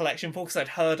watch this collection for, because I'd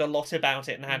heard a lot about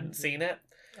it and hadn't seen it.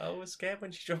 I was scared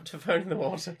when she dropped her phone in the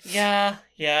water. Yeah.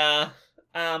 There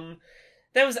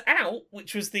was Out,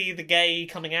 which was the gay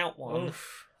coming out one.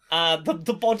 Oof.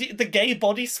 The gay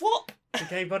body swap. The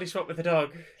gay body swap with the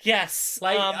dog. Yes.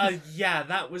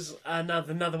 That was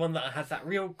another one that had that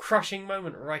real crushing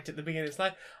moment right at the beginning. It's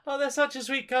like, oh, they're such a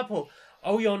sweet couple.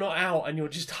 Oh, you're not out and you're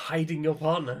just hiding your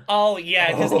partner. Oh,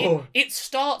 yeah, because it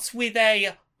starts with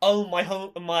a, oh, my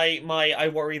I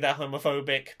worry their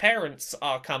homophobic parents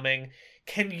are coming.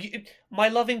 My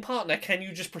loving partner, can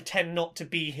you just pretend not to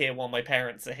be here while my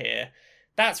parents are here?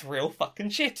 That's real fucking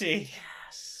shitty.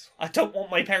 Yes. I don't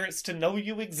want my parents to know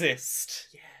you exist.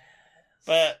 Yes.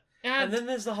 But... And then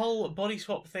there's the whole body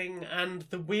swap thing and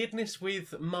the weirdness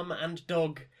with mum and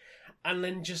dog. And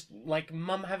then just, like,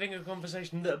 mum having a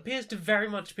conversation that appears to very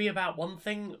much be about one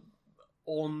thing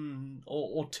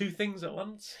or two things at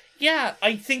once. Yeah,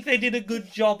 I think they did a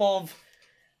good job of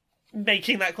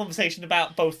making that conversation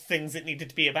about both things it needed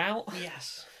to be about.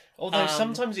 Yes. Although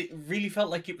sometimes it really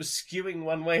felt like it was skewing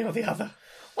one way or the other.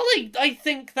 Well, I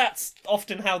think that's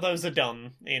often how those are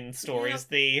done in stories.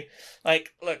 The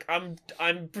look,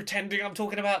 I'm pretending I'm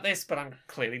talking about this, but I'm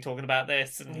clearly talking about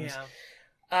this, and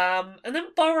and then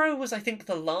Burrow was, I think,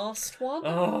 the last one.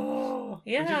 Oh,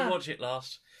 yeah. We didn't watch it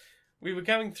last. We were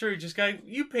going through, just going,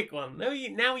 you pick one. No,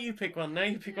 now you pick one. Now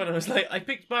you pick one. I was like, I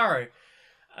picked Burrow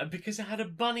because it had a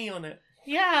bunny on it.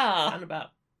 Yeah. And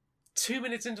about 2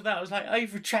 minutes into that, I was like,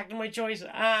 I've retracted my choice.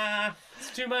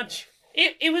 It's too much.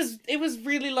 It was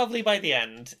really lovely by the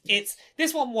end.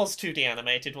 This one was 2D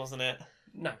animated, wasn't it?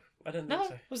 No, I don't think No,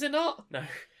 so. was it not? No.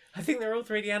 I think they're all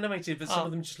 3D animated, but some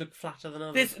of them just look flatter than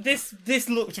others. This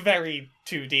looked very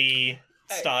 2D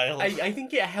style. I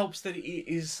think it helps that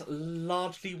it is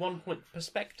largely one-point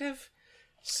perspective.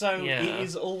 So Yeah. it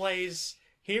is always,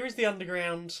 here is the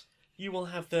underground, you will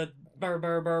have the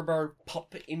burr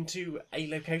pop into a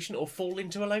location or fall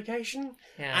into a location,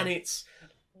 Yeah. and it's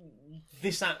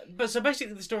this. But so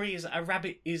basically the story is a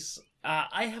rabbit is,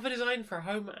 I have a design for a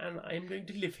home and I am going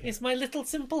to live here. It's my little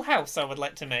simple house I would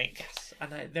like to make. Yes,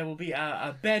 and there will be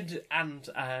a bed and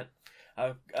a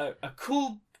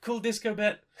cool disco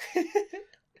bed.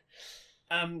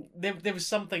 There was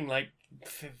something like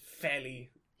fairly.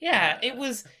 Yeah, it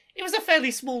was a fairly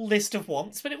small list of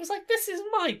wants, but it was like, this is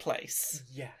my place.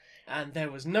 Yeah, and there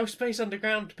was no space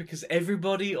underground because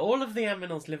all of the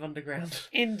Aminals live underground.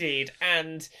 Indeed,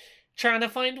 and trying to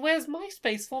find where's my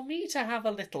space for me to have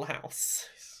a little house.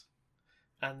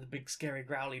 And the big scary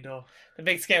growly door. The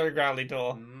big scary growly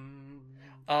door.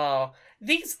 Oh,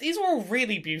 these were all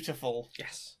really beautiful.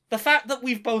 Yes. The fact that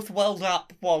we've both welled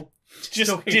up while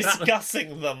just Talking about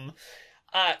discussing them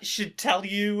should tell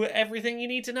you everything you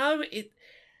need to know.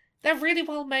 They're really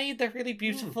well made, they're really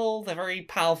beautiful, they're very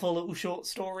powerful little short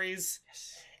stories.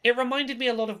 Yes. It reminded me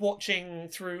a lot of watching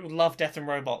through Love, Death and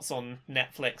Robots on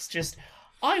Netflix. Just,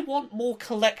 I want more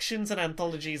collections and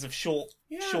anthologies of short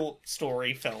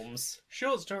story films.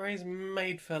 Short stories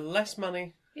made for less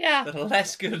money, Yeah. that are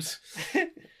less good.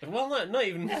 Well, no, not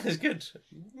even as good,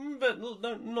 but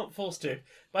not forced to,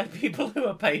 by people who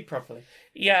are paid properly.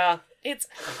 Yeah,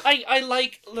 I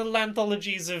like little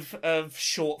anthologies of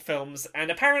short films,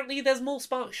 and apparently there's more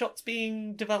Spark Shots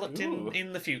being developed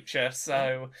in the future.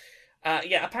 So,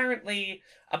 apparently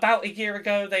about a year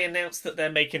ago they announced that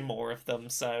they're making more of them.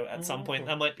 So at some point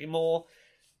there might be more.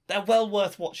 They're well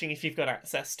worth watching if you've got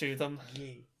access to them.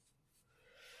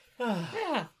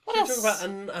 Yeah. What Should we else? talk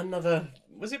about another?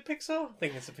 Was it Pixar? I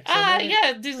think it's a Pixar. movie.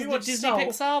 Yeah, We watched Disney Soul.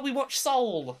 Pixar. We watched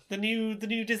Soul, the new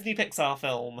Disney Pixar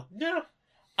film. Yeah.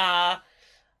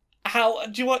 How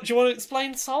do you want to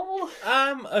explain Soul?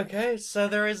 Okay, so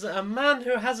there is a man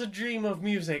who has a dream of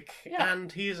music, Yeah.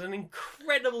 and he is an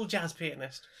incredible jazz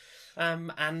pianist.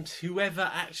 And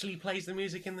whoever actually plays the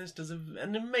music in this does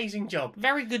an amazing job.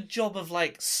 Very good job of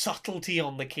subtlety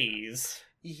on the keys.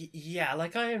 Yeah,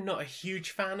 I am not a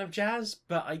huge fan of jazz,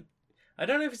 but I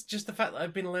don't know if it's just the fact that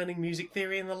I've been learning music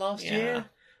theory in the last year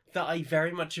that I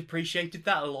very much appreciated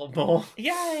that a lot more.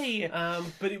 Yay!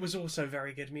 But it was also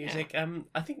very good music.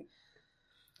 I think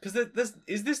because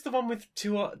is this the one with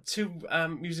two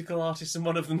musical artists and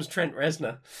one of them's Trent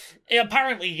Reznor? Yeah,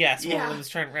 apparently, yes. One Yeah. of them is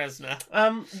Trent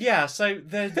Reznor. So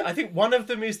I think one of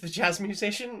them is the jazz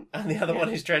musician and the other one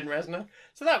is Trent Reznor.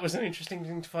 So that was an interesting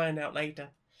thing to find out later.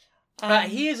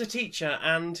 He is a teacher,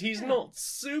 and he's not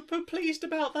super pleased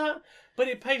about that, but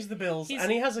it pays the bills,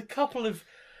 and he has a couple of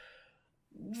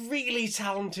really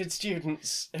talented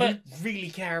students who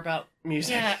really care about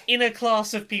music. Yeah, in a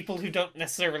class of people who don't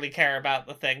necessarily care about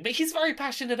the thing. But he's very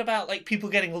passionate about people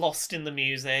getting lost in the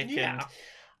music. Yeah.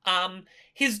 And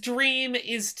his dream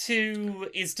is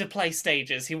to play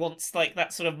stages. He wants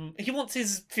he wants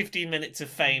his 15 minutes of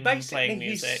fame playing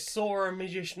music. He saw a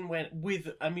musician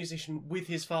with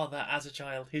his father as a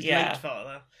child, his Yeah. late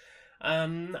father,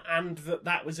 and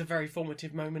that was a very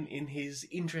formative moment in his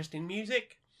interest in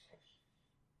music.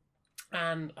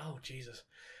 And oh Jesus,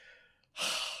 I'm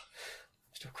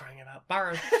still crying about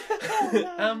Barrow.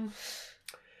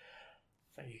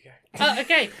 There you go.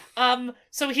 Okay.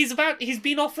 So he's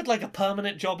been offered a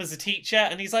permanent job as a teacher,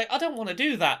 and he's like, I don't want to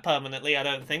do that permanently. I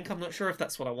don't think. I'm not sure if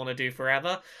that's what I want to do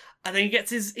forever. And then he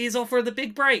gets his offer of the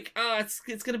big break. It's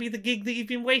going to be the gig that you've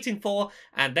been waiting for,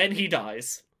 and then he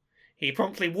dies. He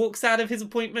promptly walks out of his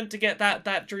appointment to get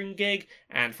that dream gig,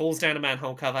 and falls down a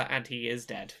manhole cover, and he is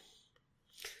dead.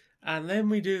 And then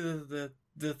we do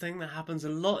the thing that happens a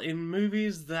lot in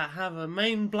movies that have a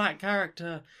main black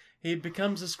character he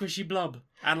becomes a squishy blob,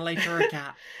 and later a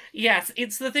cat. Yes,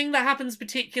 it's the thing that happens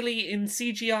particularly in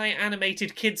CGI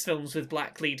animated kids' films with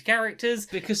black lead characters.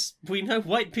 Because we know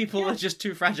white people are just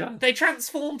too fragile. They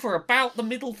transform for about the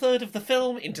middle third of the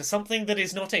film into something that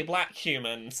is not a black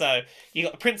human. So, you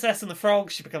got the Princess and the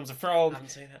Frog, she becomes a frog. I haven't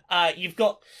seen that. You've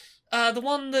got the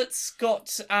one that's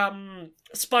got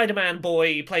Spider-Man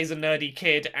boy plays a nerdy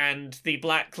kid, and the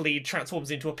black lead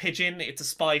transforms into a pigeon. It's a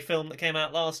spy film that came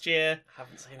out last year.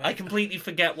 Haven't seen it. I completely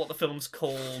forget what the film's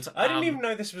called. I didn't even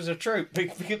know this was a trope,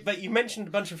 but you mentioned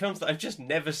a bunch of films that I've just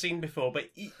never seen before. But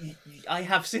I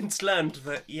have since learned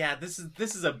that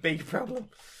this is a big problem.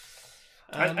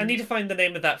 I need to find the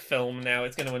name of that film now.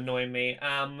 It's going to annoy me.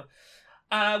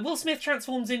 Will Smith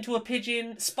transforms into a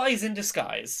pigeon. Spies in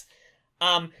Disguise.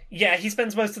 He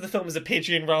spends most of the film as a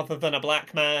pigeon rather than a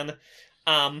black man.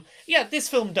 This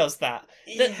film does that.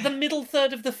 The middle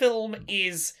third of the film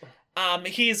is,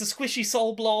 he is a squishy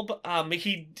soul blob.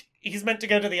 He's meant to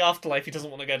go to the afterlife. He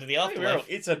doesn't want to go to the afterlife.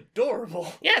 It's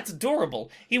adorable. Yeah, it's adorable.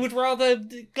 He would rather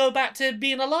go back to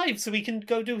being alive so he can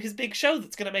go do his big show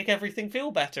that's going to make everything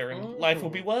feel better and life will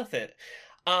be worth it.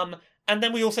 And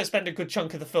then we also spend a good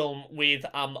chunk of the film with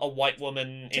a white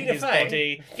woman in his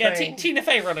body. Yeah, Tina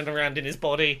Fey running around in his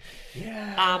body.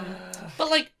 Yeah. But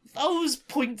like those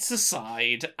points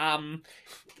aside,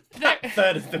 that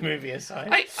third of the movie aside.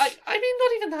 I mean,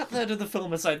 not even that third of the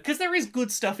film aside, because there is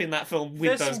good stuff in that film with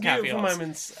There's those some caveats. beautiful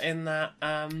moments in that.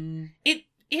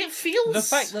 It feels the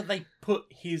fact that they put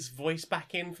his voice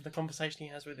back in for the conversation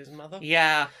he has with his mother.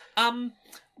 Yeah.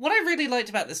 What I really liked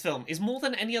about this film is more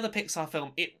than any other Pixar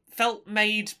film, it felt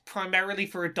made primarily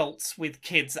for adults with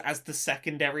kids as the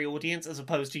secondary audience, as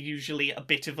opposed to usually a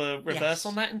bit of a reverse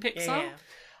on that in Pixar.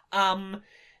 Yeah.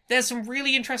 There's some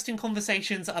really interesting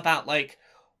conversations about like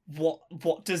what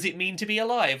does it mean to be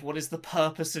alive? What is the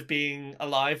purpose of being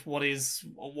alive? What is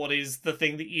the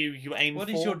thing that you aim for? What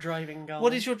is your driving goal?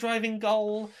 What is your driving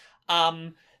goal?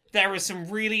 There are some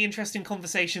really interesting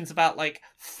conversations about, like,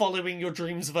 following your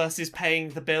dreams versus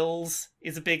paying the bills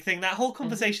is a big thing. That whole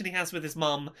conversation he has with his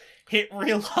mum hit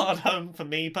real hard home for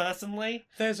me, personally.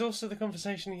 There's also the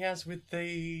conversation he has with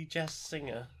the jazz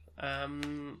singer.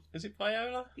 Is it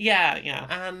Viola? Yeah.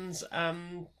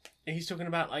 And he's talking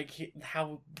about, like,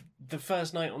 how the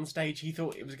first night on stage he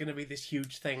thought it was going to be this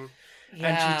huge thing. Yeah.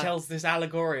 And she tells this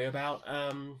allegory about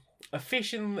a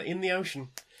fish in the ocean.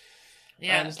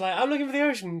 Yeah. And it's like, I'm looking for the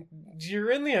ocean. You're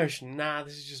in the ocean. Nah,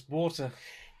 this is just water.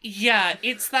 Yeah,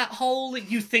 it's that whole,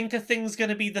 you think a thing's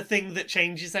going to be the thing that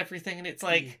changes everything, and it's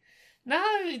like, no,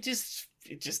 it just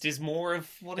is more of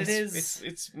what it is.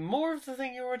 It's more of the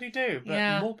thing you already do,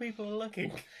 but more people are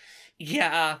looking.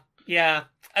 Yeah.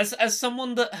 As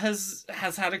someone that has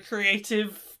had a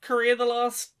creative career the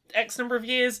last X number of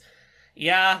years,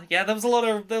 there was a lot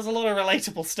of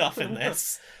relatable stuff in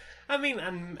this. I mean,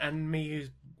 and me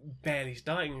who's barely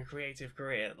starting a creative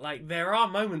career, like, there are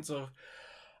moments of,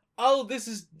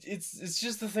 it's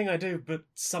just the thing I do, but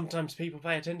sometimes people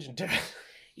pay attention to it.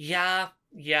 Yeah.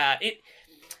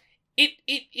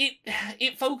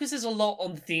 It focuses a lot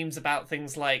on themes about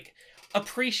things like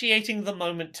appreciating the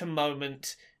moment to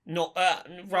moment, not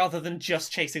rather than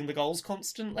just chasing the goals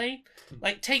constantly.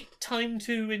 Like, take time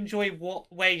to enjoy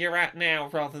where you're at now,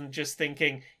 rather than just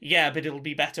thinking, yeah, but it'll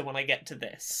be better when I get to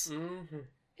this. Mm-hmm.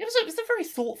 It was a very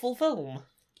thoughtful film.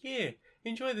 Yeah,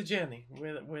 enjoy the journey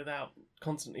without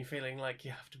constantly feeling like you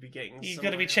have to be getting. You've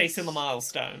got to be chasing the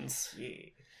milestones. Yeah.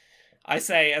 I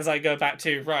say as I go back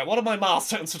to, right, what are my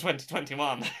milestones for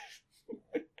 2021?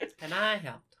 And I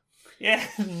helped. Yeah.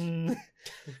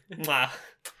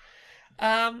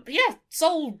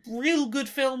 Soul, real good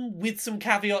film with some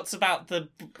caveats about the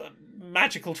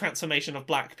magical transformation of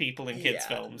black people in kids'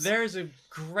 films. There is a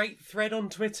great thread on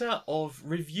Twitter of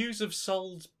reviews of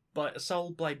Soul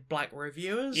by black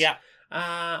reviewers. Yeah.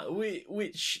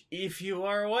 Which, if you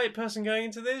are a white person going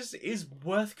into this, is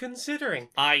worth considering.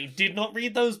 I did not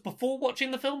read those before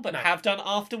watching the film, but have done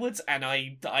afterwards, and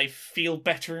I feel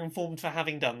better informed for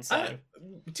having done so.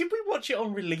 Did we watch it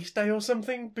on release day or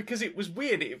something? Because it was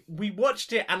weird. We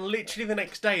watched it, and literally the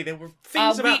next day there were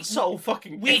things about Soul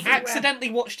fucking We everywhere. accidentally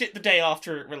watched it the day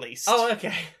after it released. Oh,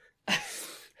 okay.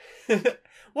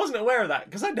 Wasn't aware of that,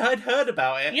 because I'd heard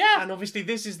about it. Yeah. And obviously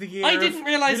this is the year I didn't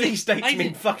realise release dates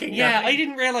mean fucking Yeah, nothing. I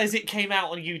didn't realise it came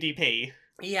out on UDP.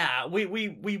 Yeah,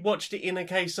 we watched it in a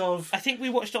case of... I think we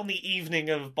watched it on the evening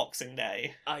of Boxing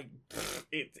Day.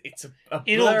 It's a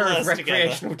It all blur of blurs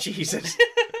recreational cheeses.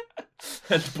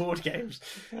 And board games.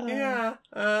 Yeah.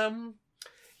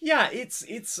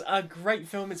 It's a great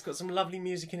film. It's got some lovely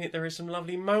music in it. There is some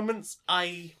lovely moments.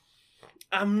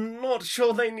 I'm not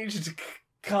sure they needed to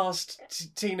cast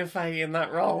Tina Fey in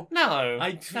that role. No.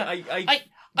 I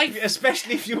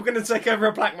especially if you're going to take over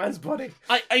a black man's body.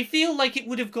 I feel like it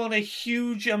would have gone a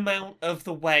huge amount of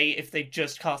the way if they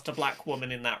just cast a black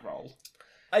woman in that role.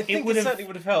 I think it would've- certainly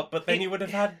would have helped, but then you would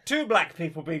have had two black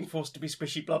people being forced to be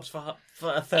squishy blobs for a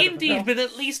third of the Indeed, film. but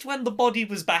at least when the body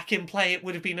was back in play, it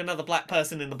would have been another black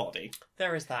person in the body.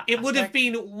 There is that. It would have aspect.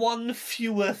 been one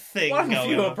fewer thing one going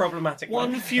fewer on. problematic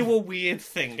One fewer weird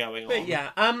thing going on. But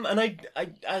yeah, and I,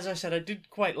 as I said, I did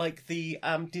quite like the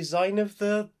design of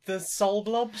the soul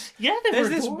blobs. Yeah, they There's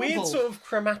were this adorable. weird sort of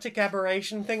chromatic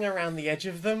aberration thing around the edge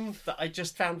of them that I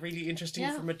just found really interesting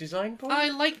Yeah. from a design point. I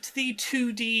liked the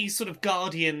 2D sort of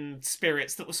guardian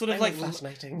spirits that were sort of They were like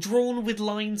fascinating. drawn with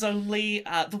lines only.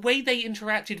 The way they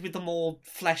interacted with the more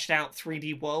fleshed out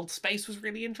 3D world space was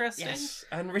really interesting. Yes,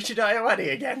 and Richard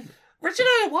Ayoade again Richard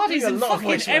Ayoade's Doing a in lot of fucking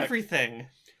voice work. everything.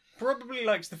 probably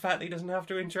likes the fact that he doesn't have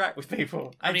to interact with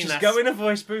people. I mean, just that's- go in a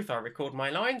voice booth, I record my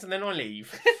lines, and then I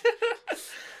leave.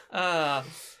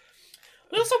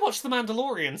 We also watched The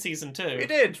Mandalorian season 2. We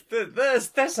did.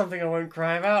 There's something I won't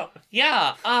cry about.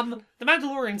 Yeah, The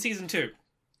Mandalorian season 2.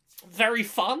 Very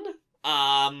fun.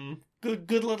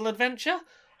 Good little adventure.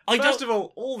 First of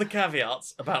all the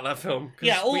caveats about that film. 'Cause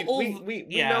Yeah, we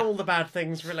yeah. know all the bad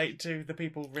things relate to the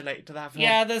people related to that film.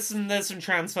 Yeah, there's some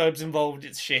transphobes involved.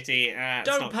 It's shitty. It's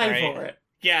Don't not pay great. for it.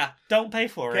 Yeah, don't pay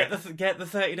for it. Get the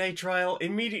 30-day trial,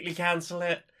 immediately cancel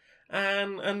it,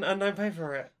 and don't pay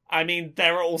for it. I mean,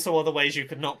 there are also other ways you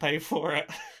could not pay for it.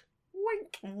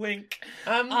 Wink. Wink.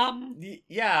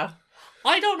 Yeah.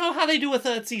 I don't know how they do a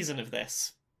third season of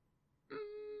this.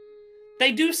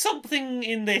 They do something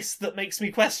in this that makes me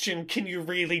question, can you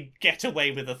really get away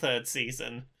with a third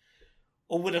season?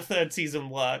 Or would a third season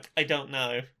work? I don't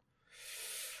know.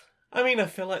 I mean, I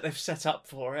feel like they've set up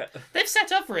for it. They've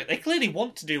set up for it. They clearly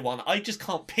want to do one. I just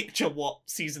can't picture what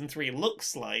season 3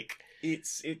 looks like.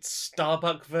 It's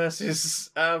Starbuck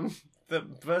versus the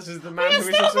man Yeah, who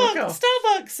is also a cop.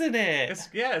 Starbuck's in it.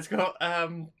 It's got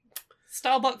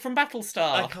Starbuck from I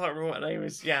Battlestar. can't remember what her name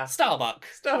is. Yeah, Starbuck.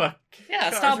 Starbuck. Yeah,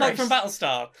 Gareth Starbuck Race. from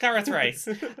Battlestar. Gareth Race.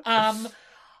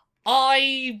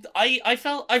 I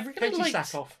felt I really Katie liked.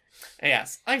 Sackhoff.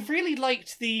 Yes, I really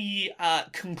liked the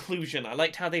conclusion. I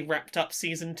liked how they wrapped up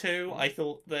season 2. I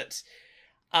thought that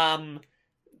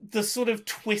the sort of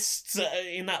twists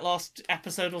in that last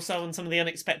episode or so and some of the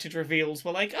unexpected reveals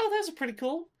were like, oh, those are pretty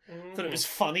cool. Thought it was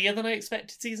funnier than I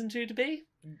expected season 2 to be.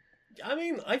 I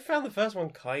mean, I found the first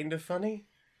one kind of funny.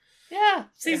 Yeah,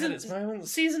 It had its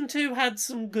moments. season 2 had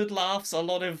some good laughs, a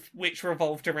lot of which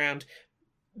revolved around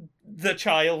the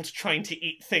child trying to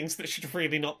eat things that should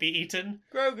really not be eaten.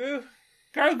 Grogu,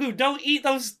 Grogu, don't eat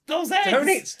those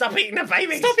eggs! Stop eating the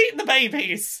babies. Stop eating the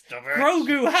babies! Stop it.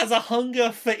 Grogu has a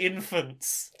hunger for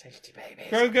infants. Tasty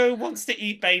babies. Grogu wants to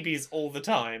eat babies all the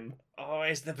time.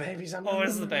 Always the babies.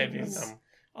 Always the babies.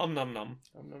 Om nom nom.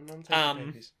 Tasty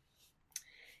babies.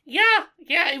 Yeah,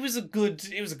 it was a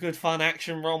good fun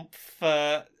action romp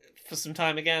for some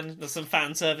time again. There's some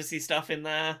fan servicey stuff in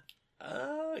there.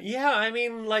 Yeah, I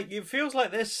mean, like, it feels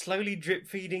like they're slowly drip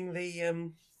feeding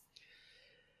the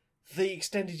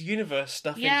extended universe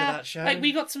stuff into that show. Like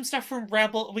we got some stuff from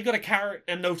Rebel. We got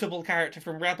a notable character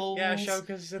from Rebels. Yeah,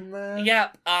 Ashoka's in there.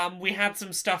 Yep. We had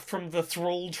some stuff from the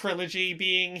Thrall trilogy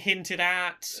being hinted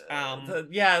at.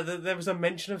 There was a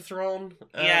mention of Thrawn.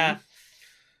 Yeah.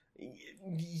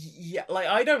 Yeah, like,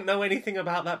 I don't know anything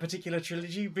about that particular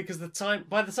trilogy because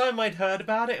by the time I'd heard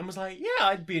about it and was like, yeah,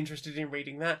 I'd be interested in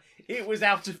reading that, it was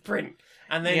out of print.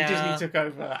 And then Yeah. Disney took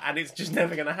over, and it's just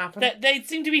never going to happen. They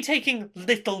seem to be taking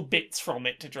little bits from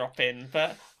it to drop in,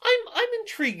 but I'm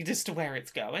intrigued as to where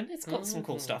it's going. It's got some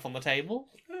cool stuff on the table.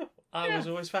 I was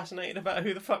always fascinated about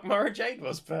who the fuck Mara Jade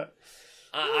was, but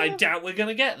I doubt we're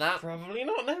gonna get that. probably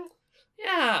not now.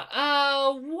 Yeah.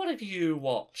 What have you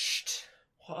watched?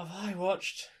 What have I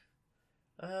watched?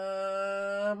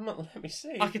 Let me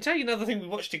see. I can tell you another thing we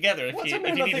watched together if What's you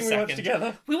another need a thing we second. watched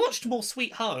together? We watched More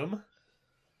Sweet Home.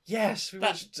 Yes, we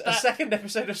That- watched a that- second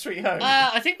episode of Sweet Home.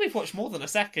 I think we've watched more than a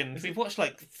second. We've watched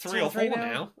like 3 Two or or three 4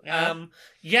 now? now.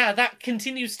 Yeah, that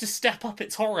continues to step up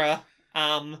its horror.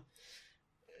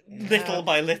 Little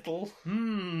by little.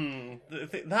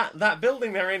 That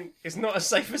building they're in is not as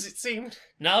safe as it seemed.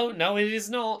 No, it is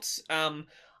not. I'm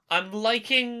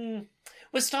liking.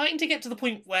 We're starting to get to the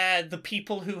point where the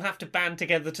people who have to band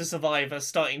together to survive are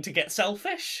starting to get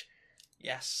selfish.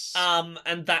 Yes.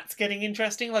 And that's getting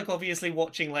interesting. Like, obviously,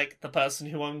 watching like the person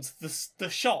who owns the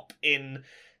shop in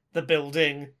the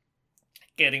building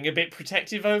getting a bit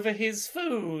protective over his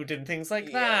food and things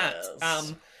like that.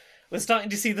 Yes. We're starting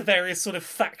to see the various sort of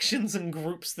factions and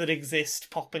groups that exist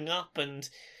popping up, and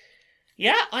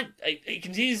Yeah, it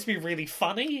continues to be really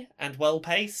funny and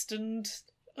well-paced and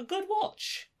a good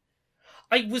watch.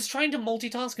 I was trying to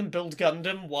multitask and build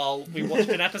Gundam while we watched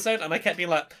an episode, and I kept being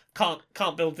like, can't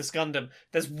build this Gundam.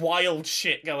 There's wild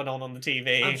shit going on the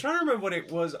TV. I'm trying to remember what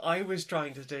it was I was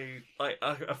trying to do like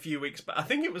a few weeks back. I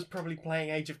think it was probably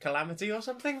playing Age of Calamity or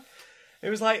something.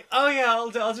 It was like, oh yeah,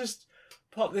 I'll just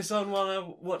pop this on while I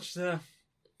watch the...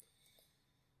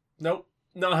 Nope.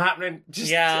 Not happening.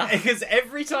 Because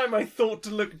every time I thought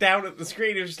to look down at the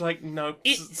screen, it was just like, no,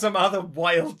 some other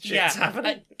wild shit's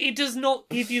happening. It does not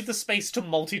give you the space to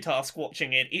multitask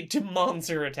watching it. It demands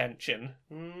your attention.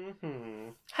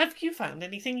 Mm-hmm. Have you found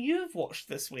anything you've watched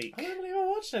this week? I don't believe I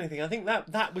watched anything. I think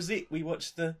that was it. We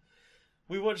watched a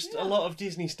lot of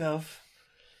Disney stuff.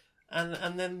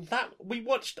 And then we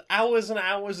watched hours and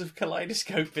hours of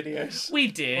Kaleidoscope videos.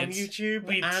 We did. On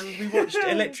YouTube. And we watched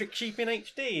Electric Sheep in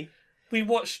HD. We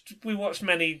watched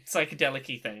many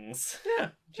psychedelic-y things.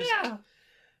 Yeah.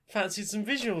 Fancied some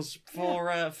visuals for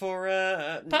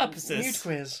purposes. Nude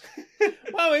Quiz.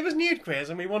 Well, it was Nude Quiz,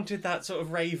 and we wanted that sort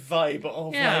of rave vibe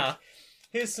of like,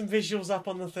 here's some visuals up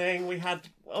on the thing. We've got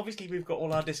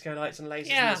all our disco lights and lasers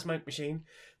in the smoke machine,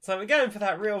 so we're going for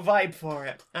that real vibe for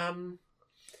it. And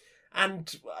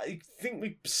I think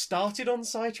we started on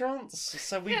Psytrance,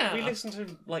 so we listened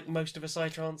to like most of a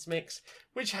Psytrance mix,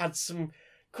 which had some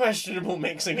questionable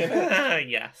mixing in it.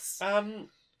 Yes. And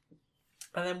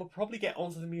then we'll probably get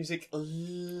onto the music.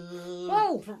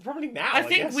 Probably now. I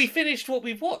think we finished what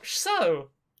we've watched.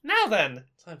 So now then,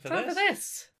 time for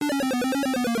this.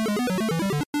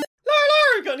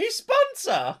 Laura, got a new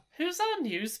sponsor. Who's our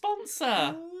new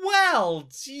sponsor? Well,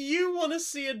 do you want to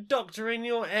see a doctor in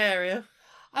your area?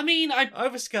 I mean,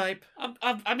 over Skype. I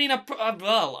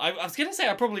was gonna say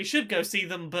I probably should go see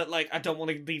them, but like I don't want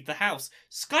to leave the house.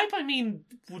 Skype, I mean,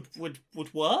 would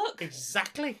work.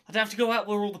 Exactly. I'd have to go out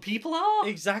where all the people are.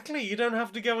 Exactly. You don't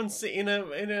have to go and sit in a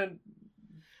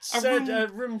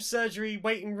room surgery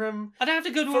waiting room. I'd have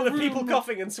to go to full a of room people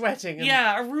coughing and sweating.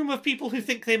 Yeah, a room of people who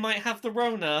think they might have the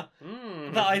Rona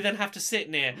that I then have to sit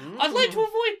near. I'd like to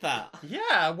avoid that.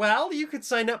 Yeah, well, you could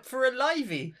sign up for a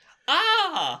Livey.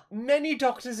 Many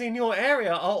doctors in your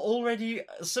area are already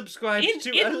subscribed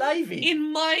to a Livey.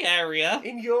 In my area?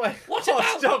 What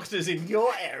about doctors in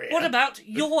your area? What about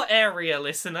your area,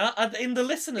 listener? In the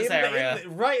listener's area?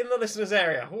 Right in the listener's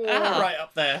area. Right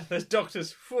up there. There's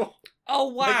doctors. Oh,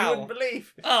 wow. That you wouldn't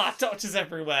believe. Doctors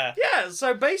everywhere. Yeah,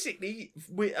 so basically,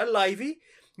 with a Livey,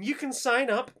 you can sign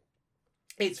up.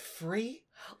 It's free.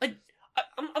 I'm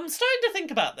starting to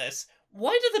think about this.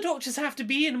 Why do the doctors have to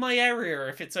be in my area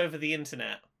if it's over the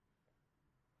internet?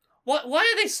 Why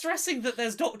are they stressing that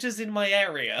there's doctors in my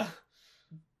area?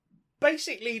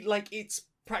 Basically, like, it's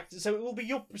practice. So it will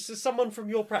be someone from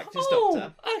your practice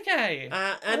doctor. Okay.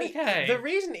 The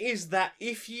reason is that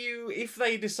if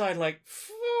they decide like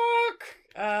fuck,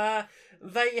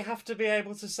 they have to be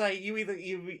able to say you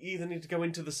either need to go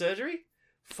into the surgery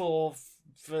for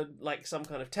like some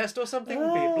kind of test or something, be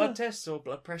it blood tests or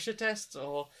blood pressure tests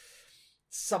or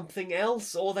something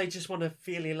else, or they just want to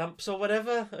feel your lumps or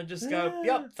whatever and just go,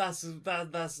 yep, that's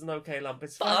an okay lump,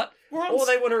 it's fine. Or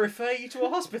they want to refer you to a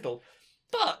hospital.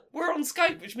 But we're on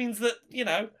Skype, which means that,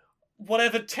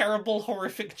 whatever terrible,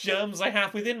 horrific germs I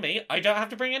have within me, I don't have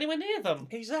to bring anywhere near them.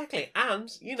 Exactly. And,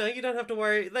 you don't have to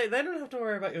worry, they don't have to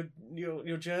worry about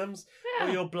your germs or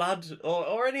your blood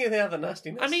or any of the other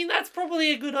nastiness. I mean, that's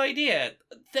probably a good idea.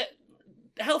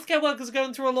 Healthcare workers are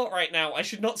going through a lot right now. I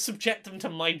should not subject them to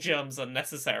my germs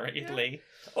unnecessarily.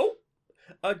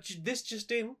 Yeah. This just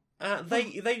in.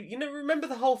 They remember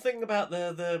the whole thing about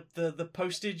the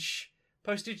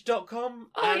postage.com?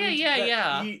 Oh,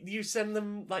 yeah. You send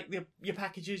them, like, your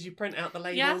packages, you print out the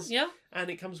labels. Yeah. And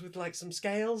it comes with, like, some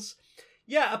scales.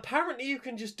 Yeah, apparently you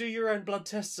can just do your own blood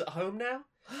tests at home now.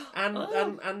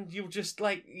 And you'll just,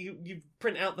 like, you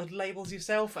print out the labels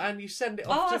yourself and you send it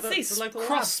off to the local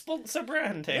cross-sponsor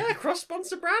branding. Yeah,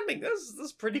 cross-sponsor branding.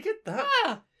 That's pretty good, that.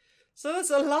 Yeah. So that's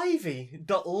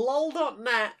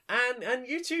alivey.lol.net, and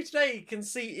you two today can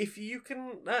see if you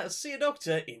can see a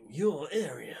doctor in your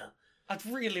area. I'd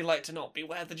really like to not be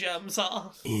where the germs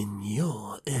are. In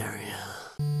your area.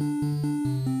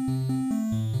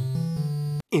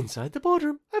 Inside the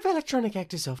boardroom of Electronic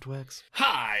Actor Softworks.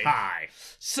 Hi.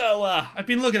 So, I've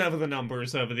been looking over the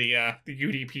numbers over the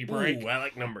UDP break. Ooh, I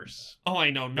like numbers. Oh, I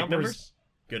know. Numbers.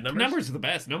 Good numbers? Numbers are the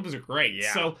best. Numbers are great.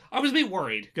 Yeah. So, I was a bit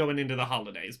worried going into the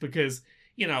holidays because,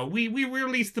 we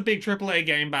released the big AAA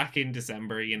game back in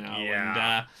December, Yeah.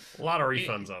 And, a lot of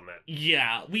refunds on that.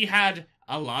 Yeah. We had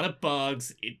a lot of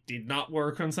bugs. It did not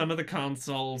work on some of the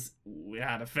consoles. We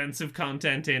had offensive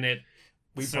content in it.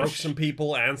 We broke some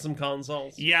people and some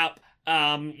consoles. Yep.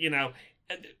 You know,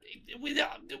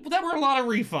 there were a lot of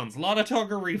refunds, a lot of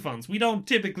Togger refunds. We don't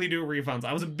typically do refunds.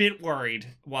 I was a bit worried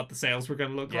what the sales were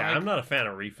going to look Yeah, like. I'm not a fan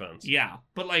of refunds. Yeah,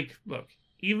 but like, look,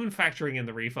 even factoring in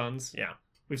the refunds, Yeah.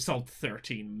 we've sold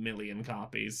 13 million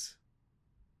copies.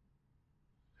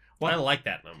 I like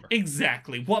that number.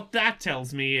 Exactly. What that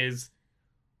tells me is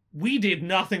we did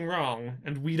nothing wrong,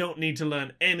 and we don't need to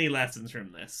learn any lessons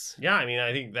from this. Yeah, I mean,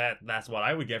 I think that's what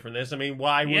I would get from this. I mean,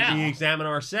 why would we examine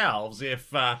ourselves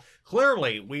if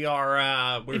clearly we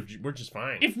are we're just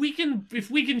fine? If we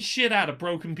can shit out a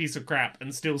broken piece of crap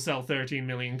and still sell 13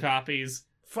 million copies,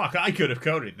 Fuck, I could have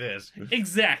coded this.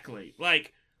 exactly.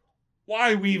 Like,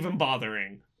 why are we even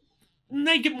bothering?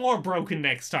 Make it more broken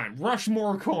next time. Rush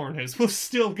more corners. We're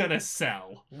still gonna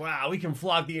sell. Wow, we can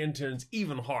flog the interns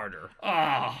even harder.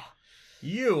 Ah,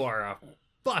 You are a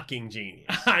fucking genius.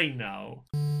 I know.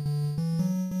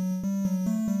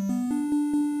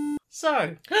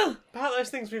 So, about those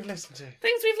things we've listened to.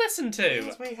 Things we've listened to.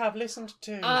 Things we have listened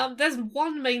to. There's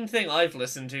one main thing I've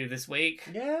listened to this week.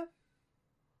 Yeah?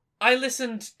 I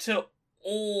listened to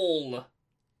all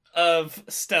of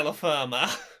Stella Firma.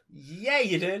 Yeah,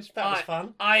 you did. That was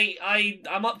fun.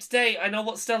 I'm up to date. I know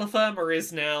what Stella Firma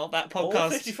is now. That All podcast.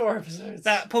 54 episodes.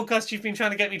 That podcast you've been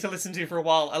trying to get me to listen to for a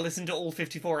while. I listened to all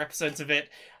 54 episodes of it,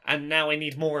 and now I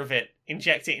need more of it.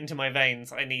 Inject it into my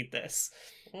veins. I need this.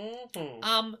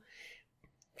 Mm-hmm.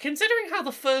 Considering how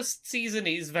the first season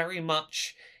is very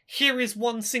much, here is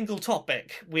one single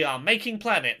topic. We are making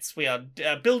planets. We are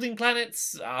building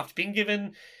planets after being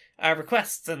given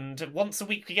requests, and once a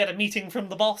week we get a meeting from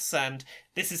the boss, and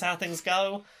this is how things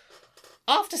go.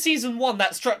 After season 1,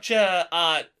 that structure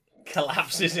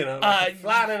Collapses in a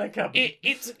flat in a cupboard.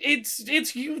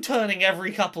 it's U-turning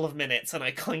every couple of minutes, and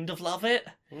I kind of love it.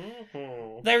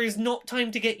 Mm-hmm. There is not time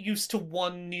to get used to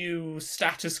one new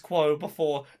status quo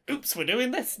before, oops, we're doing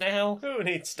this now. Who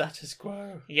needs status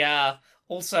quo? Yeah.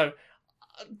 Also,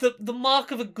 the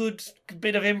mark of a good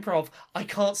bit of improv, I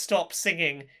can't stop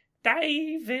singing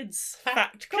David's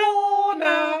Fact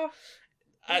Corner.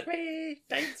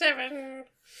 387.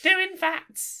 Doing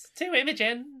facts to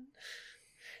Imogen.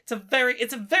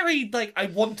 It's a very, like, I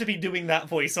want to be doing that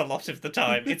voice a lot of the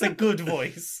time. It's a good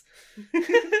voice.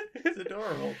 It's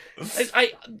adorable.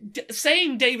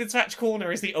 Saying David's Fact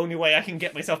Corner is the only way I can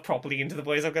get myself properly into the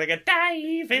voice. I'm gonna go,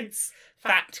 David's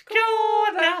Fact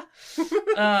Corner.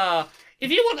 If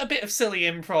you want a bit of silly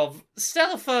improv,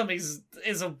 Stella Firma is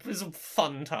a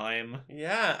fun time.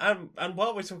 Yeah, and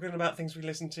while we're talking about things we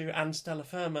listened to and Stella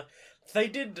Firma, they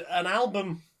did an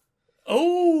album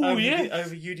Oh, over yeah.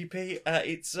 over UDP.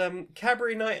 It's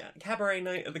Cabaret Night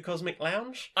at the Cosmic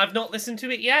Lounge. I've not listened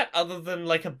to it yet, other than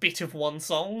like a bit of one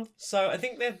song. So I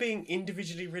think they're being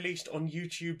individually released on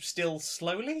YouTube still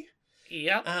slowly.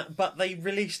 Yep. But they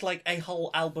released like a whole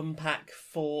album pack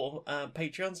for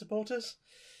Patreon supporters.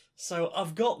 So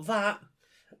I've got that.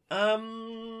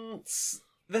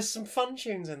 There's some fun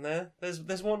tunes in there.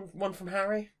 There's one from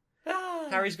Harry.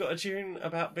 Harry's got a tune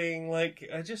about being like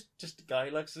just a guy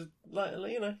who likes his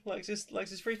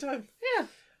free time.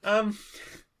 Yeah.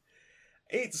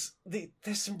 There's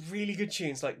some really good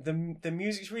tunes. Like the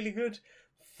music's really good.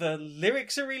 The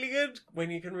lyrics are really good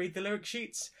when you can read the lyric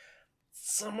sheets.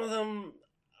 Some of them,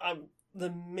 the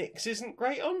mix isn't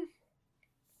great on.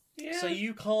 Yeah. So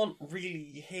you can't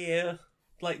really hear,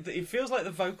 like, it feels like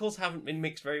the vocals haven't been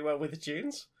mixed very well with the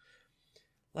tunes.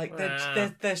 Like, they're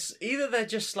either they're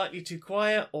just slightly too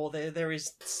quiet, or there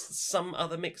is some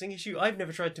other mixing issue. I've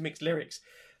never tried to mix lyrics,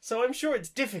 so I'm sure it's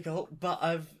difficult, but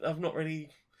I've not really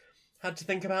had to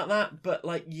think about that. But,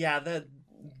 like, yeah,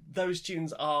 those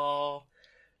tunes are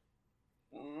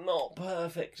not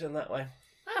perfect in that way.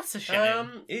 That's a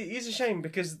shame. It is a shame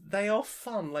because they are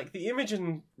fun. Like, the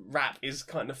Imogen rap is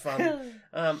kind of fun.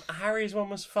 Harry's one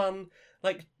was fun.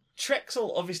 Like,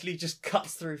 Trexel obviously just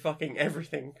cuts through fucking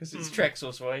everything because it's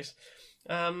Trexel's voice.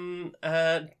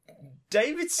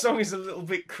 David's song is a little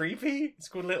bit creepy. It's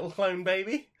called Little Clone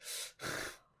Baby.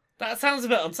 That sounds a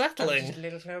bit Just unsettling.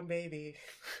 Little Clone Baby.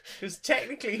 Because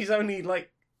technically he's only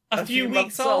like A few weeks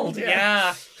months old.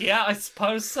 yeah. Yeah, I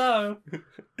suppose so.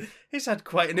 He's had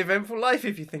quite an eventful life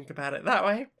if you think about it that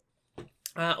way.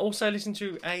 Also listen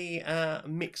to a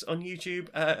mix on YouTube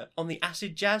on the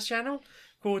Acid Jazz channel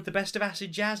called The Best of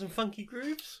Acid Jazz and Funky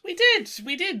Grooves. We did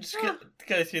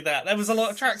go through that. There was a lot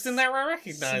of tracks in there I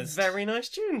recognised. Some very nice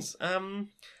tunes.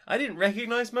 I didn't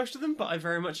recognise most of them, but I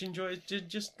very much enjoyed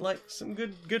just like some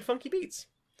good funky beats.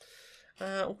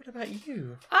 What about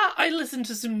you? I listened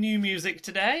to some new music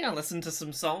today. I listened to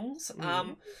some songs.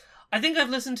 I think I've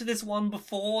listened to this one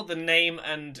before. The name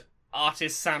and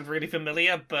artist sound really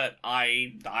familiar, but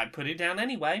I put it down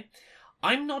anyway.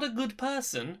 I'm Not a Good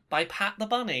Person by Pat the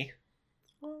Bunny.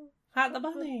 Pat the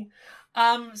Bunny.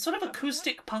 Sort of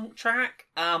acoustic punk track.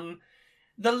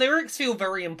 The lyrics feel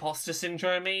very imposter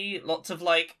syndrome-y. Lots of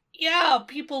like, yeah,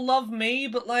 people love me,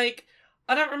 but like,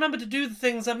 I don't remember to do the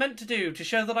things I meant to do to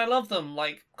show that I love them,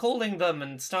 like calling them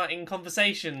and starting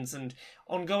conversations and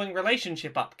ongoing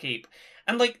relationship upkeep.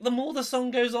 And like, the more the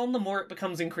song goes on, the more it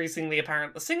becomes increasingly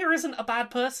apparent the singer isn't a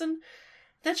bad person.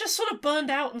 They're just sort of burned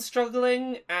out and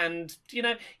struggling, and you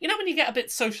know when you get a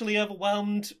bit socially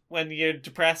overwhelmed when you're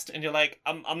depressed and you're like,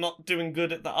 I'm not doing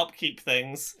good at the upkeep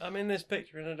things. I'm in this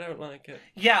picture and I don't like it.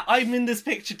 Yeah, I'm in this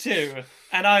picture too,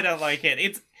 and I don't like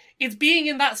it. It's being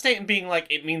in that state and being like,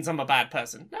 it means I'm a bad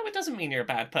person. No, it doesn't mean you're a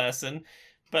bad person,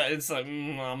 but it's like,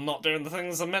 I'm not doing the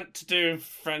things I'm meant to do.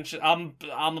 Friendship, I'm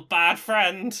a bad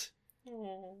friend.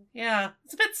 Aww. Yeah,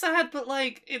 it's a bit sad, but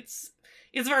like, it's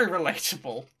very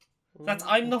relatable. That's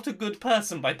I'm Not a Good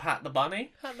Person by Pat the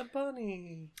Bunny. Pat the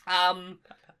Bunny.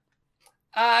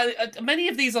 Many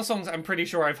of these are songs I'm pretty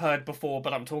sure I've heard before,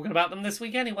 but I'm talking about them this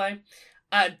week anyway.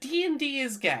 D&D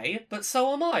is gay, but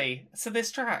so am I. So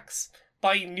this tracks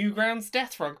by Newgrounds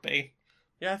Death Rugby.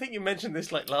 Yeah, I think you mentioned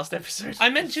this like last episode. I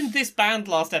mentioned this band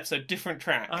last episode, different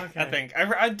track. Okay. I think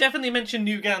I definitely mentioned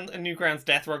Newgrounds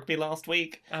Death Rugby last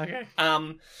week. Okay.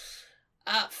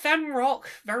 Femme rock,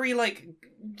 very like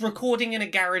recording in a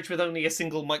garage with only a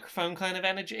single microphone kind of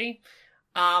energy.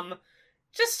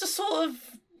 Just a sort of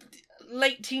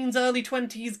late teens, early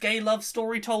 20s gay love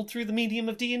story told through the medium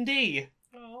of D&D,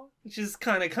 which is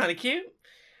kind of cute.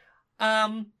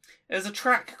 There's a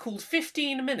track called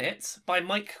 15 Minutes by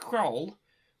Mike Kroll,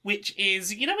 which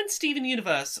is, you know in Steven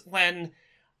Universe when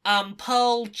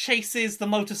Pearl chases the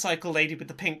motorcycle lady with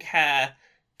the pink hair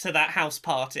to that house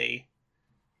party.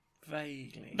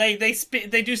 Vaguely.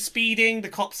 They do speeding, the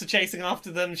cops are chasing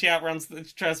after them, she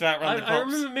tries to outrun the cops. I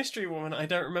remember Mystery Woman, I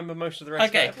don't remember most of the rest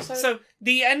of the episode. So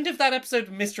the end of that episode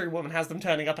of Mystery Woman has them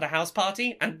turning up at a house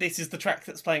party, and this is the track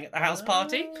that's playing at the house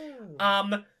party.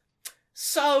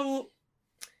 So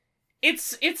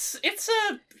it's a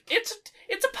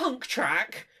punk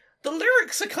track. The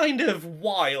lyrics are kind of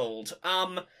wild.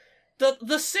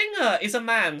 The singer is a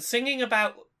man singing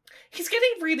about, he's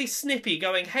getting really snippy,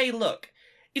 going, hey look,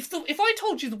 if I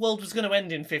told you the world was going to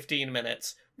end in 15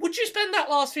 minutes, would you spend that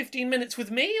last 15 minutes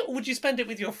with me, or would you spend it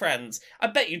with your friends? I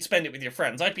bet you'd spend it with your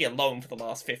friends. I'd be alone for the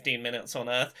last 15 minutes on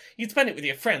Earth. You'd spend it with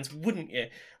your friends, wouldn't you?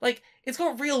 Like, it's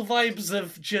got real vibes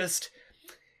of just,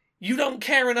 you don't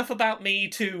care enough about me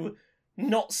to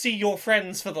not see your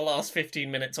friends for the last 15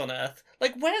 minutes on Earth.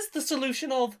 Like, where's the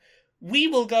solution of, we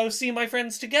will go see my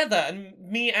friends together, and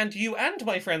me and you and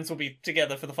my friends will be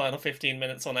together for the final 15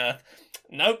 minutes on Earth?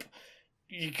 Nope.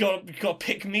 You got to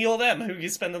pick me or them, who you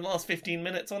spend the last 15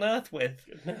 minutes on Earth with.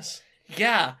 Goodness.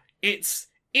 Yeah, it's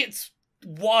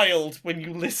wild when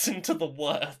you listen to the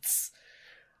words.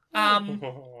 And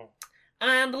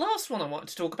the last one I wanted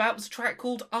to talk about was a track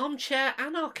called Armchair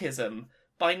Anarchism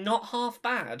by Not Half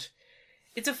Bad.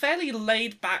 It's a fairly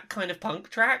laid-back kind of punk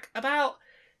track about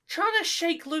trying to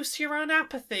shake loose your own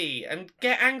apathy and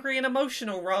get angry and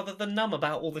emotional rather than numb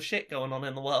about all the shit going on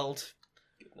in the world.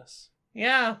 Goodness.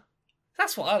 Yeah.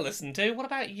 That's what I listen to. What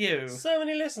about you? So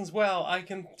many listens. Well, I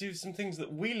can do some things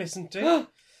that we listen to.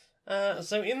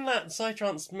 So in that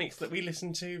Psytrance mix that we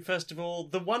listened to, first of all,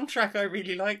 the one track I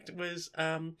really liked was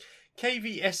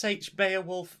KVSH,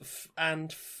 Beowulf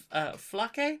and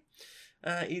Flake.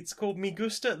 It's called Me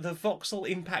Gusta, the Voxel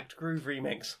Impact Groove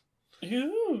Remix.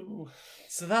 Ooh.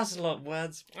 So that's a lot of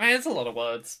words. It's a lot of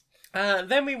words.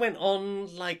 Then we went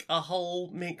on like a whole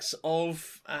mix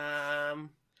of...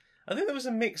 I think there was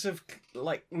a mix of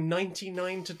like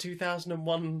 99 to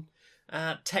 2001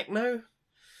 techno.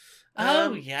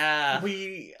 Oh, yeah.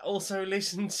 We also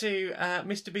listened to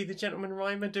Mr. B the Gentleman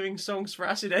Rhymer doing songs for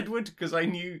Acid Edward, because I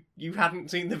knew you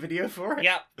hadn't seen the video for it.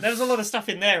 Yeah, there was a lot of stuff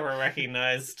in there I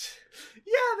recognised.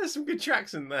 Yeah, there's some good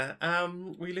tracks in there.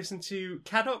 We listened to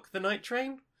Caddock, the Night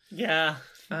Train. Yeah.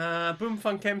 Boom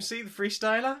Funk MC, the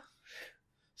Freestyler.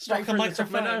 Straight from the top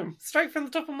of my dome. Straight from the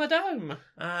top of my dome.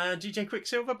 DJ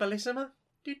Quicksilver, Bellissima.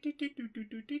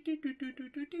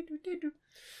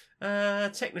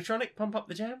 Technotronic, Pump Up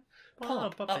the Jam.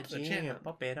 Pump up the jam.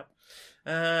 Pump it up.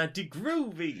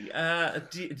 De-Groovy.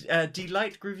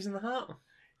 Delight, Groovies in the Heart.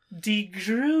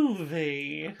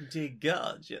 De-Groovy.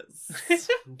 De-Gorgeous.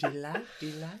 Delight.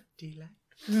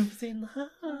 Grooves in the heart.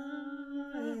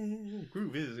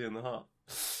 Groove is in the heart.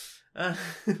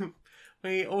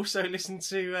 We also listened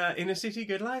to Inner City,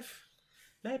 Good Life.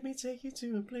 Let me take you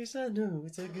to a place I know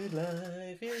it's a good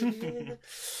life.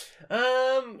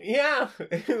 Yeah.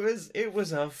 It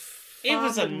was a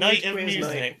night of music.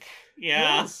 Night.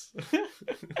 Yeah. Yes.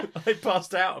 I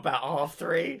passed out about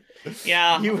 3:30.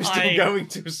 Yeah. You were still going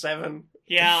till 7.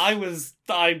 Yeah,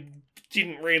 I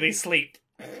didn't really sleep.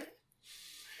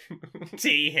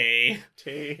 Tee-hee.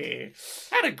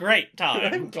 Had a great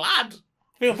I'm time. glad.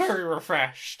 Feel very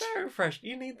refreshed. Very fresh.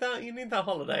 You need that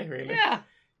holiday, really. Yeah.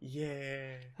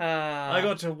 Yeah. I I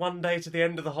got to one day to the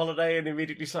end of the holiday and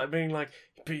immediately started being like,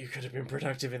 but you could have been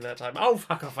productive in that time. Oh,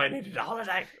 fuck off, I needed a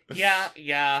holiday.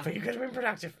 Yeah. But you could have been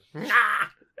productive.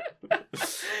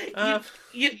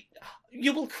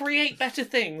 You will create better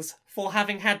things for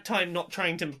having had time not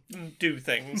trying to do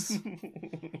things.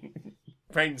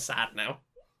 Brain's sad now.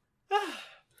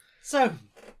 So,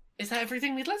 Is that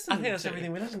everything we'd listen I to? think that's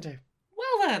everything we listened to.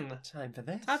 Well then, Time for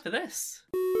this. time for this.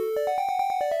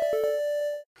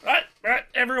 Right,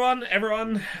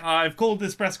 everyone. I've called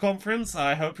this press conference.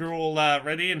 I hope you're all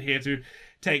ready and here to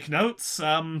take notes.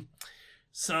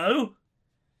 So,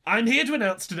 I'm here to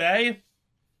announce today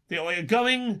that we're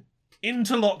going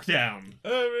into lockdown.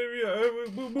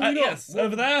 Yes,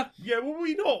 over there. Yeah, were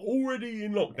we not already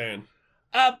in lockdown?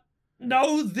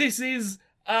 No, this is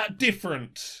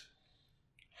different.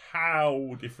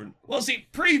 How different? Well, see,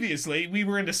 previously we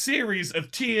were in a series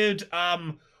of tiered,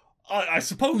 I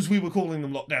suppose we were calling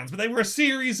them lockdowns, but they were a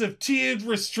series of tiered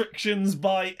restrictions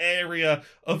by area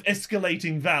of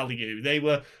escalating value. They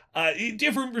were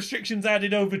different restrictions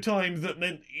added over time that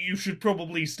meant you should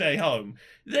probably stay home.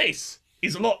 This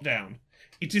is a lockdown.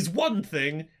 It is one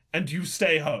thing, and you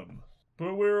stay home.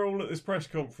 But we're all at this press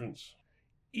conference.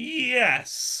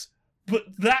 Yes, but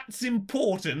that's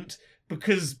important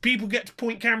because people get to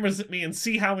point cameras at me and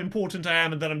see how important I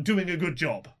am and that I'm doing a good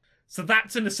job. So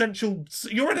that's an essential...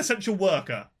 You're an essential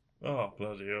worker. Oh,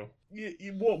 bloody hell.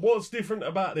 What's different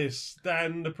about this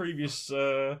than the previous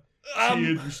tiered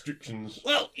restrictions?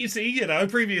 Well, you see,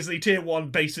 previously Tier 1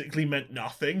 basically meant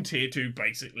nothing. Tier 2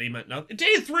 basically meant nothing.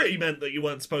 Tier 3 meant that you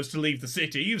weren't supposed to leave the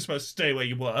city. You were supposed to stay where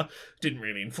you were. Didn't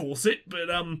really enforce it, but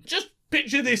just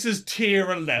picture this as Tier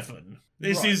 11.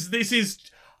 This is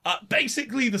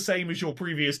basically the same as your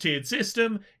previous tiered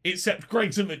system, except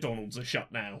Greggs and McDonald's are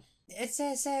shut now. I've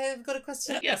got a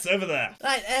question. Yes, over there.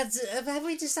 Right, have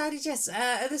we decided yet?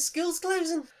 Are the schools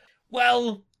closing?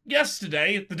 Well,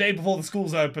 yesterday, the day before the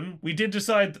schools open, we did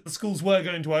decide that the schools were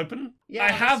going to open.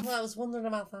 Yeah, that's what I was wondering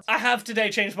about that. I have today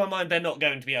changed my mind, they're not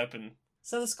going to be open.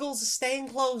 So the schools are staying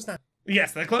closed now?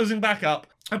 Yes, they're closing back up.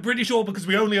 I'm pretty sure because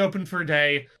we only opened for a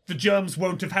day, the germs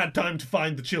won't have had time to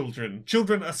find the children.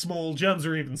 Children are small, germs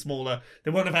are even smaller.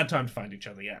 They won't have had time to find each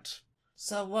other yet.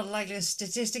 So what, like a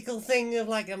statistical thing of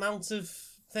like amount of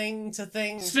thing to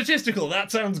thing? Statistical,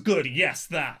 that sounds good. Yes,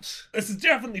 that. This is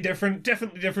definitely different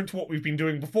to what we've been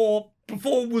doing before.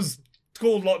 Before was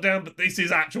called lockdown, but this is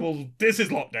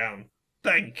lockdown.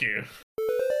 Thank you.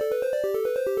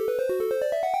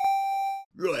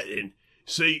 Right then.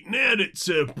 See, now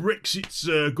that Brexit's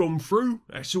gone through,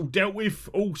 that's all dealt with,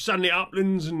 all sunlit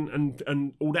uplands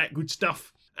and all that good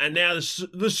stuff. And now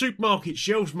the supermarket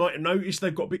shelves might have noticed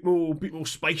they've got a bit more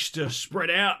space to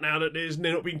spread out now that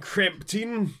they're not being cramped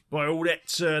in by all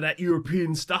that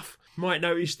European stuff. Might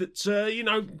notice that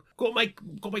got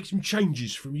to make some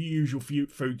changes from your usual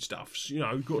foodstuffs.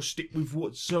 Got to stick with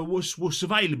what's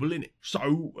available in it.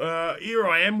 So here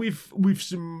I am with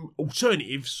some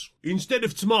alternatives. Instead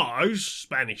of tomatoes,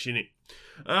 Spanish in it.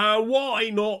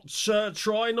 Why not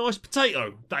try a nice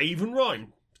potato? They even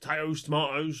rhyme. Potatoes,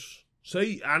 tomatoes.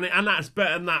 See, and that's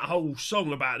better than that whole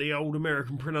song about the old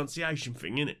American pronunciation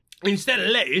thing, innit? Instead of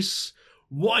lettuce,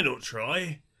 why not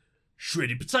try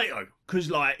shredded potato? Because,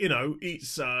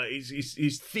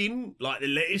 it's thin like the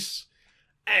lettuce,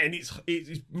 and it's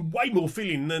way more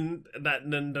filling than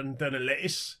a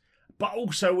lettuce. But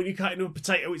also, when you cut into a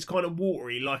potato, it's kind of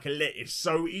watery like a lettuce.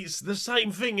 So it's the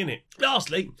same thing, innit?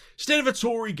 Lastly, instead of a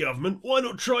Tory government, why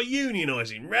not try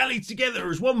unionising? Rally together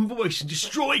as one voice and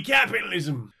destroy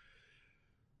capitalism.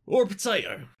 Or a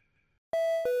potato.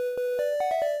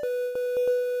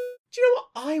 Do you know what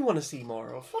I want to see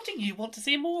more of? What do you want to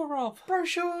see more of?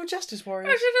 Brochure Justice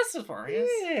Warriors. Warriors.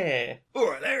 Yeah.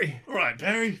 Alright, Larry. Right,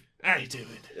 Barry. How you doing?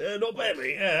 Not bad,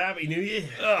 mate. Happy New Year.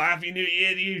 Oh, Happy New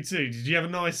Year to you too. Did you have a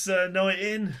nice night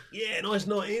in? Yeah, nice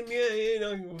night in.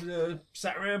 Yeah,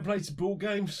 sat around, played some board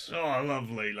games. Oh,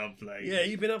 lovely. Yeah,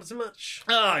 you been up to much?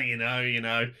 Oh, you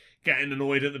know, getting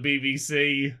annoyed at the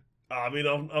BBC. I mean,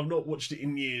 I've not watched it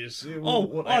in years.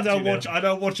 I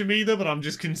don't watch them either, but I'm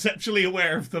just conceptually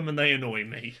aware of them and they annoy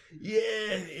me.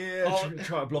 Yeah.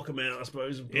 Try to block them out, I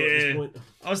suppose. At Yeah. this point.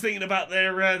 I was thinking about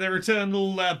their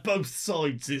eternal both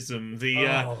sidesism,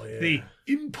 the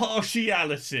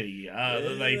impartiality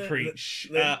that they preach.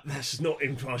 That's not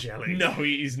impartiality. No,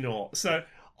 it is not. So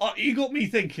you got me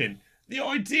thinking. the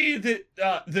idea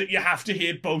that that you have to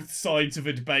hear both sides of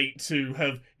a debate to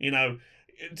have,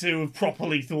 to have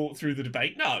properly thought through the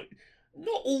debate. No,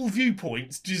 not all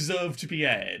viewpoints deserve to be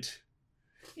aired.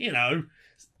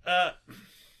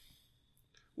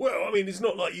 Well, I mean, it's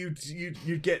not like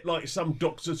you'd get like some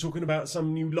doctor talking about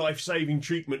some new life-saving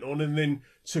treatment on, and then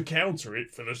to counter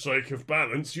it for the sake of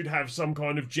balance, you'd have some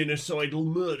kind of genocidal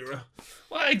murderer.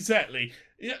 Well, exactly.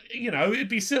 It'd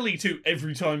be silly to,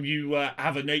 every time you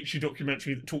have a nature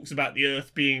documentary that talks about the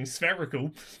Earth being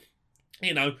spherical,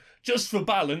 just for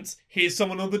balance, here's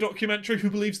someone on the documentary who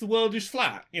believes the world is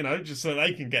flat, just so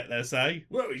they can get their say.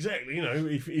 Well, exactly.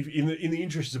 If in the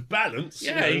interest of balance,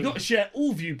 yeah, you got to share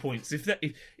all viewpoints.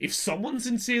 If someone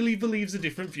sincerely believes a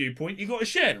different viewpoint, you got to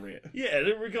share it. Yeah,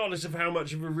 regardless of how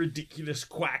much of a ridiculous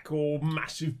quack or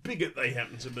massive bigot they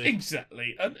happen to be.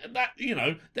 Exactly, and that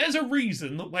there's a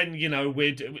reason that when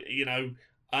we're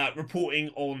reporting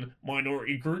on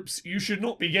minority groups, you should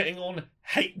not be getting on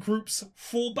hate groups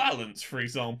for balance, for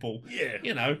example.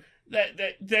 Yeah.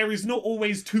 There is not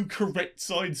always two correct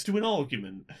sides to an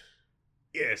argument.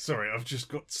 Yeah, sorry, I've just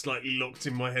got slightly locked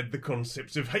in my head the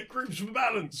concept of hate groups for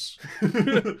balance.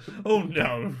 Oh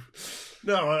no.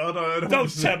 No, I don't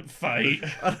Don't tempt fate.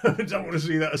 I don't want to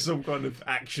see that as some kind of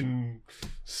action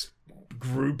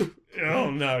group.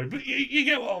 Oh no, but you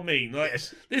get what I mean. Like,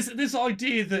 Yes. this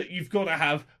idea that you've got to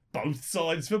have both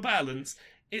sides for balance.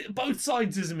 Both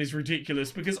sidesism is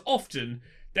ridiculous because often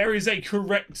there is a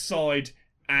correct side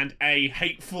and a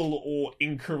hateful or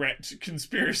incorrect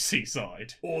conspiracy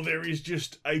side. Or there is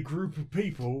just a group of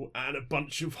people and a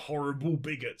bunch of horrible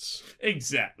bigots.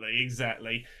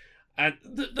 Exactly. And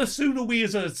the sooner we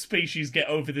as a species get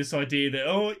over this idea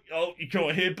that, you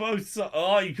can't hear both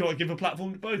sides, you can't give a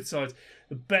platform to both sides,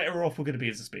 the better off we're going to be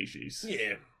as a species.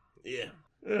 Yeah.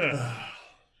 Ugh.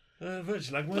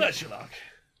 Virtual Virtual.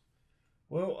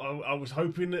 Well, I was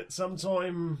hoping that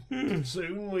sometime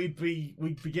soon we'd be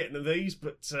getting to these,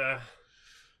 but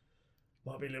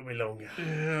might be a little bit longer.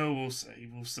 Yeah, we'll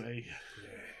see.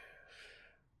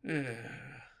 Yeah.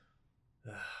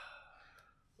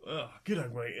 Oh, good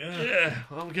on, mate. Yeah,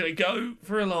 I'm going to go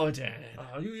for a lie down.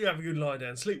 Oh, you have a good lie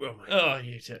down. Sleep well, mate. Oh,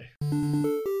 you too.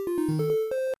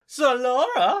 So,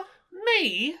 Laura,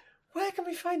 Me? where can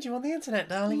we find you on the internet,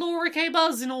 darling? Laura K.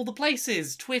 Buzz in all the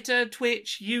places. Twitter,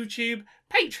 Twitch, YouTube,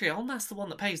 Patreon. That's the one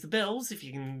that pays the bills. If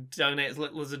you can donate as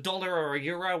little as $1 or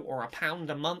 €1 or £1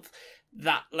 a month,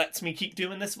 that lets me keep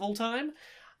doing this full time.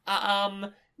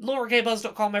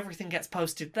 LauraKBuzz.com, everything gets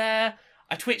posted there.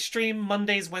 I Twitch stream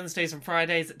Mondays, Wednesdays and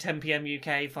Fridays at 10pm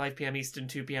UK, 5pm Eastern,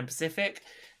 2pm Pacific.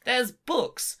 There's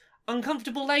books.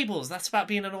 Uncomfortable Labels, that's about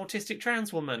being an autistic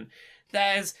trans woman.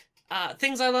 There's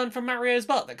Things I Learned from Mario's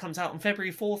Butt that comes out on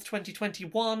February 4th,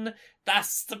 2021.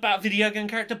 That's about video game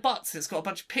character butts. It's got a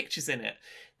bunch of pictures in it.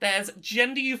 There's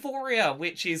Gender Euphoria,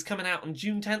 which is coming out on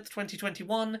June 10th,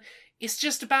 2021. It's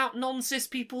just about non-cis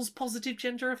people's positive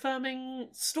gender-affirming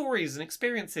stories and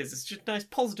experiences. It's just a nice,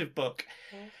 positive book.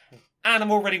 And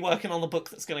I'm already working on the book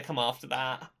that's going to come after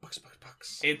that.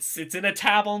 Books. It's in a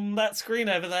tab on that screen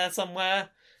over there somewhere.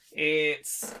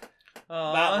 It's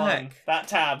Oh, that one. heck. That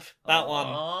tab. That one.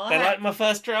 Aw, They heck. like my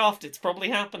first draft. It's probably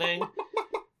happening.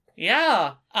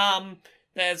 Yeah.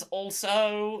 There's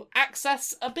also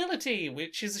Accessibility,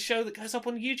 which is a show that goes up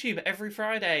on YouTube every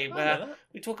Friday, I know where that.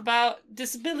 we talk about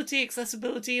disability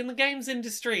accessibility in the games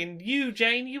industry. And you,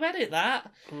 Jane, you edit that.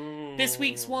 This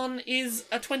week's one is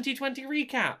a 2020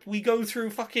 recap. We go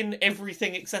through fucking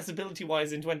everything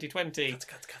accessibility-wise in 2020.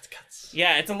 Cuts.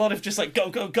 Yeah, it's a lot of just like,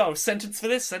 go. Sentence for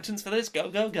this,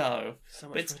 go. So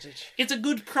much It's- footage. It's a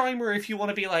good primer if you want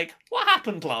to be like, what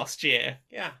happened last year?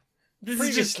 Yeah. This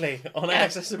is just Previously on Yeah.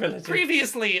 accessibility.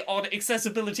 previously on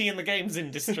accessibility in the games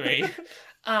industry.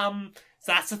 So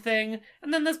that's a thing.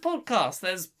 And then there's podcasts.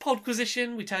 There's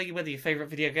Podquisition. We tell you whether your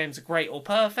favourite video games are great or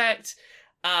perfect.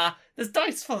 There's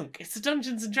Dice Funk. It's a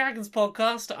Dungeons and Dragons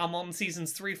podcast. I'm on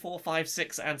seasons 3, 4, 5,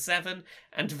 6, and 7,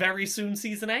 and very soon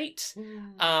season 8.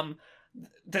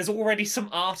 There's already some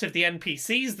art of the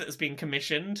NPCs that has been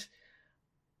commissioned.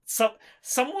 So,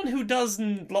 someone who does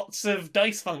lots of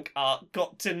Dice Funk art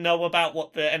got to know about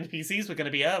what the NPCs were going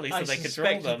to be early so I they could draw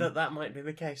suspected them. that might be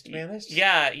the case, to be honest.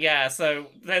 Yeah, so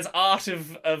there's art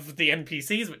of the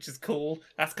NPCs, which is cool.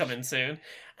 That's coming soon.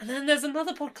 And then there's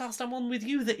another podcast I'm on with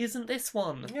you that isn't this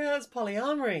one. Yeah, that's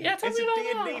Polyarmory. Yeah, tell it's me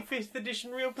a about D&D that. 5th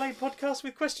edition real play podcast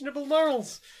with questionable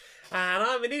morals. And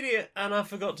I'm an idiot, and I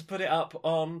forgot to put it up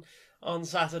on on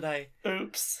Saturday.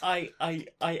 Oops. I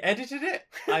edited it,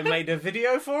 I made a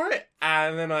video for it,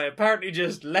 and then I apparently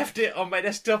just left it on my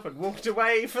desktop and walked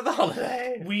away for the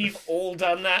holiday. We've all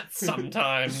done that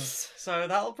sometimes. So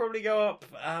that'll probably go up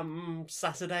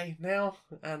Saturday now,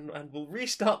 and we'll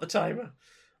restart the timer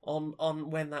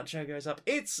on when that show goes up.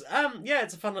 It's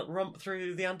it's a fun little romp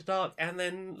through the Underdark and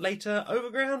then later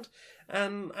Overground,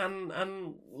 and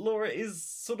Laura is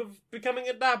sort of becoming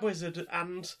a dab wizard,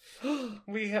 and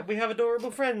we have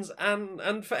adorable friends,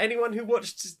 and for anyone who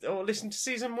watched or listened to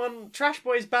season 1, Trash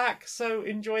Boy's back, so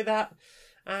enjoy that.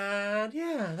 And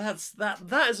yeah,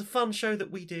 that is a fun show that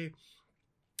we do.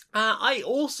 I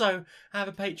also have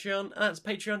a Patreon. That's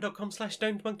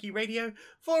patreon.com/stonedmonkeyradio.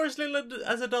 For as little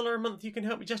as $1 a month, you can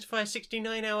help me justify a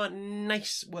 69-hour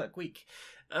nice work week.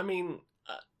 I mean,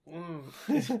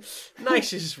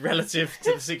 nice is relative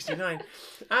to the 69.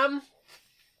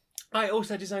 I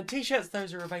also design t-shirts.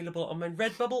 Those are available on my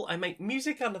Redbubble. I make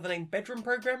music under the name Bedroom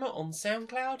Programmer on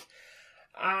SoundCloud.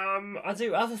 I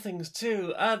do other things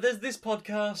too. There's this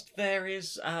podcast. There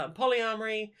is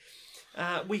Polyamory.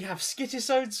 We have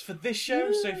skitisodes for this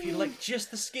show, so if you like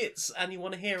just the skits and you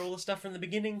want to hear all the stuff from the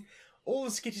beginning, all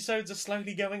the skitisodes are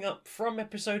slowly going up from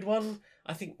episode 1.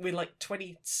 I think we're like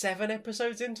 27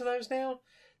 episodes into those now,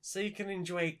 so you can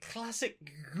enjoy classic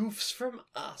goofs from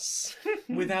us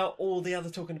without all the other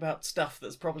talking about stuff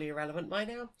that's probably irrelevant by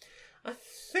now. I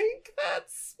think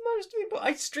that's most important.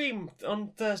 I stream on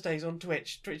Thursdays on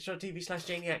Twitch,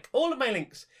 twitch.tv/Janiac. All of my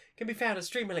links can be found at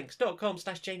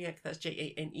streamerlinks.com/Janiac. That's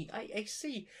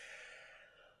JANEIAC.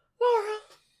 Laura,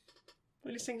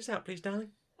 will you sing us out, please,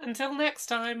 darling? Until next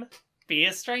time, be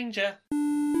a stranger.